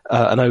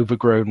an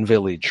overgrown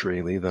village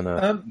really than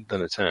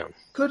a town.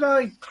 Could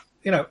I,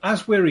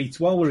 as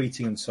while we're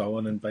eating and so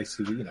on, and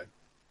basically,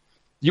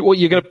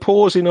 You're going to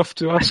pause enough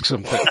to ask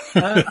something?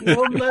 probably.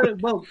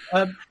 Well,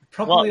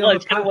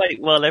 it's going to wait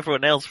while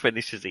everyone else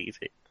finishes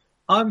eating.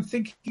 I'm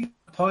thinking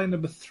pie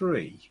number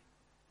 3.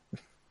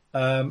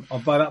 By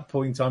that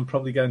point, I'm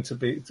probably going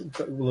to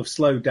will have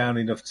slowed down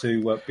enough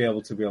to be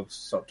able to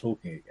start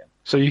talking again.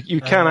 So you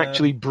can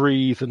actually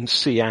breathe and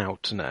see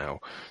out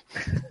now.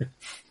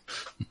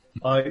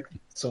 I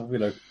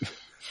sort of,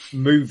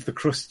 move the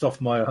crust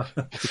off my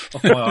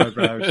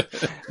eyebrows.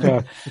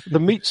 The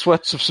meat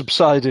sweats have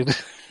subsided.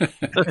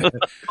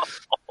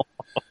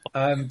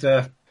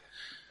 And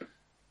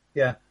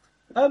yeah.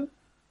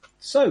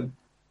 So,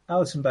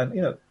 Alice and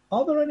Ben,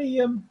 are there any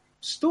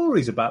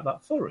stories about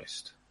that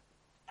forest?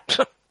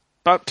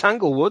 About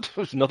Tanglewood,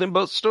 there's nothing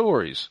but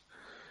stories.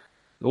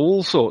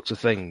 All sorts of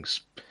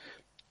things.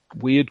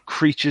 Weird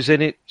creatures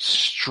in it,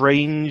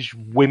 strange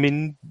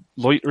women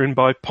loitering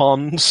by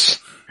ponds.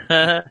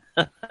 But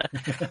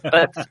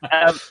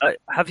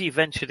have you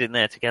ventured in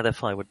there to gather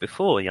firewood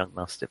before, young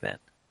Master Ben?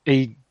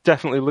 He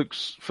definitely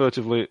looks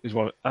furtively at his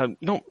wife.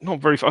 Not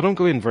very far. I don't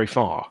go in very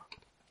far.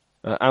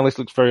 Alice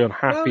looks very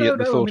unhappy at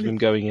the thought of him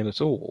going in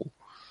at all.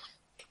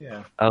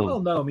 Yeah. Oh.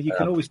 Well, no. I mean, you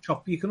can always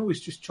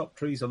just chop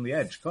trees on the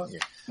edge, can't you?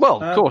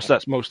 Well, of course,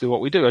 that's mostly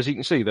what we do. As you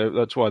can see,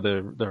 that's why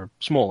they're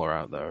smaller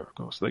out there. Of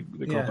course, they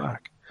go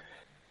back.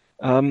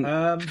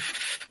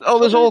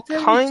 There's all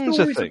kinds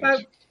of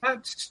things.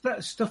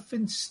 About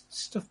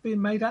stuff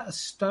being made out of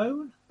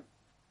stone.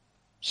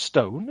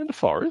 Stone in the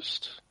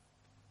forest.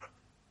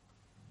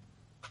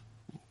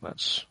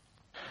 That's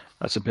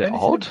a bit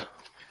odd.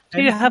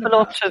 Do you have a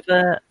lot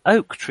of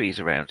oak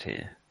trees around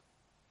here?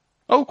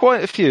 Oh,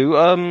 quite a few.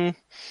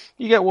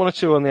 You get one or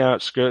two on the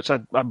outskirts. I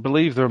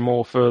believe there are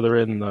more further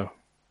in, though.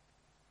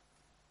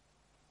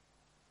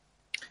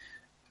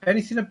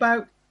 Anything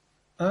about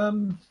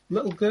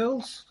little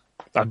girls?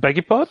 I beg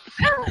your pardon?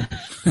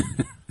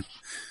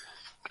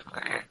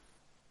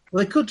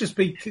 Well, they could just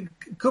be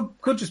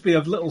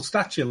of little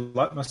stature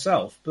like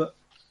myself, but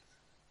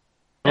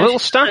A little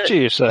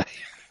statue, you say?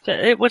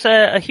 It was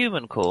a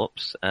human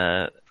corpse.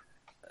 no,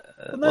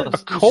 A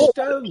corpse?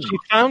 stone. You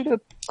found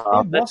it?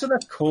 It wasn't a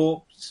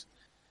corpse.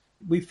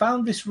 We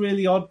found this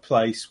really odd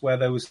place where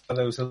there was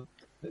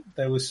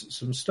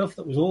some stuff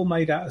that was all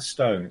made out of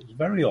stone. It was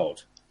very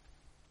odd.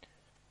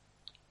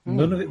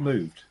 None of it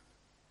moved.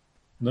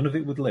 None of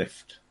it would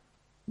lift.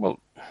 Well,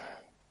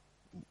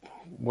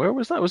 where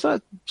was that? Was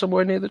that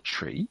somewhere near the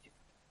tree?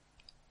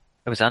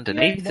 It was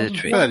underneath the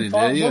tree. It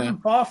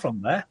wasn't far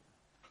from there.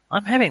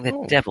 I'm having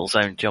the devil's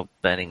own job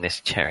burning this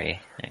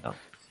cherry. Hang on.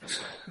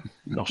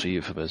 Not a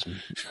euphemism.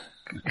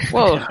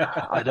 Well,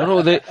 I don't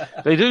know.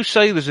 They do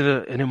say there's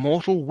an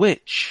immortal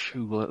witch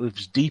who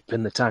lives deep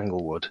in the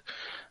Tanglewood,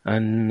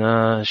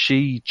 and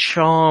she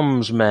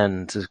charms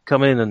men to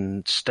come in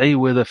and stay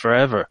with her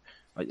forever.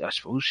 I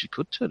suppose she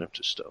could turn him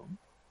to stone.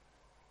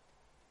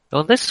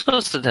 Well, this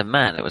wasn't a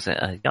man. It was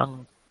a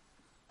young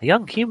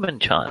human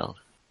child.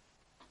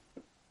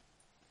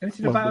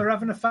 Anything about her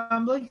having a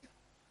family?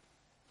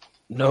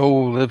 No,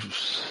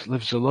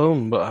 lives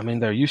alone, but I mean,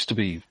 there used to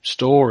be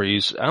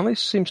stories.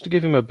 Alice seems to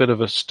give him a bit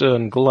of a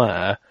stern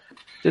glare.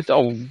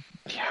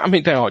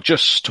 They are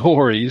just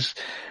stories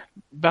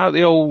about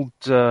the old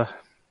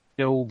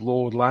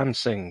Lord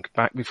Lansing,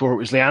 back before it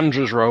was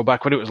Leandra's Row,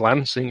 back when it was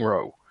Lansing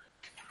Row.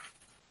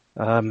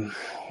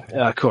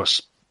 Of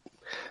course,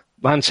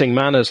 Lansing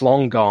Manor's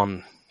long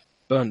gone,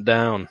 burnt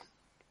down.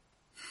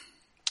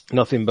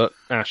 Nothing but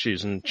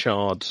ashes and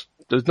charred.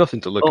 There's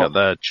nothing to look at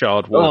there.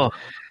 Charred wood.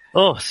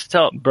 Oh,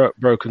 stop.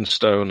 Broken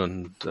stone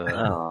and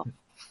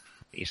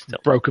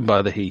broken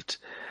by the heat.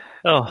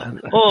 I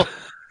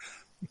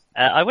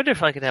wonder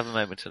if I could have a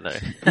moment to know.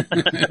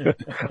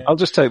 I'll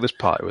just take this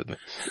pie with me.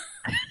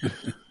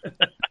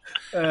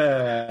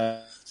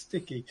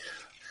 Sticky.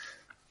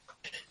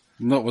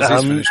 Not was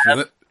he's finished with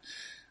it.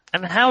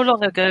 And how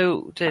long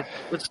ago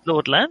was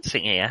Lord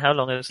Lansing here? How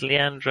long was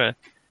Leandra?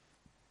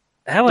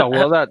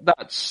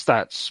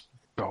 That's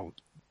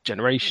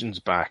generations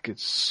back.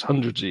 It's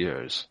hundreds of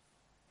years.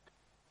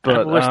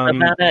 But was the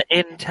manor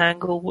in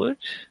Tanglewood?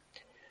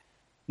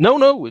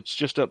 No, it's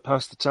just up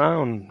past the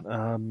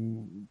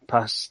town,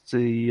 past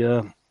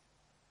the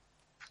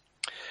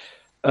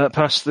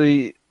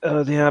abbey,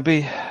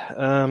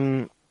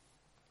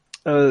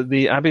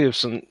 the abbey of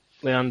St.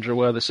 Leandra,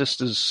 where the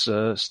sisters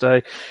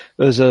stay.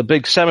 There's a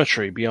big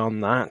cemetery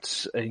beyond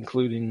that,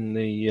 including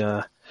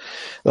the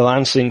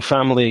Lansing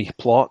family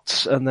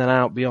plot, and then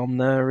out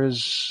beyond there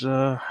is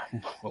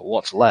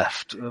what's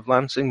left of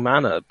Lansing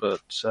Manor.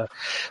 But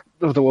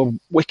there were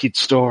wicked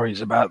stories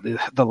about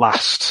the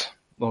last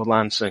Lord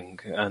Lansing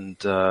and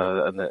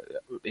the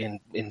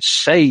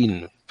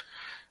insane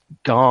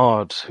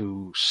guard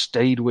who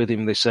stayed with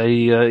him, they say,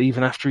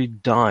 even after he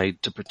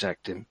died, to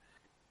protect him.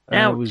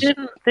 Now,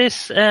 didn't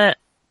this a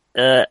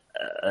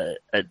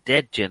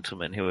dead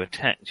gentleman who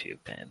attacked you,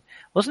 Ben,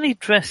 wasn't he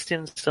dressed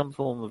in some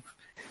form of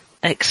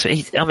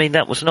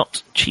that was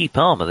not cheap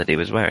armour that he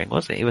was wearing,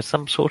 was it? He was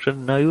some sort of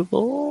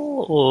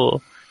noble,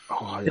 or...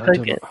 I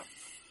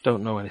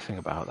don't know anything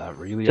about that,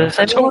 really.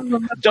 I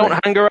don't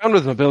hang around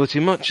with nobility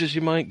much, as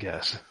you might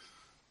guess.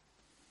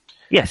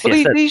 Yes, but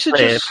these are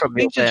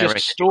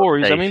just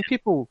stories. I mean,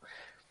 people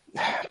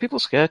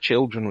scare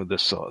children with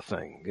this sort of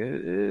thing.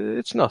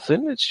 It's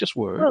nothing. It's just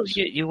words. Well,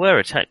 you were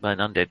attacked by an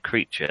undead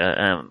creature.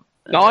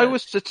 No, I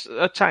was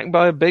attacked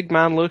by a big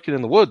man lurking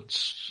in the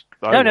woods.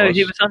 No,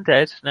 he was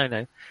undead.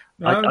 No.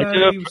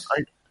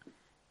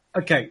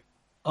 Okay,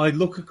 I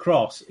look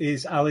across.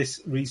 Is Alice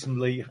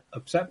reasonably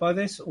upset by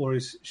this, or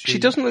is she? She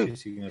doesn't look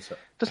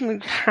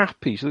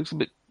happy. She looks a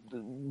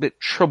bit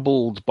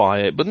troubled by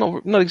it, but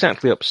not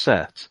exactly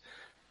upset.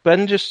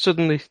 Ben just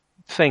suddenly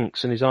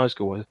thinks, and his eyes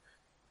go wide.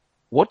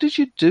 What did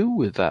you do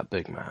with that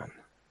big man?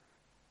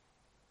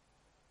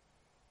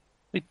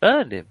 We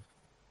burned him,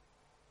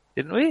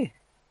 didn't we?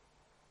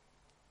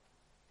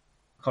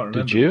 I can't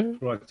remember. Did you?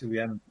 Right to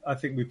the end. I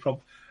think we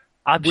probably.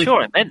 I'm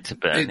sure I meant to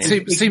burn him.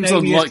 It seems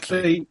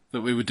unlikely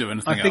that we would do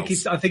anything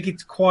else. I think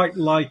it's quite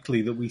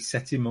likely that we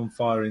set him on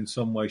fire in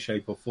some way,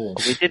 shape, or form.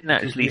 We didn't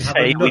actually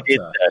say we did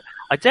that.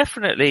 I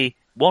definitely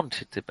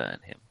wanted to burn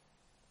him.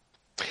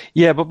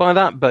 Yeah, but by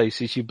that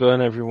basis, you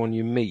burn everyone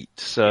you meet.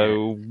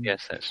 So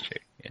yes, that's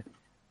true.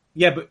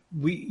 Yeah, but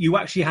you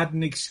actually had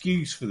an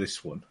excuse for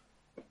this one.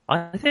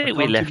 I think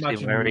we left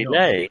him very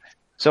late.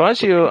 So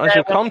as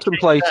you're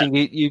contemplating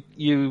it,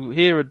 you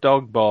hear a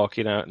dog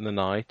barking out in the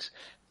night.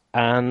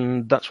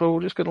 And that's where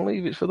we're just going to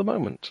leave it for the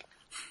moment.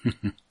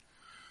 In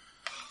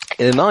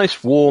a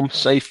nice, warm,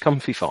 safe,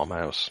 comfy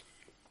farmhouse.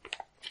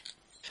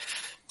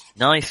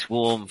 Nice,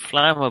 warm,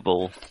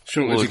 flammable.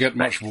 Surely to get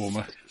much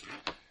warmer.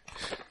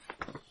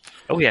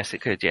 Oh yes,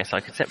 it could. Yes,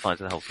 I could set fire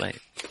to the whole place.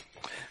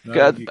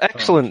 No,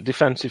 excellent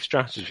defensive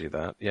strategy,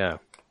 that. Yeah.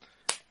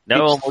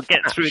 No one will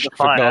get through the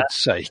fire. For God's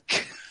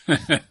sake.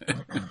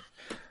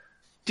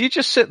 Do you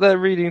just sit there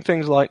reading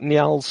things like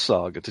Njál's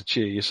Saga to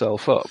cheer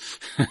yourself up?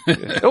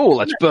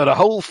 Let's burn a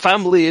whole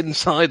family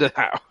inside a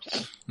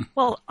house.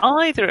 Well,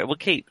 either it will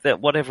keep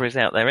whatever is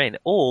out there in,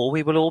 or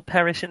we will all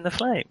perish in the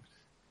flames.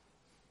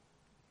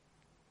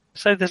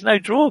 So there's no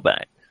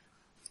drawback.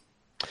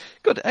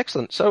 Good,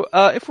 excellent. So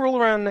if we're all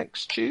around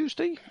next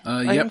Tuesday,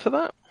 aim for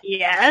that?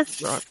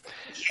 Yes. Right.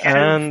 Yes.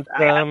 And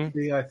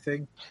I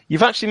think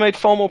you've actually made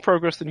far more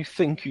progress than you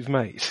think you've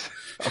made.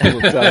 I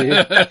will tell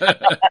you.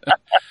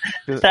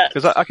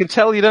 Because I can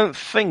tell you don't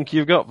think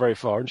you've got very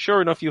far. And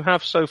sure enough, you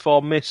have so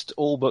far missed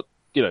all but,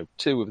 2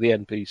 of the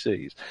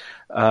NPCs.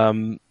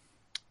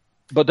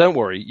 But don't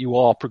worry, you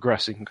are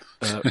progressing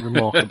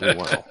remarkably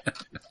well.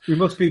 We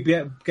must be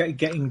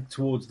getting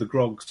towards the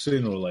grog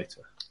sooner or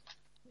later.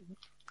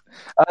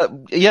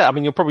 Yeah, I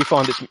mean, you'll probably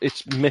find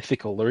it's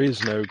mythical. There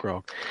is no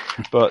grog.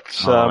 But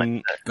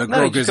the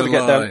grog is a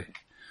lie.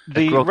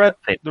 The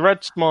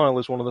red smile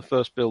is one of the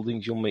first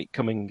buildings you'll meet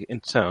coming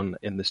into town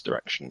in this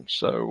direction,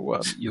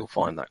 so you'll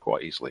find that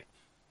quite easily.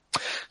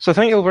 So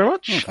thank you all very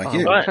much. Thank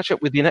you. I'll catch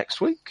up with you next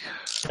week.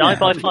 Die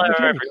by fire,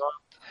 everyone.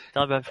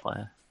 Die by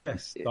fire.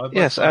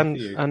 Yes,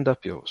 and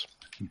up yours.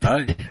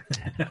 Bye.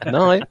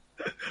 Night.